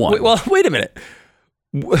 No one. Wait a minute.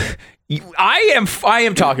 I am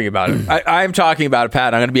talking about it. I am talking about it,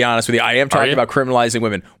 Pat. I'm going to be honest with you. I am talking about criminalizing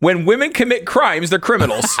women. When women commit crimes, they're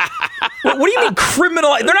criminals. What do you mean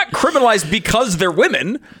criminalized? They're not criminalized because they're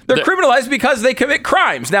women. They're criminalized because they commit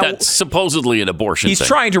crimes. Now, that's supposedly an abortion He's thing.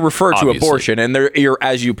 trying to refer to abortion. And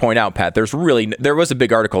as you point out, Pat, there was a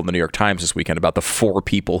big article in the New York Times this weekend about the 4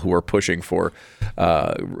 people who are pushing for,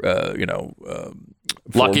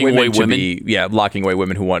 locking away women. Locking away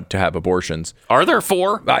women who want to have abortions. Are there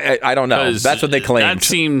 4? I don't know. That's what they claimed. That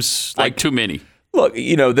seems like too many. Look,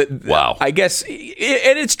 wow. I guess,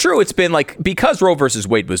 and it's true. It's been because Roe versus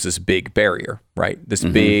Wade was this big barrier, right? This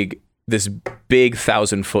big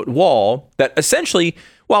 1,000-foot wall that essentially,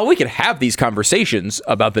 while we could have these conversations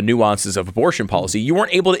about the nuances of abortion policy, you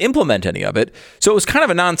weren't able to implement any of it. So it was kind of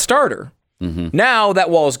a non-starter. Now that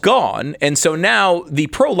wall's gone. And so now the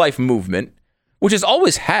pro-life movement, which has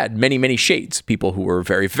always had many, many shades. People who were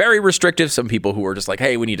very, very restrictive. Some people who were just like,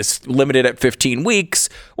 hey, we need to limit it at 15 weeks,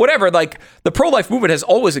 whatever. Like the pro-life movement has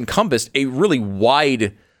always encompassed a really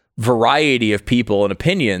wide variety of people and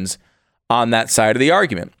opinions on that side of the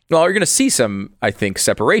argument. Well, you're going to see some, I think,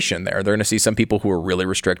 separation there. They're going to see some people who are really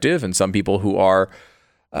restrictive and some people who are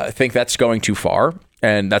think that's going too far.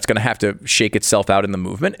 And that's going to have to shake itself out in the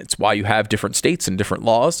movement. It's why you have different states and different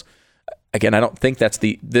laws. Again, I don't think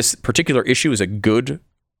this particular issue is a good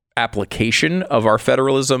application of our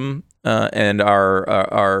federalism and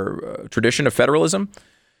our tradition of federalism.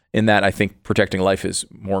 In that, I think protecting life is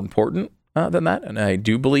more important than that, and I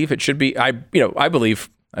do believe it should be. I believe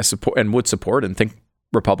I support and would support and think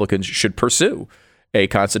Republicans should pursue a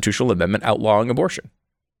constitutional amendment outlawing abortion.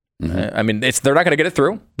 I mean, they're not going to get it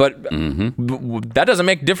through, but that doesn't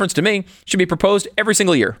make a difference to me. It should be proposed every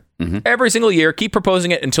single year. Every single year, keep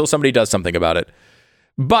proposing it until somebody does something about it.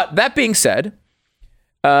 But that being said,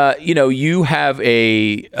 you have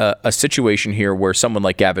a situation here where someone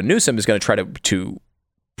like Gavin Newsom is going to try to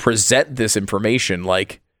present this information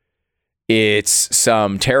like it's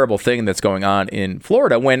some terrible thing that's going on in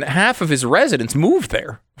Florida when half of his residents moved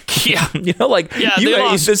there. Yeah.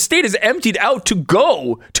 The state is emptied out to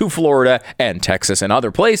go to Florida and Texas and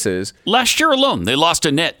other places. Last year alone, they lost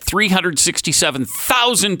a net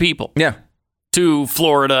 367,000 people. Yeah. To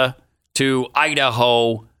Florida, to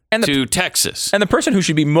Idaho, and to Texas. And the person who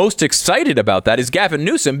should be most excited about that is Gavin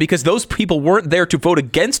Newsom because those people weren't there to vote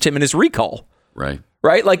against him in his recall. Right.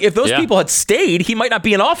 Right? Like if those people had stayed, he might not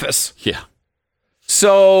be in office. Yeah.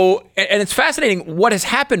 So, and it's fascinating what has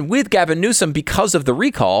happened with Gavin Newsom because of the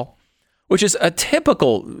recall, which is a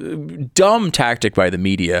typical dumb tactic by the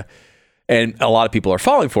media. And a lot of people are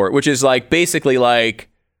falling for it, which is like basically like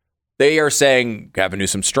they are saying Gavin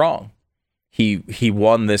Newsom's strong. He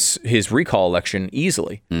won his recall election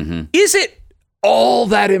easily. Is it all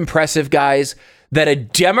that impressive, guys, that a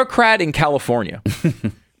Democrat in California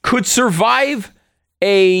could survive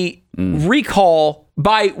a recall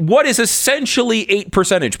by what is essentially 8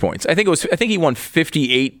 percentage points? I think he won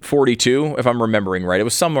 58-42, if I'm remembering right. It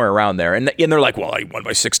was somewhere around there. And they're like, well, he won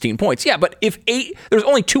by 16 points. Yeah, but there's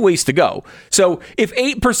only 2 ways to go. So if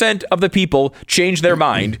 8% of the people changed their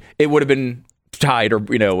mind, it would have been tied, or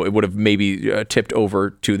it would have maybe tipped over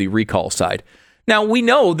to the recall side. Now we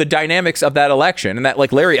know the dynamics of that election, and that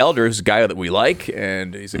like Larry Elder is a guy that we like,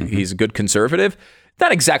 and he's a good conservative.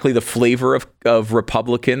 Not exactly the flavor of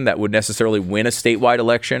Republican that would necessarily win a statewide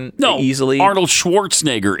election easily. Arnold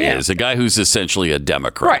Schwarzenegger is a guy who's essentially a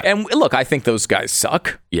Democrat. Right. And look, I think those guys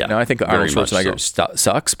suck. Yeah. I think Arnold Schwarzenegger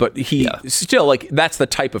sucks, but he still, like, that's the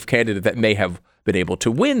type of candidate that may have been able to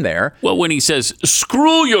win there. Well, when he says,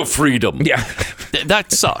 screw your freedom. Yeah.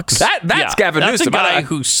 That sucks. That's Gavin Newsom. That's a guy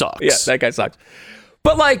who sucks. Yeah, that guy sucks.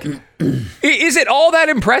 But, like, is it all that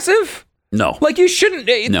impressive? No. Like, you shouldn't.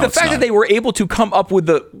 The fact that they were able to come up with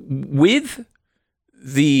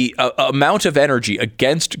the amount of energy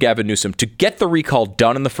against Gavin Newsom to get the recall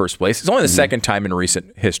done in the first place. It's only the second time in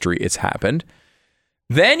recent history it's happened.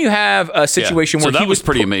 Then you have a situation where he was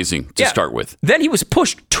pretty amazing to start with. Then he was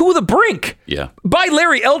pushed to the brink by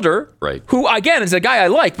Larry Elder, right? Who, again, is a guy I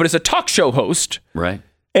like, but is a talk show host. Right.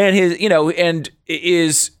 And has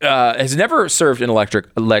never served in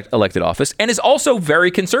elected office, and is also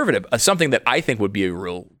very conservative. Something that I think would be a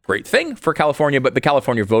real great thing for California, but the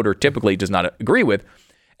California voter typically does not agree with.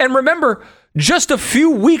 And remember, just a few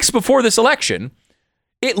weeks before this election,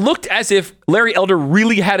 it looked as if Larry Elder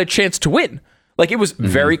really had a chance to win. Like, it was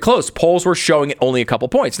very close. Polls were showing it only a couple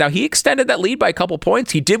points. Now, he extended that lead by a couple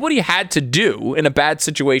points. He did what he had to do in a bad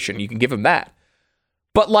situation. You can give him that.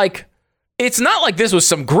 But, like, it's not like this was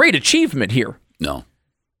some great achievement here. No.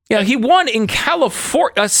 Yeah, he won in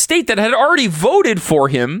California, a state that had already voted for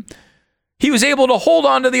him. He was able to hold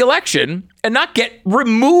on to the election and not get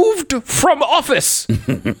removed from office.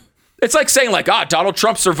 It's like saying, like, Donald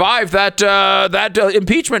Trump survived that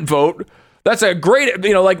impeachment vote. That's a great,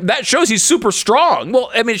 that shows he's super strong. Well,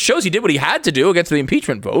 I mean, it shows he did what he had to do against the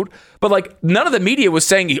impeachment vote. But, like, none of the media was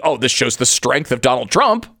saying, this shows the strength of Donald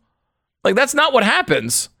Trump. Like, that's not what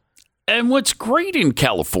happens. And what's great in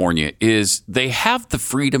California is they have the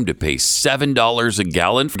freedom to pay $7 a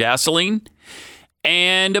gallon for gasoline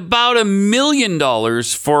and about $1 million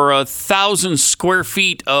for 1,000 square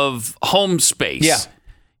feet of home space. Yeah.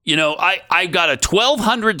 I got a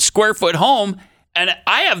 1,200 square foot home, and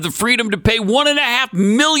I have the freedom to pay $1.5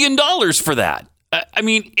 million for that. I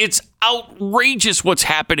mean, it's outrageous what's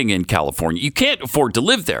happening in California. You can't afford to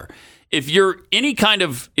live there. If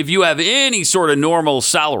you have any sort of normal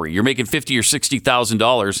salary, you're making $50,000 or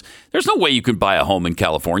 $60,000. There's no way you can buy a home in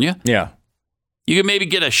California. Yeah, you can maybe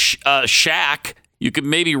get a shack. You could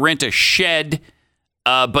maybe rent a shed,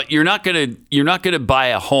 but you're not gonna buy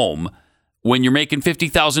a home when you're making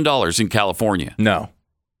 $50,000 in California. No,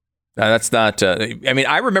 that's not.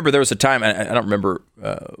 I remember there was a time. I don't remember.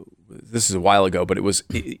 This is a while ago, but it was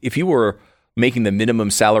if you were making the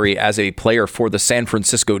minimum salary as a player for the San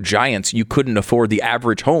Francisco Giants, you couldn't afford the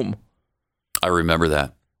average home. I remember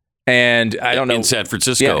that. And I don't know. In San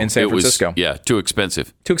Francisco. Yeah, in San Francisco. Too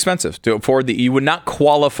expensive. Too expensive to afford you would not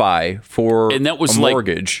qualify for and that was a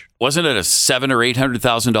mortgage. Wasn't it a $700,000 or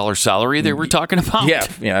 $800,000 salary they were talking about?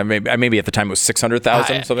 Yeah. Maybe at the time it was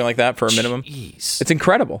 $600,000, something like that for a minimum. Jeez. It's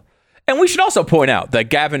incredible. And we should also point out that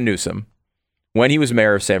Gavin Newsom, when he was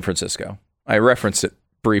mayor of San Francisco, I referenced it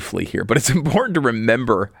briefly here, but it's important to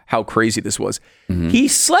remember how crazy this was. He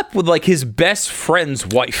slept with like his best friend's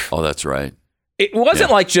wife. Oh, that's right. It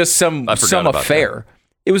wasn't like just some affair.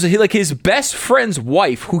 It was like his best friend's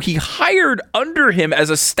wife who he hired under him as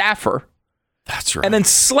a staffer. That's right. And then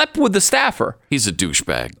slept with the staffer. He's a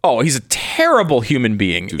douchebag. Oh, he's a terrible human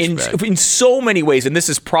being in so many ways. And this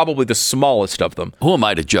is probably the smallest of them. Who am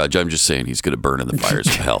I to judge? I'm just saying he's going to burn in the fires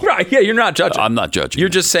of hell. Right. Yeah, you're not judging. I'm not judging. You're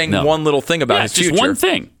just saying one little thing about his future. Just one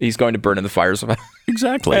thing. He's going to burn in the fires of hell.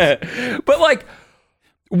 Exactly. But like,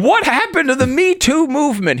 what happened to the Me Too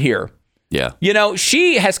movement here? Yeah. You know,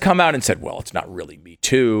 she has come out and said, well, it's not really Me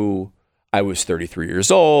Too. I was 33 years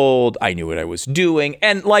old. I knew what I was doing.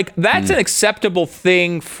 And like, that's an acceptable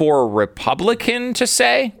thing for a Republican to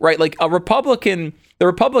say, right? Like the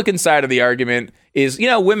Republican side of the argument is, you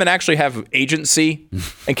know, women actually have agency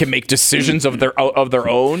and can make decisions of their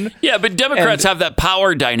own. Yeah, but Democrats have that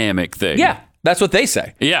power dynamic thing. Yeah. That's what they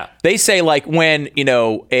say. Yeah. They say, like, when, you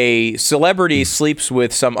know, a celebrity sleeps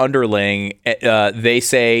with some underling, they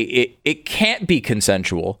say it can't be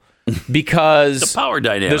consensual because the power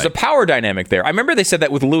dynamic. There's a power dynamic there. I remember they said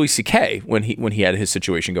that with Louis C.K. when he had his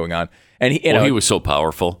situation going on. And he was so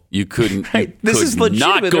powerful. You couldn't this is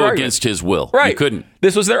not go against his will. Right. You couldn't.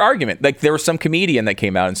 This was their argument. Like, there was some comedian that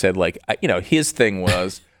came out and said, like, you know, his thing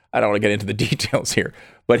was, I don't want to get into the details here,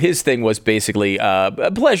 but his thing was basically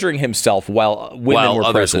pleasuring himself while women were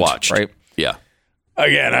others present, watched. Right? Yeah.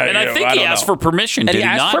 Again, I think he asked for permission. And did he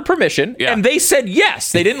asked for permission, Yeah. and they said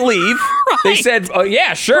yes. They didn't leave. Right. They said, "Oh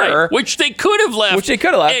yeah, sure," Right. Which they could have left.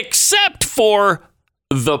 Except for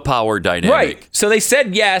the power dynamic. Right. So they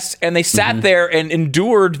said yes, and they sat there and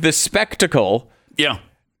endured this spectacle. Yeah.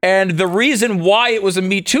 And the reason why it was a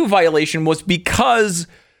Me Too violation was because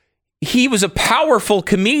he was a powerful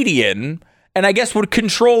comedian, and I guess would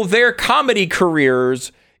control their comedy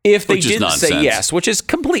careers if they didn't say yes, which is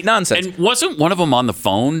complete nonsense. And wasn't one of them on the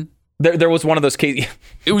phone? There was one of those cases.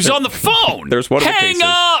 It was on the phone. There's one of the cases.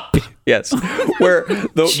 Hang up! Yes. Where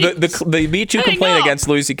the Me Too complaint against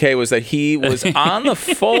Louis C.K. was that he was on the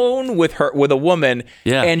phone with a woman,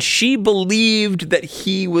 and she believed that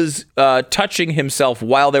he was touching himself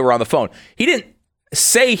while they were on the phone. He didn't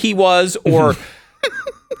say he was, or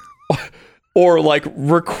like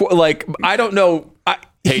I don't know.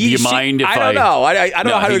 Hey, do you mind if I don't know. I don't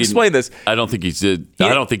know how to explain this. I don't think he did.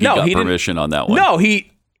 I don't think he got permission on that one. No,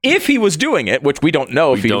 if he was doing it, which we don't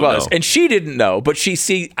know if he was, and she didn't know, but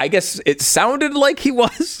I guess it sounded like he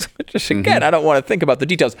was. Just again, I don't want to think about the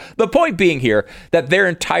details. The point being here that their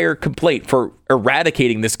entire complaint for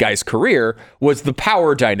eradicating this guy's career was the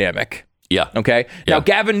power dynamic. Yeah. Okay. Yeah. Now,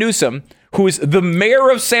 Gavin Newsom, who is the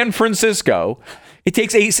mayor of San Francisco, it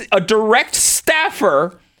takes a direct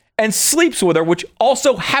staffer and sleeps with her, which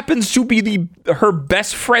also happens to be her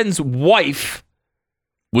best friend's wife.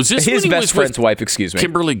 Was this his best friend's wife? Excuse me,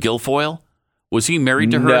 Kimberly Guilfoyle. Was he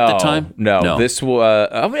married to her at the time? No. This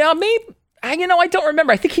was maybe. I don't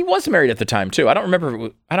remember. I think he was married at the time too. I don't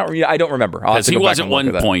remember. I don't remember. Because he was at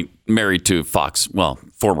one point married to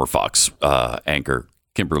former Fox anchor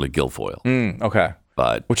Kimberly Guilfoyle. Okay,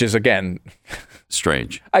 but which is again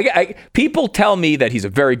strange. People tell me that he's a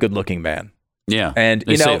very good-looking man. Yeah, and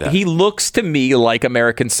he looks to me like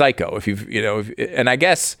American Psycho. And I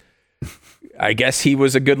guess he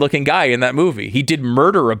was a good-looking guy in that movie. He did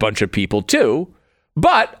murder a bunch of people too,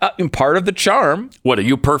 but part of the charm. What, are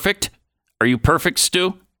you perfect? Are you perfect,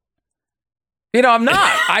 Stu? I'm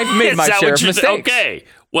not. I've made my share of mistakes. Okay.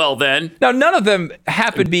 Well, then. Now, none of them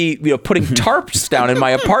happen to be, putting tarps down in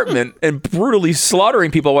my apartment and brutally slaughtering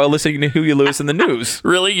people while listening to Huey Lewis in the news.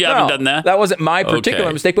 Really? You haven't done that? That wasn't my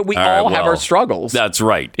particular mistake, but we all have our struggles. That's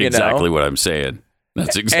right. Exactly what I'm saying.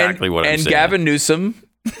 That's exactly what I'm saying. And Gavin Newsom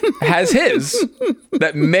has his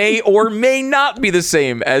that may or may not be the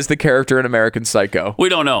same as the character in American Psycho. We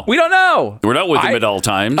don't know. We're not with him at all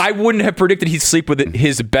times. I wouldn't have predicted he'd sleep with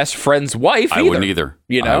his best friend's wife either. I wouldn't either.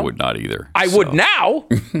 I would not either. I would now.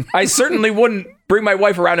 I certainly wouldn't bring my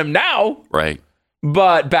wife around him now. Right.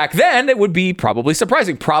 But back then, it would be probably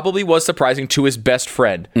surprising. Probably was surprising to his best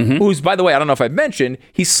friend, who's, by the way, I don't know if I've mentioned,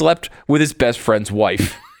 he slept with his best friend's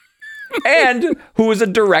wife. And who was a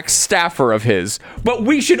direct staffer of his. But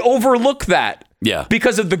we should overlook that. Yeah.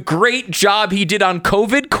 Because of the great job he did on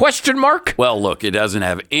COVID, ? Well, look, it doesn't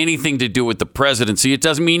have anything to do with the presidency. It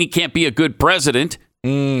doesn't mean he can't be a good president.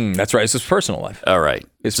 That's right. It's his personal life. All right.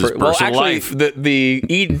 It's his personal life.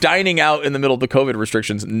 The dining out in the middle of the COVID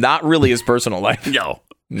restrictions, not really his personal life.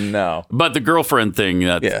 No. But the girlfriend thing,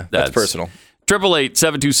 that's personal.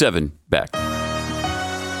 888-727 back.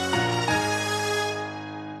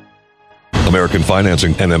 The American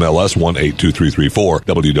Financing, NMLS 182334,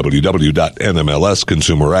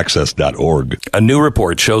 www.nmlsconsumeraccess.org. A new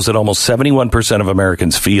report shows that almost 71% of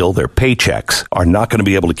Americans feel their paychecks are not going to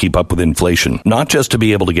be able to keep up with inflation. Not just to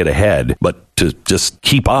be able to get ahead, but to just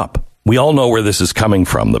keep up. We all know where this is coming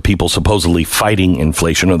from. The people supposedly fighting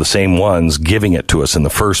inflation are the same ones giving it to us in the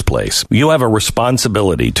first place. You have a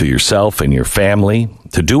responsibility to yourself and your family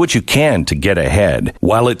to do what you can to get ahead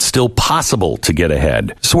while it's still possible to get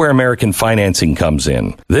ahead. This is where American Financing comes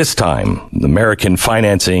in. This time, American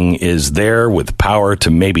Financing is there with power to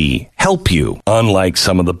maybe help you, unlike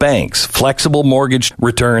some of the banks. Flexible mortgage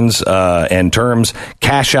returns and terms,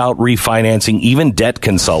 cash out refinancing, even debt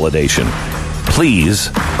consolidation. Please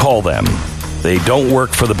call them. They don't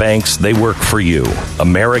work for the banks. They work for you.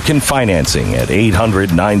 American Financing at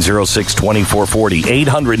 800-906-2440.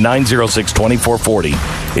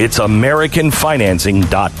 800-906-2440. It's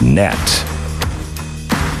AmericanFinancing.net.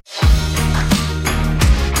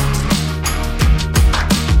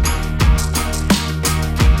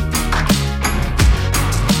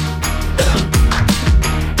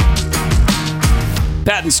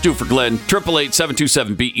 Pat and Stu for Glenn,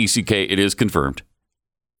 888-727-BECK. It is confirmed.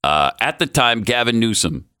 At the time, Gavin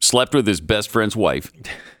Newsom slept with his best friend's wife.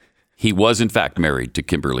 He was, in fact, married to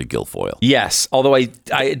Kimberly Guilfoyle. Yes, although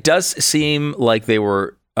it does seem like they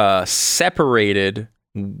were separated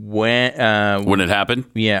when it happened?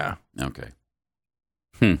 Yeah. Okay.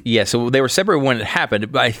 Yeah, so they were separated when it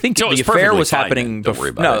happened, but I think the affair was happening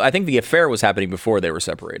before. No, I think the affair was happening before they were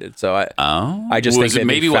separated. So I just think that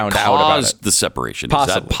maybe they found what out about caused it. the separation.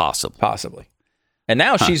 Possibly. Is that possible? Possibly. And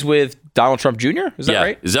now she's with Donald Trump Jr.? Is that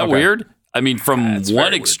right? Is that weird? I mean, from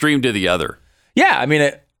one extreme to the other. Yeah, I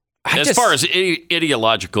mean, as far as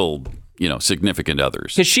ideological, significant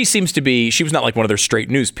others. Because she seems to be, she was not like one of their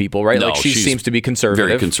straight news people, right? No, like she seems to be conservative.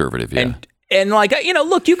 Very conservative, yeah. And like,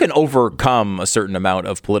 look, you can overcome a certain amount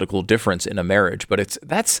of political difference in a marriage, but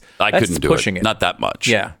that's couldn't pushing do it. Not that much.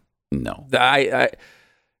 Yeah. No. It'd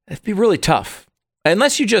be really tough.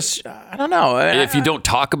 Unless you just, I don't know. If you don't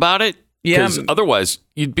talk about it, because otherwise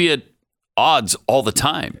you'd be at odds all the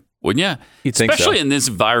time, wouldn't you? You'd think so. Especially in this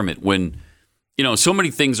environment when, so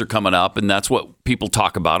many things are coming up, and that's what people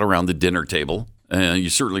talk about around the dinner table. You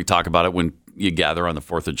certainly talk about it when you gather on the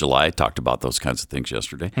 4th of July. I talked about those kinds of things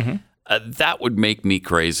yesterday. Mm-hmm. That would make me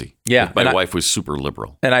crazy. Yeah. If my wife was super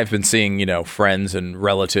liberal. And I've been seeing, friends and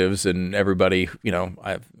relatives and everybody,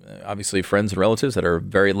 I've obviously friends and relatives that are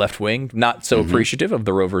very left-wing, not so appreciative of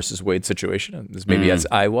the Roe versus Wade situation, as maybe as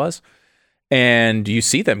I was. And you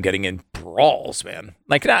see them getting in brawls, man.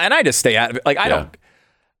 Like, and I just stay out of it. Like,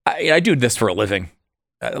 I do this for a living.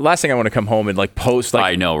 Last thing I want to come home and post,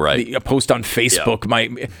 I know, right? A post on Facebook.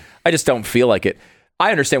 Yeah. I just don't feel like it.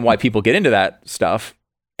 I understand why people get into that stuff.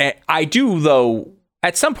 And I do, though.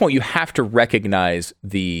 At some point, you have to recognize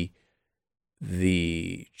the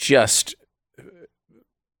just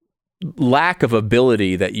lack of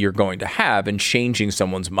ability that you're going to have in changing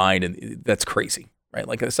someone's mind, and that's crazy, right?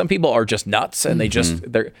 Like some people are just nuts, and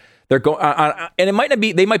they're going, and it might not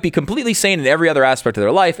be. They might be completely sane in every other aspect of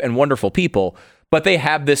their life and wonderful people, but they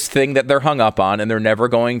have this thing that they're hung up on, and they're never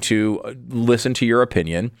going to listen to your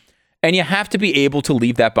opinion. And you have to be able to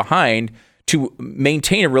leave that behind to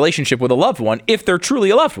maintain a relationship with a loved one, if they're truly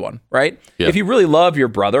a loved one, right? Yeah. If you really love your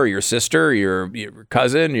brother, or your sister, your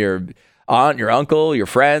cousin, your aunt, your uncle, your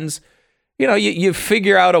friends, you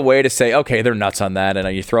figure out a way to say, okay, they're nuts on that,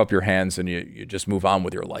 and you throw up your hands and you just move on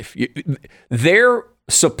with your life. Their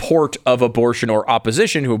support of abortion or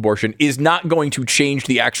opposition to abortion is not going to change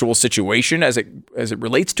the actual situation as it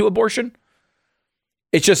relates to abortion.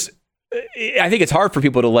 It's just, I think it's hard for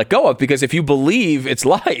people to let go of, because if you believe it's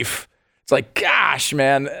life, it's like, gosh,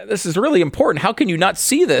 man, this is really important. How can you not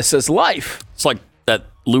see this as life? It's like that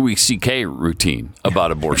Louis C.K. routine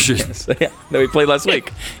about abortion. Yes. Yeah, that we played last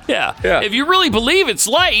week. Yeah. If you really believe it's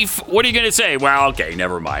life, what are you going to say? Well, okay,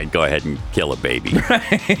 never mind. Go ahead and kill a baby.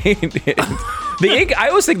 Right. I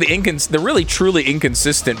always think the really truly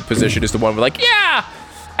inconsistent position is the one where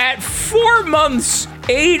at 4 months,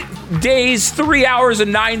 8 days, 3 hours,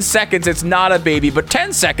 and 9 seconds, it's not a baby, but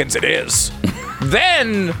 10 seconds it is.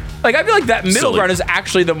 Then, I feel like that middle ground is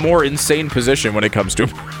actually the more insane position when it comes to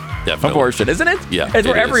abortion, isn't it? Yeah. It's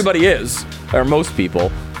where everybody is, or most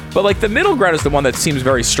people. But the middle ground is the one that seems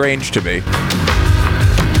very strange to me.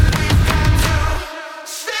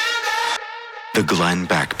 The Glenn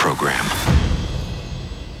Beck Program.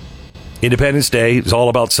 Independence Day is all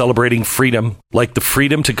about celebrating freedom, like the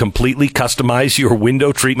freedom to completely customize your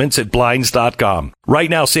window treatments at Blinds.com. Right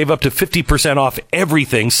now, save up to 50% off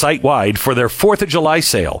everything site-wide for their 4th of July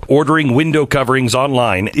sale. Ordering window coverings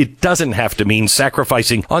online, it doesn't have to mean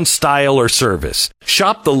sacrificing on style or service.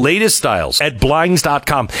 Shop the latest styles at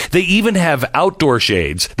Blinds.com. They even have outdoor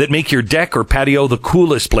shades that make your deck or patio the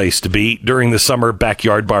coolest place to be during the summer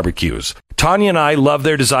backyard barbecues. Tanya and I love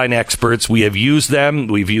their design experts. We have used them.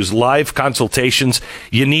 We've used live consultations.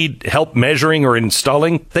 You need help measuring or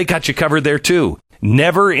installing? They got you covered there too.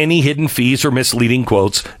 Never any hidden fees or misleading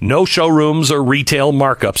quotes, no showrooms or retail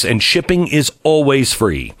markups, and shipping is always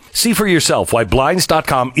free. See for yourself why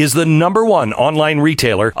Blinds.com is the #1 online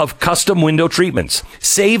retailer of custom window treatments.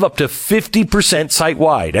 Save up to 50%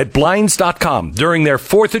 site-wide at Blinds.com during their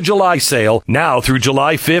 4th of July sale, now through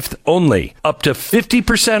July 5th only. Up to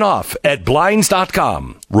 50% off at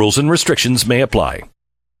Blinds.com. Rules and restrictions may apply.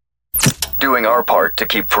 Doing our part to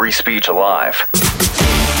keep free speech alive.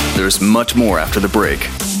 There's much more after the break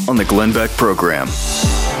on the Glenn Beck Program.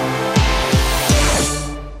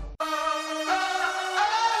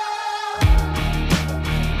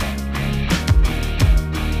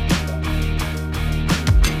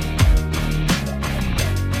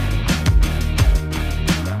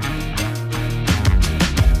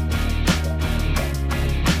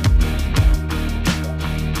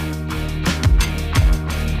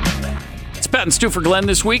 It's Pat and Stu for Glenn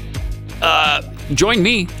this week. Join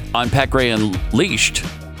me on Pat Gray Unleashed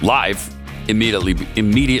live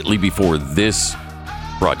immediately before this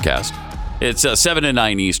broadcast. It's 7 to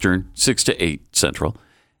 9 Eastern, 6 to 8 Central.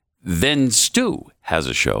 Then Stu has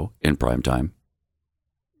a show in prime time.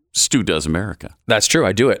 Stu Does America. That's true.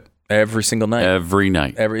 I do it every single night. Every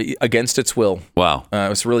night. Against its will. Wow. It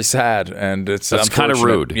was really sad, and that's kind of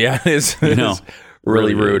rude. Yeah, it is. You know.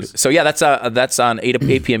 Really rude. Is. So yeah, that's on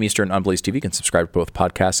 8 p.m. Eastern on Blaze TV. You can subscribe to both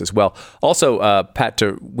podcasts as well. Also, Pat,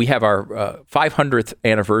 we have our 500th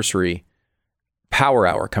anniversary Power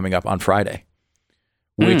Hour coming up on Friday,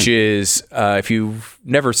 which is, if you've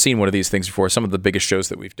never seen one of these things before, some of the biggest shows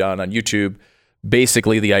that we've done on YouTube.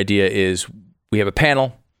 Basically, the idea is we have a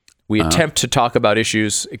panel. We attempt to talk about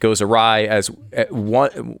issues. It goes awry as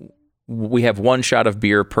we have one shot of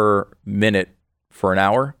beer per minute for an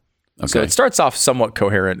hour. Okay. So it starts off somewhat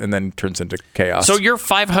coherent and then turns into chaos. So your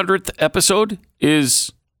 500th episode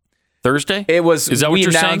is Thursday? It was. Is that what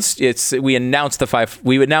you're saying? We announced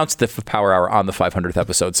the Power Hour on the 500th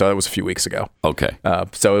episode, so that was a few weeks ago. Okay.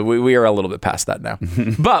 So we are a little bit past that now,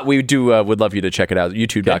 but we do would love you to check it out.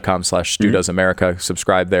 YouTube.com/Stu Does America.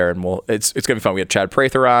 Subscribe there, and it's gonna be fun. We have Chad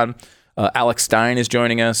Prather on. Alex Stein is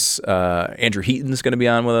joining us. Andrew Heaton's going to be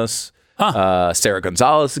on with us. Sarah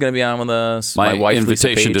Gonzalez is going to be on with us. My wife,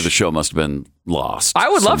 invitation to the show must have been lost. I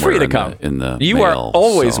would love for you to come. You mail, are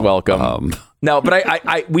always welcome. No,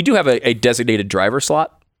 but we do have a designated driver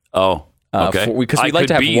slot. Oh, okay. Because we'd like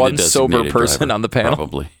to have one sober person on the panel.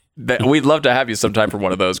 Probably. We'd love to have you sometime for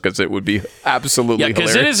one of those because it would be absolutely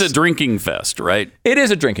hilarious. Because it is a drinking fest, right? It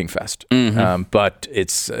is a drinking fest, but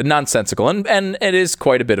it's nonsensical and it is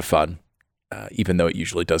quite a bit of fun. Even though it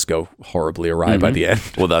usually does go horribly awry by the end.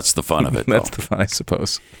 Well, that's the fun of it. That's the fun, I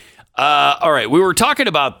suppose. All right. We were talking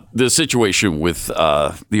about the situation with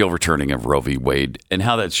the overturning of Roe v. Wade and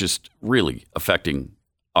how that's just really affecting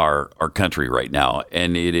our country right now.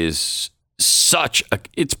 And it is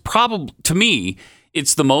it's probably, to me,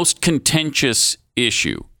 it's the most contentious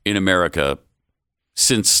issue in America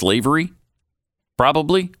since slavery,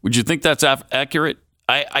 probably. Would you think that's accurate?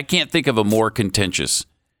 I can't think of a more contentious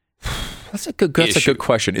That's a good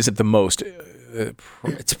question. Is it the most?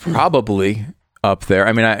 It's probably up there.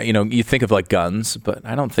 I mean, you think of like guns, but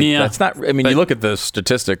I don't think that's not. I mean, you look at the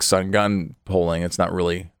statistics on gun polling; it's not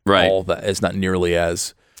really all that. It's not nearly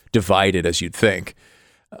as divided as you'd think.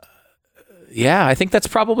 I think that's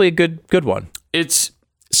probably a good one. It's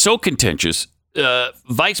so contentious.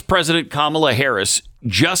 Vice President Kamala Harris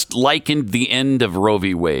just likened the end of Roe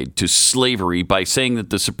v. Wade to slavery by saying that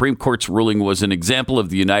the Supreme Court's ruling was an example of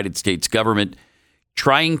the United States government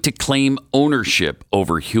trying to claim ownership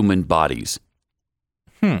over human bodies.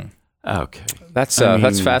 Okay. That's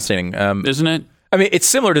fascinating. Isn't it? I mean, it's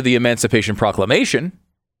similar to the Emancipation Proclamation.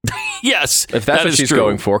 Yes. If that's what she's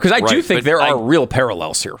going for. Because I do think there are real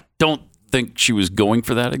parallels here. Don't think she was going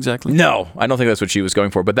for that exactly? No, I don't think that's what she was going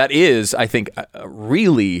for. But that is, I think, a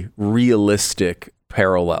really realistic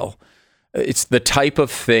parallel. It's the type of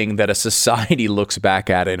thing that a society looks back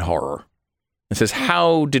at in horror. It says,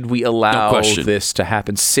 how did we allow this to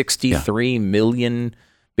happen? 63 million.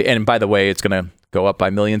 And by the way, it's going to go up by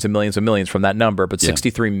millions and millions and millions from that number. But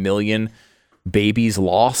 63 million babies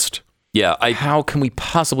lost. Yeah, how can we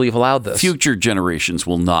possibly have allowed this? Future generations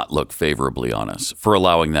will not look favorably on us for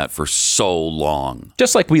allowing that for so long.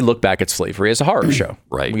 Just like we look back at slavery as a horror show.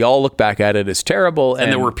 Right. We all look back at it as terrible.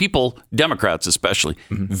 And there were people, Democrats especially,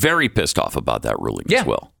 very pissed off about that ruling as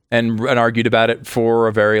well. And argued about it for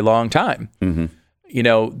a very long time. You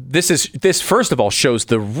know, this first of all shows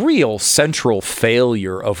the real central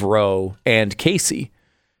failure of Roe and Casey,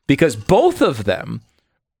 because both of them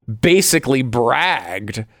basically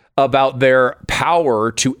bragged about their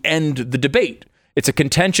power to end the debate. It's a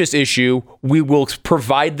contentious issue. We will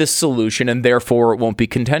provide this solution, and therefore it won't be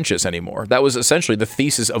contentious anymore. That was essentially the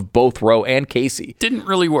thesis of both Roe and Casey. Didn't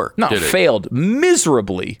really work. No, failed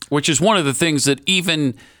miserably. Which is one of the things that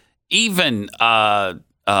even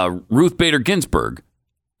Ruth Bader Ginsburg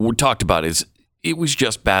talked about is it was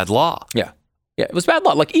just bad law. Yeah, it was bad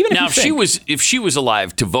law. Like even now, if she was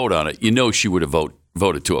alive to vote on it, you know she would have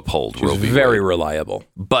voted to uphold Roe v. Wade. Very reliable,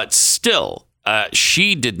 but still,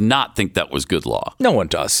 she did not think that was good law. No one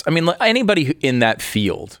does. I mean, anybody in that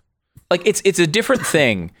field, like it's a different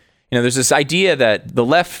thing. You know, there's this idea that the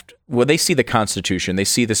left, when they see the Constitution, they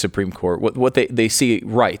see the Supreme Court, what they see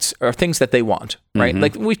rights are things that they want, right?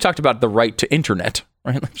 Like we've talked about the right to internet,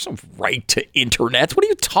 right? There's no right to internet. What are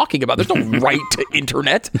you talking about? There's no right to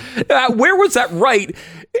internet. Where was that right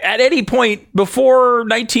at any point before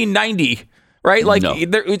 1990? Right? Like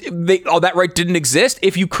that right didn't exist.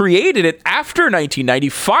 If you created it after 1990,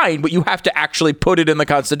 fine, but you have to actually put it in the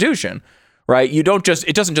Constitution. Right? It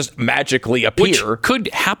doesn't just magically appear. Which could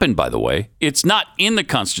happen, by the way. It's not in the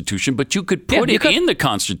Constitution, but you could put it in the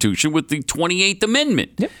Constitution with the 28th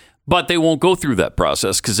Amendment. Yeah. But they won't go through that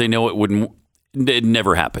process because they know it'd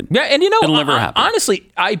never happen. Yeah, and it'll never happen.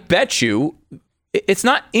 Honestly, I bet you it's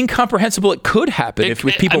not incomprehensible. It could happen if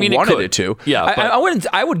people wanted it to. Yeah,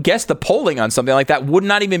 I would guess the polling on something like that would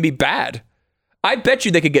not even be bad. I bet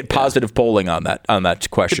you they could get positive polling on that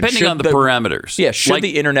question. Depending on the parameters. Yeah, should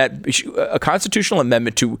the internet, a constitutional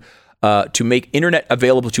amendment to make internet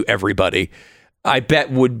available to everybody, I bet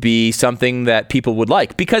would be something that people would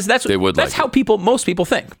like, because that's how most people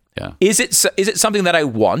think. Yeah. Is it something that I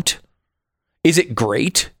want? Is it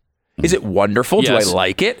great? Is it wonderful? Yes. Do I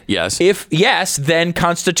like it? Yes. If yes, then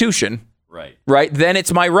Constitution. Right. Right. Then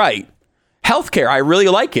it's my right. Healthcare. I really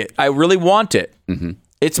like it. I really want it. Mm-hmm.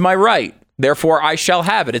 It's my right. Therefore, I shall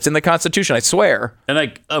have it. It's in the Constitution. I swear.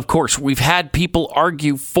 And of course, we've had people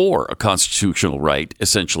argue for a constitutional right,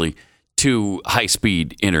 essentially, to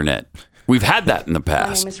high-speed internet. We've had that in the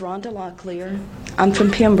past. My name is Rhonda Locklear. I'm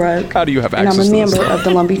from Pembroke. How do you have access to this? And I'm a member stuff? of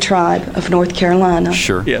the Lumbee tribe of North Carolina.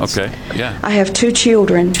 Sure. Yes. Okay. Yeah. I have two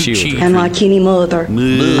children. And like any mother,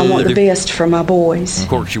 I want the best for my boys. Of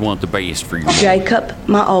course, you want the best for your boy. Jacob,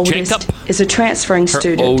 my oldest, is a transferring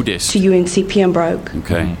student to UNC Pembroke.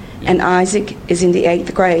 Okay. And Isaac is in the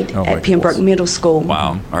 8th grade at Pembroke Middle School.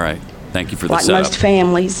 Wow. All right. Thank you for the setup. Like most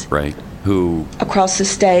families. Right. Who across the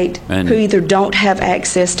state who either don't have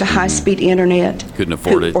access to high-speed internet, couldn't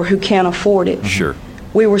afford it, or who can't afford it. Sure.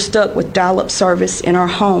 We were stuck with dial-up service in our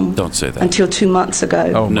home. Don't say that. Until 2 months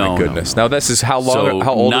ago. Oh my goodness! No. Now this is how long? So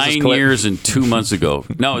how old is this clip? 9 years and 2 months ago.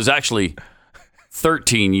 No, it was actually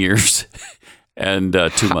 13 years and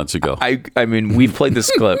 2 months ago. I mean, we've played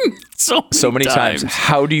this clip so many times.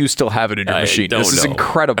 How do you still have it in your machine? This is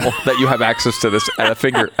incredible that you have access to this at a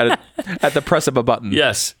finger at the press of a button.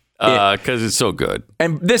 Yes. Because it's so good.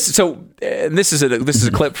 And this is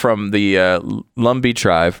a clip from the Lumbee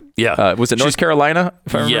tribe. Yeah. Was it North Carolina,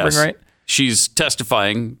 if I'm remembering right? She's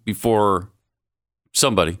testifying before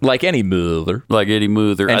somebody. Like any mother.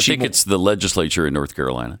 And I think it's the legislature in North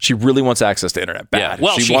Carolina. She really wants access to internet bad. Yeah.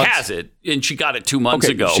 Well, she has it, and she got it 2 months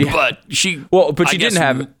ago. She didn't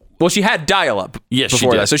have... Well, she had dial-up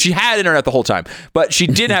before that, so she had internet the whole time. But she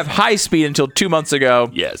did have high speed until 2 months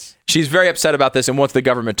ago. Yes. She's very upset about this and wants the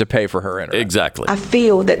government to pay for her internet. Exactly. I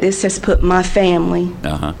feel that this has put my family,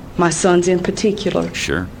 my sons in particular,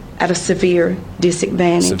 at a severe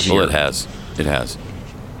disadvantage. Well, it has. It has.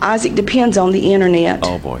 Isaac depends on the internet.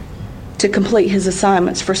 Oh, boy. To complete his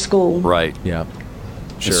assignments for school. Right. Yeah.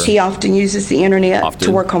 Sure. He often uses the internet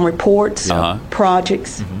to work on reports,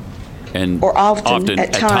 projects, or often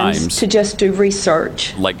at times to just do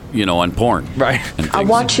research. Like, on porn. Right. I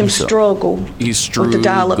watch him struggle with the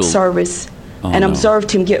dial-up service and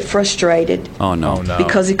observed him get frustrated. Oh, no.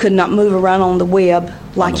 Because he could not move around on the web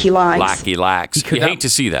like he likes. Like he likes. You hate to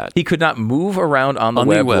see that. He could not move around on the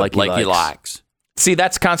web like he likes. See,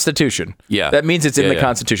 that's Constitution. Yeah. That means it's in the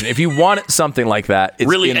Constitution. If you want something like that, it's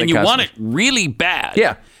really, in the Constitution. And you want it really bad.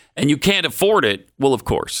 Yeah. And you can't afford it. Well, of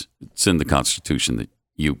course, it's in the Constitution that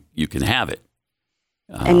you can have it.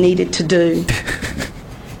 And needed to do.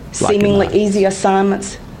 Seemingly easy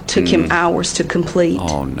assignments took him hours to complete.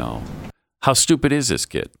 Oh, no. How stupid is this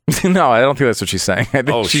kid? No, I don't think that's what she's saying. I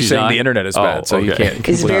think she's saying the internet is bad, so you can't.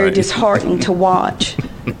 It's very disheartening to watch.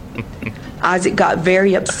 Isaac got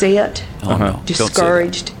very upset,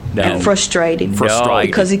 discouraged, and frustrated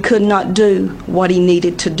because he could not do what he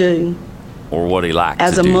needed to do. Or what he liked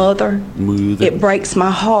As to a do. mother, it breaks my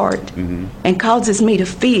heart and causes me to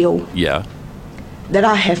feel that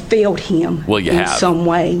I have failed him in some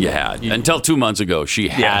way. You had. Until 2 months ago, she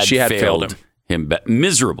had failed him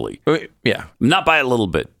miserably. Yeah. Not by a little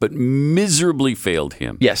bit, but miserably failed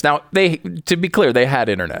him. Yes. Now, to be clear, they had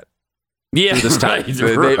internet. Yeah, this time.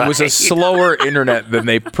 Right. It was a slower internet than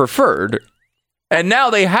they preferred. And now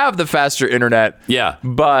they have the faster internet. Yeah.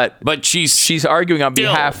 But she's arguing on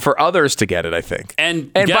behalf for others to get it, I think.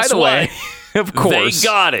 And by the way, of course. They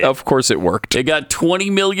got it. Of course it worked. They got $20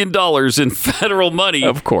 million in federal money.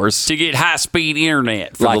 Of course. To get high-speed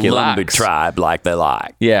internet for the Lumbee tribe like they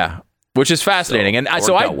like. Yeah. Which is fascinating.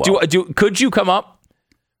 Could you come up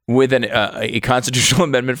with a constitutional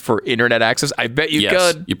amendment for internet access? I bet you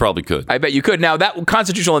could. You probably could. I bet you could. Now, that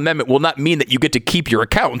constitutional amendment will not mean that you get to keep your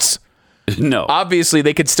accounts. No. Obviously,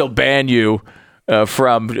 they could still ban you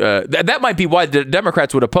from... that might be why the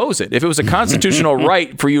Democrats would oppose it. If it was a constitutional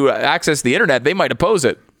right for you to access the internet, they might oppose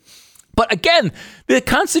it. But again, the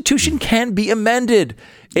Constitution can be amended.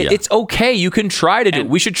 It's okay. You can try to do it.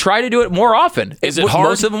 We should try to do it more often. Is it hard?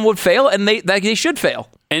 Most of them would fail, and they should fail.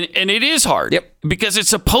 And it is hard. Yep. Because it's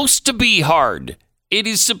supposed to be hard. It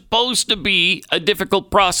is supposed to be a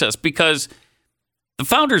difficult process because the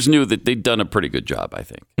founders knew that they'd done a pretty good job, I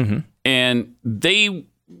think. Mm-hmm. And they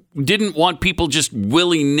didn't want people just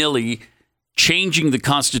willy-nilly changing the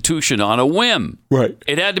Constitution on a whim. Right.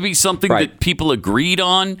 It had to be something that people agreed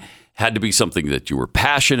on, had to be something that you were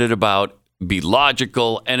passionate about, be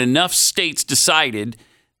logical, and enough states decided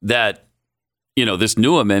that, this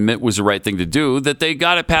new amendment was the right thing to do, that they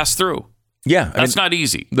got it passed through. Yeah. That's not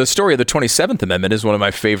easy. The story of the 27th Amendment is one of my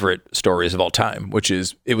favorite stories of all time, which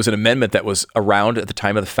is it was an amendment that was around at the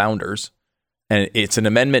time of the founders. And it's an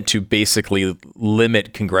amendment to basically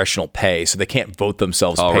limit congressional pay. So they can't vote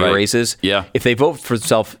themselves pay raises. Yeah. If they vote for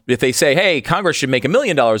themselves, if they say, hey, Congress should make $1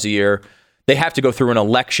 million a year, they have to go through an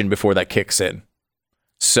election before that kicks in.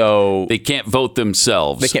 So they can't vote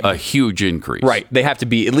themselves a huge increase. Right. They have to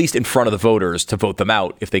be at least in front of the voters to vote them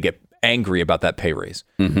out if they get angry about that pay raise.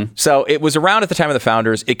 Mm-hmm. So it was around at the time of the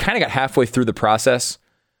founders. It kind of got halfway through the process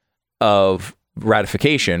of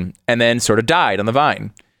ratification and then sort of died on the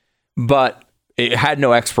vine. But it had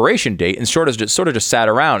no expiration date and sort of just sat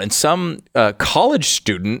around. And some college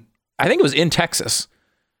student, I think it was in Texas,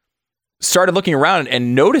 started looking around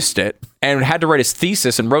and noticed it and had to write his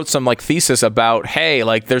thesis and wrote some thesis about, hey,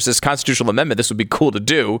 there's this constitutional amendment. This would be cool to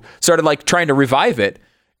do. Started trying to revive it.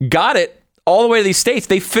 Got it all the way to these states.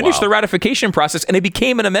 They finished the ratification process and it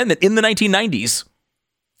became an amendment in the 1990s.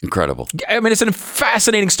 Incredible. I mean, it's a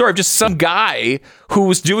fascinating story of just some guy who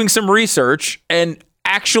was doing some research and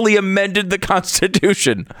actually amended the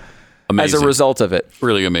Constitution as a result of it.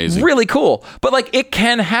 Really amazing. Really cool. But it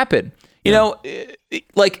can happen. You know,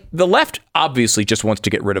 the left obviously just wants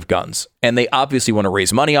to get rid of guns, and they obviously want to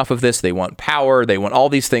raise money off of this. They want power. They want all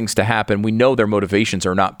these things to happen. We know their motivations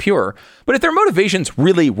are not pure, but if their motivations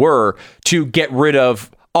really were to get rid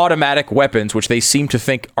of automatic weapons, which they seem to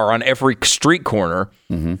think are on every street corner,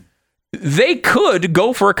 they could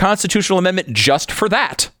go for a constitutional amendment just for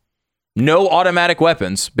that. No automatic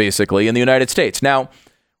weapons, basically, in the United States. Now,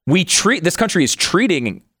 this country is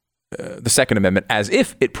treating the Second Amendment as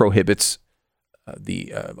if it prohibits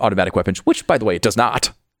the automatic weapons, which, by the way, it does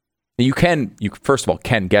not. You first of all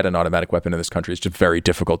can get an automatic weapon in this country. It's just very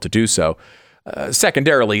difficult to do so.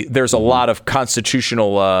 Secondarily, there's a lot of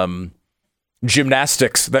constitutional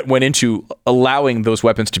gymnastics that went into allowing those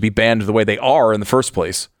weapons to be banned the way they are in the first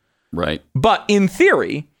place. Right. But in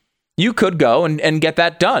theory, you could go and get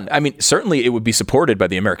that done. I mean, certainly it would be supported by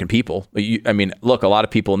the American people. Look, a lot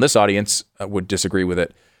of people in this audience would disagree with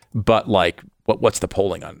it. But what's the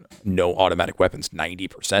polling on no automatic weapons?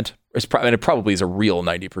 90%. It probably is a real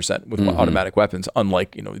 90% with automatic weapons,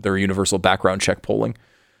 unlike their universal background check polling.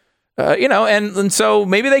 And so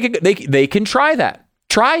maybe they can try that.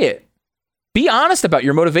 Try it. Be honest about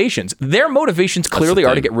your motivations. Their motivations clearly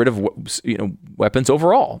are to get rid of weapons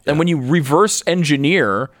overall. Yeah. And when you reverse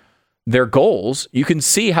engineer their goals, you can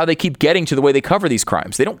see how they keep getting to the way they cover these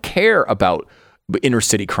crimes. They don't care about inner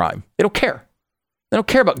city crime. They don't care. They don't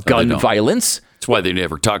care about gun violence. That's why they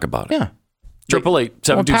never talk about it. Yeah.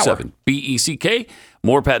 888-727-BECK.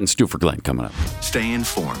 More Pat and Stu for Glenn coming up. Stay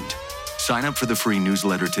informed. Sign up for the free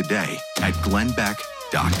newsletter today at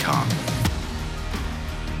glennbeck.com.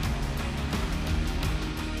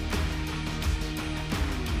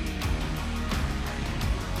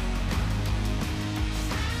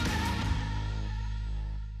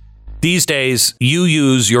 These days, you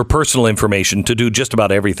use your personal information to do just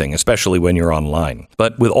about everything, especially when you're online.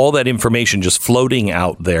 But with all that information just floating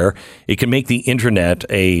out there, it can make the internet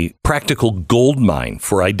a practical gold mine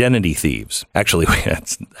for identity thieves. Actually,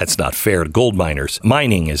 that's not fair to gold miners.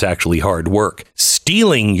 Mining is actually hard work.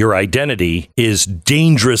 Stealing your identity is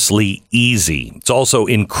dangerously easy. It's also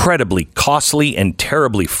incredibly costly and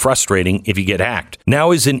terribly frustrating if you get hacked. Now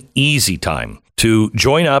is an easy time to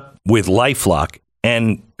join up with LifeLock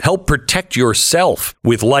and help protect yourself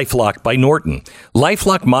with LifeLock by Norton.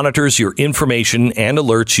 LifeLock monitors your information and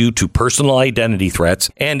alerts you to personal identity threats.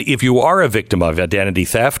 And if you are a victim of identity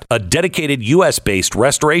theft, a dedicated U.S.-based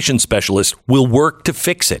restoration specialist will work to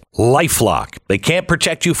fix it. LifeLock. They can't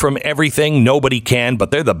protect you from everything. Nobody can, but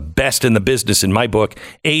they're the best in the business in my book.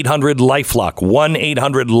 800-LifeLock.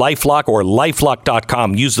 1-800-LifeLock or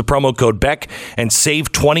LifeLock.com. Use the promo code BECK and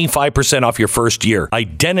save 25% off your first year.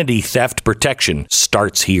 Identity theft protection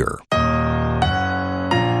starts here.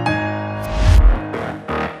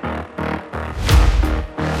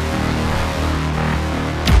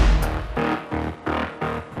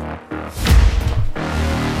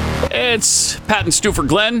 It's Pat and Stu for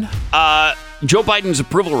Glenn. Joe Biden's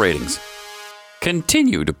approval ratings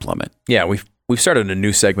continue to plummet. Yeah, we've started a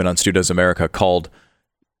new segment on Stu Does America called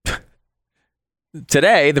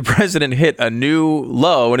Today, the president hit a new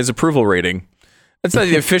low in his approval rating. That's not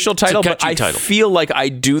the official title, but I feel like I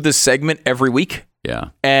do this segment every week. Yeah.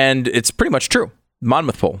 And it's pretty much true.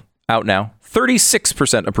 Monmouth poll out now.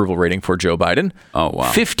 36% approval rating for Joe Biden. Oh,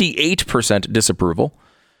 wow. 58% disapproval.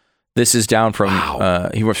 This is down from,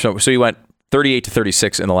 so he went 38 to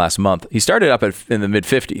 36 in the last month. He started up in the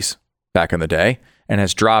mid-50s back in the day and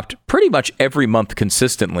has dropped pretty much every month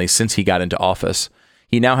consistently since he got into office.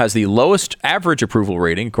 He now has the lowest average approval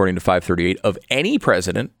rating, according to 538, of any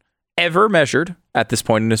president ever measured at this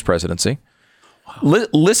point in his presidency. Wow.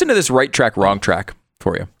 Listen to this right track, wrong track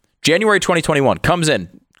for you. January 2021 comes into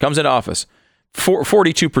office,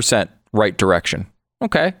 42% right direction.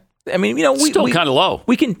 Okay. I mean, we still kind of low.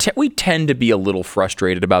 We tend to be a little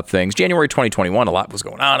frustrated about things. January 2021, a lot was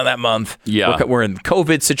going on in that month. Yeah. We're in the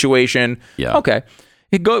COVID situation. Yeah. Okay.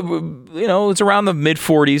 It's around the mid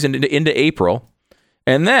 40s and into April.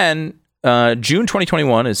 And then June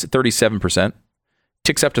 2021 is 37%.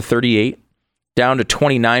 Ticks up to 38, down to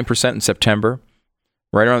 29% in September,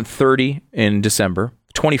 right around 30 in December,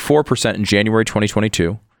 24% in January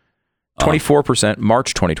 2022, 24%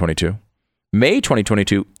 March 2022, May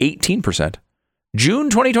 2022, 18%, June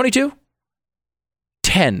 2022,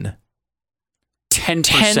 10%.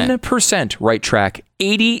 10% right track,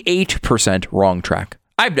 88% wrong track.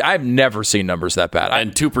 I've never seen numbers that bad.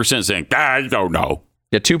 And 2% saying, I don't know.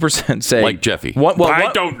 Yeah, 2% say... Like Jeffy.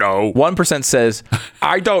 I don't know. 1% says,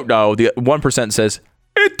 I don't know. The 1% says,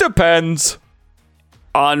 it depends.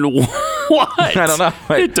 On what? I don't know.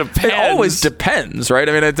 It depends. It always depends, right?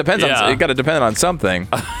 I mean, it depends on... It got to depend on something.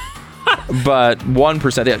 But 1%,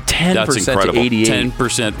 10% That's incredible. to 88.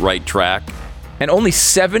 10% right track. And only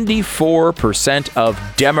 74% of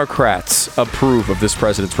Democrats approve of this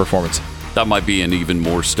president's performance. That might be an even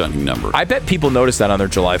more stunning number. I bet people notice that on their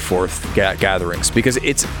July 4th gatherings because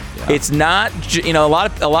it's not, a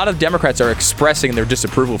lot of Democrats are expressing their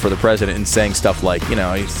disapproval for the president and saying stuff like,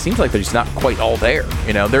 it seems like they're just not quite all there.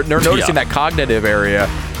 They're noticing that cognitive area,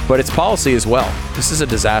 but it's policy as well. This is a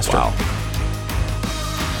disaster. Wow.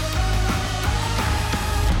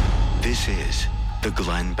 This is the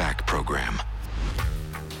Glenn Beck Program.